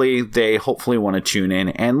organically, they hopefully want to tune in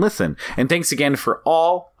and listen. And thanks again for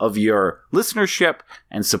all of your listenership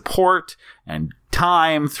and support and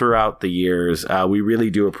time throughout the years. We really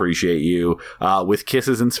do appreciate you. With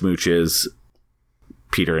kisses and smooches,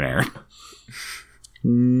 Peter and Aaron.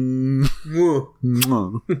 Mm.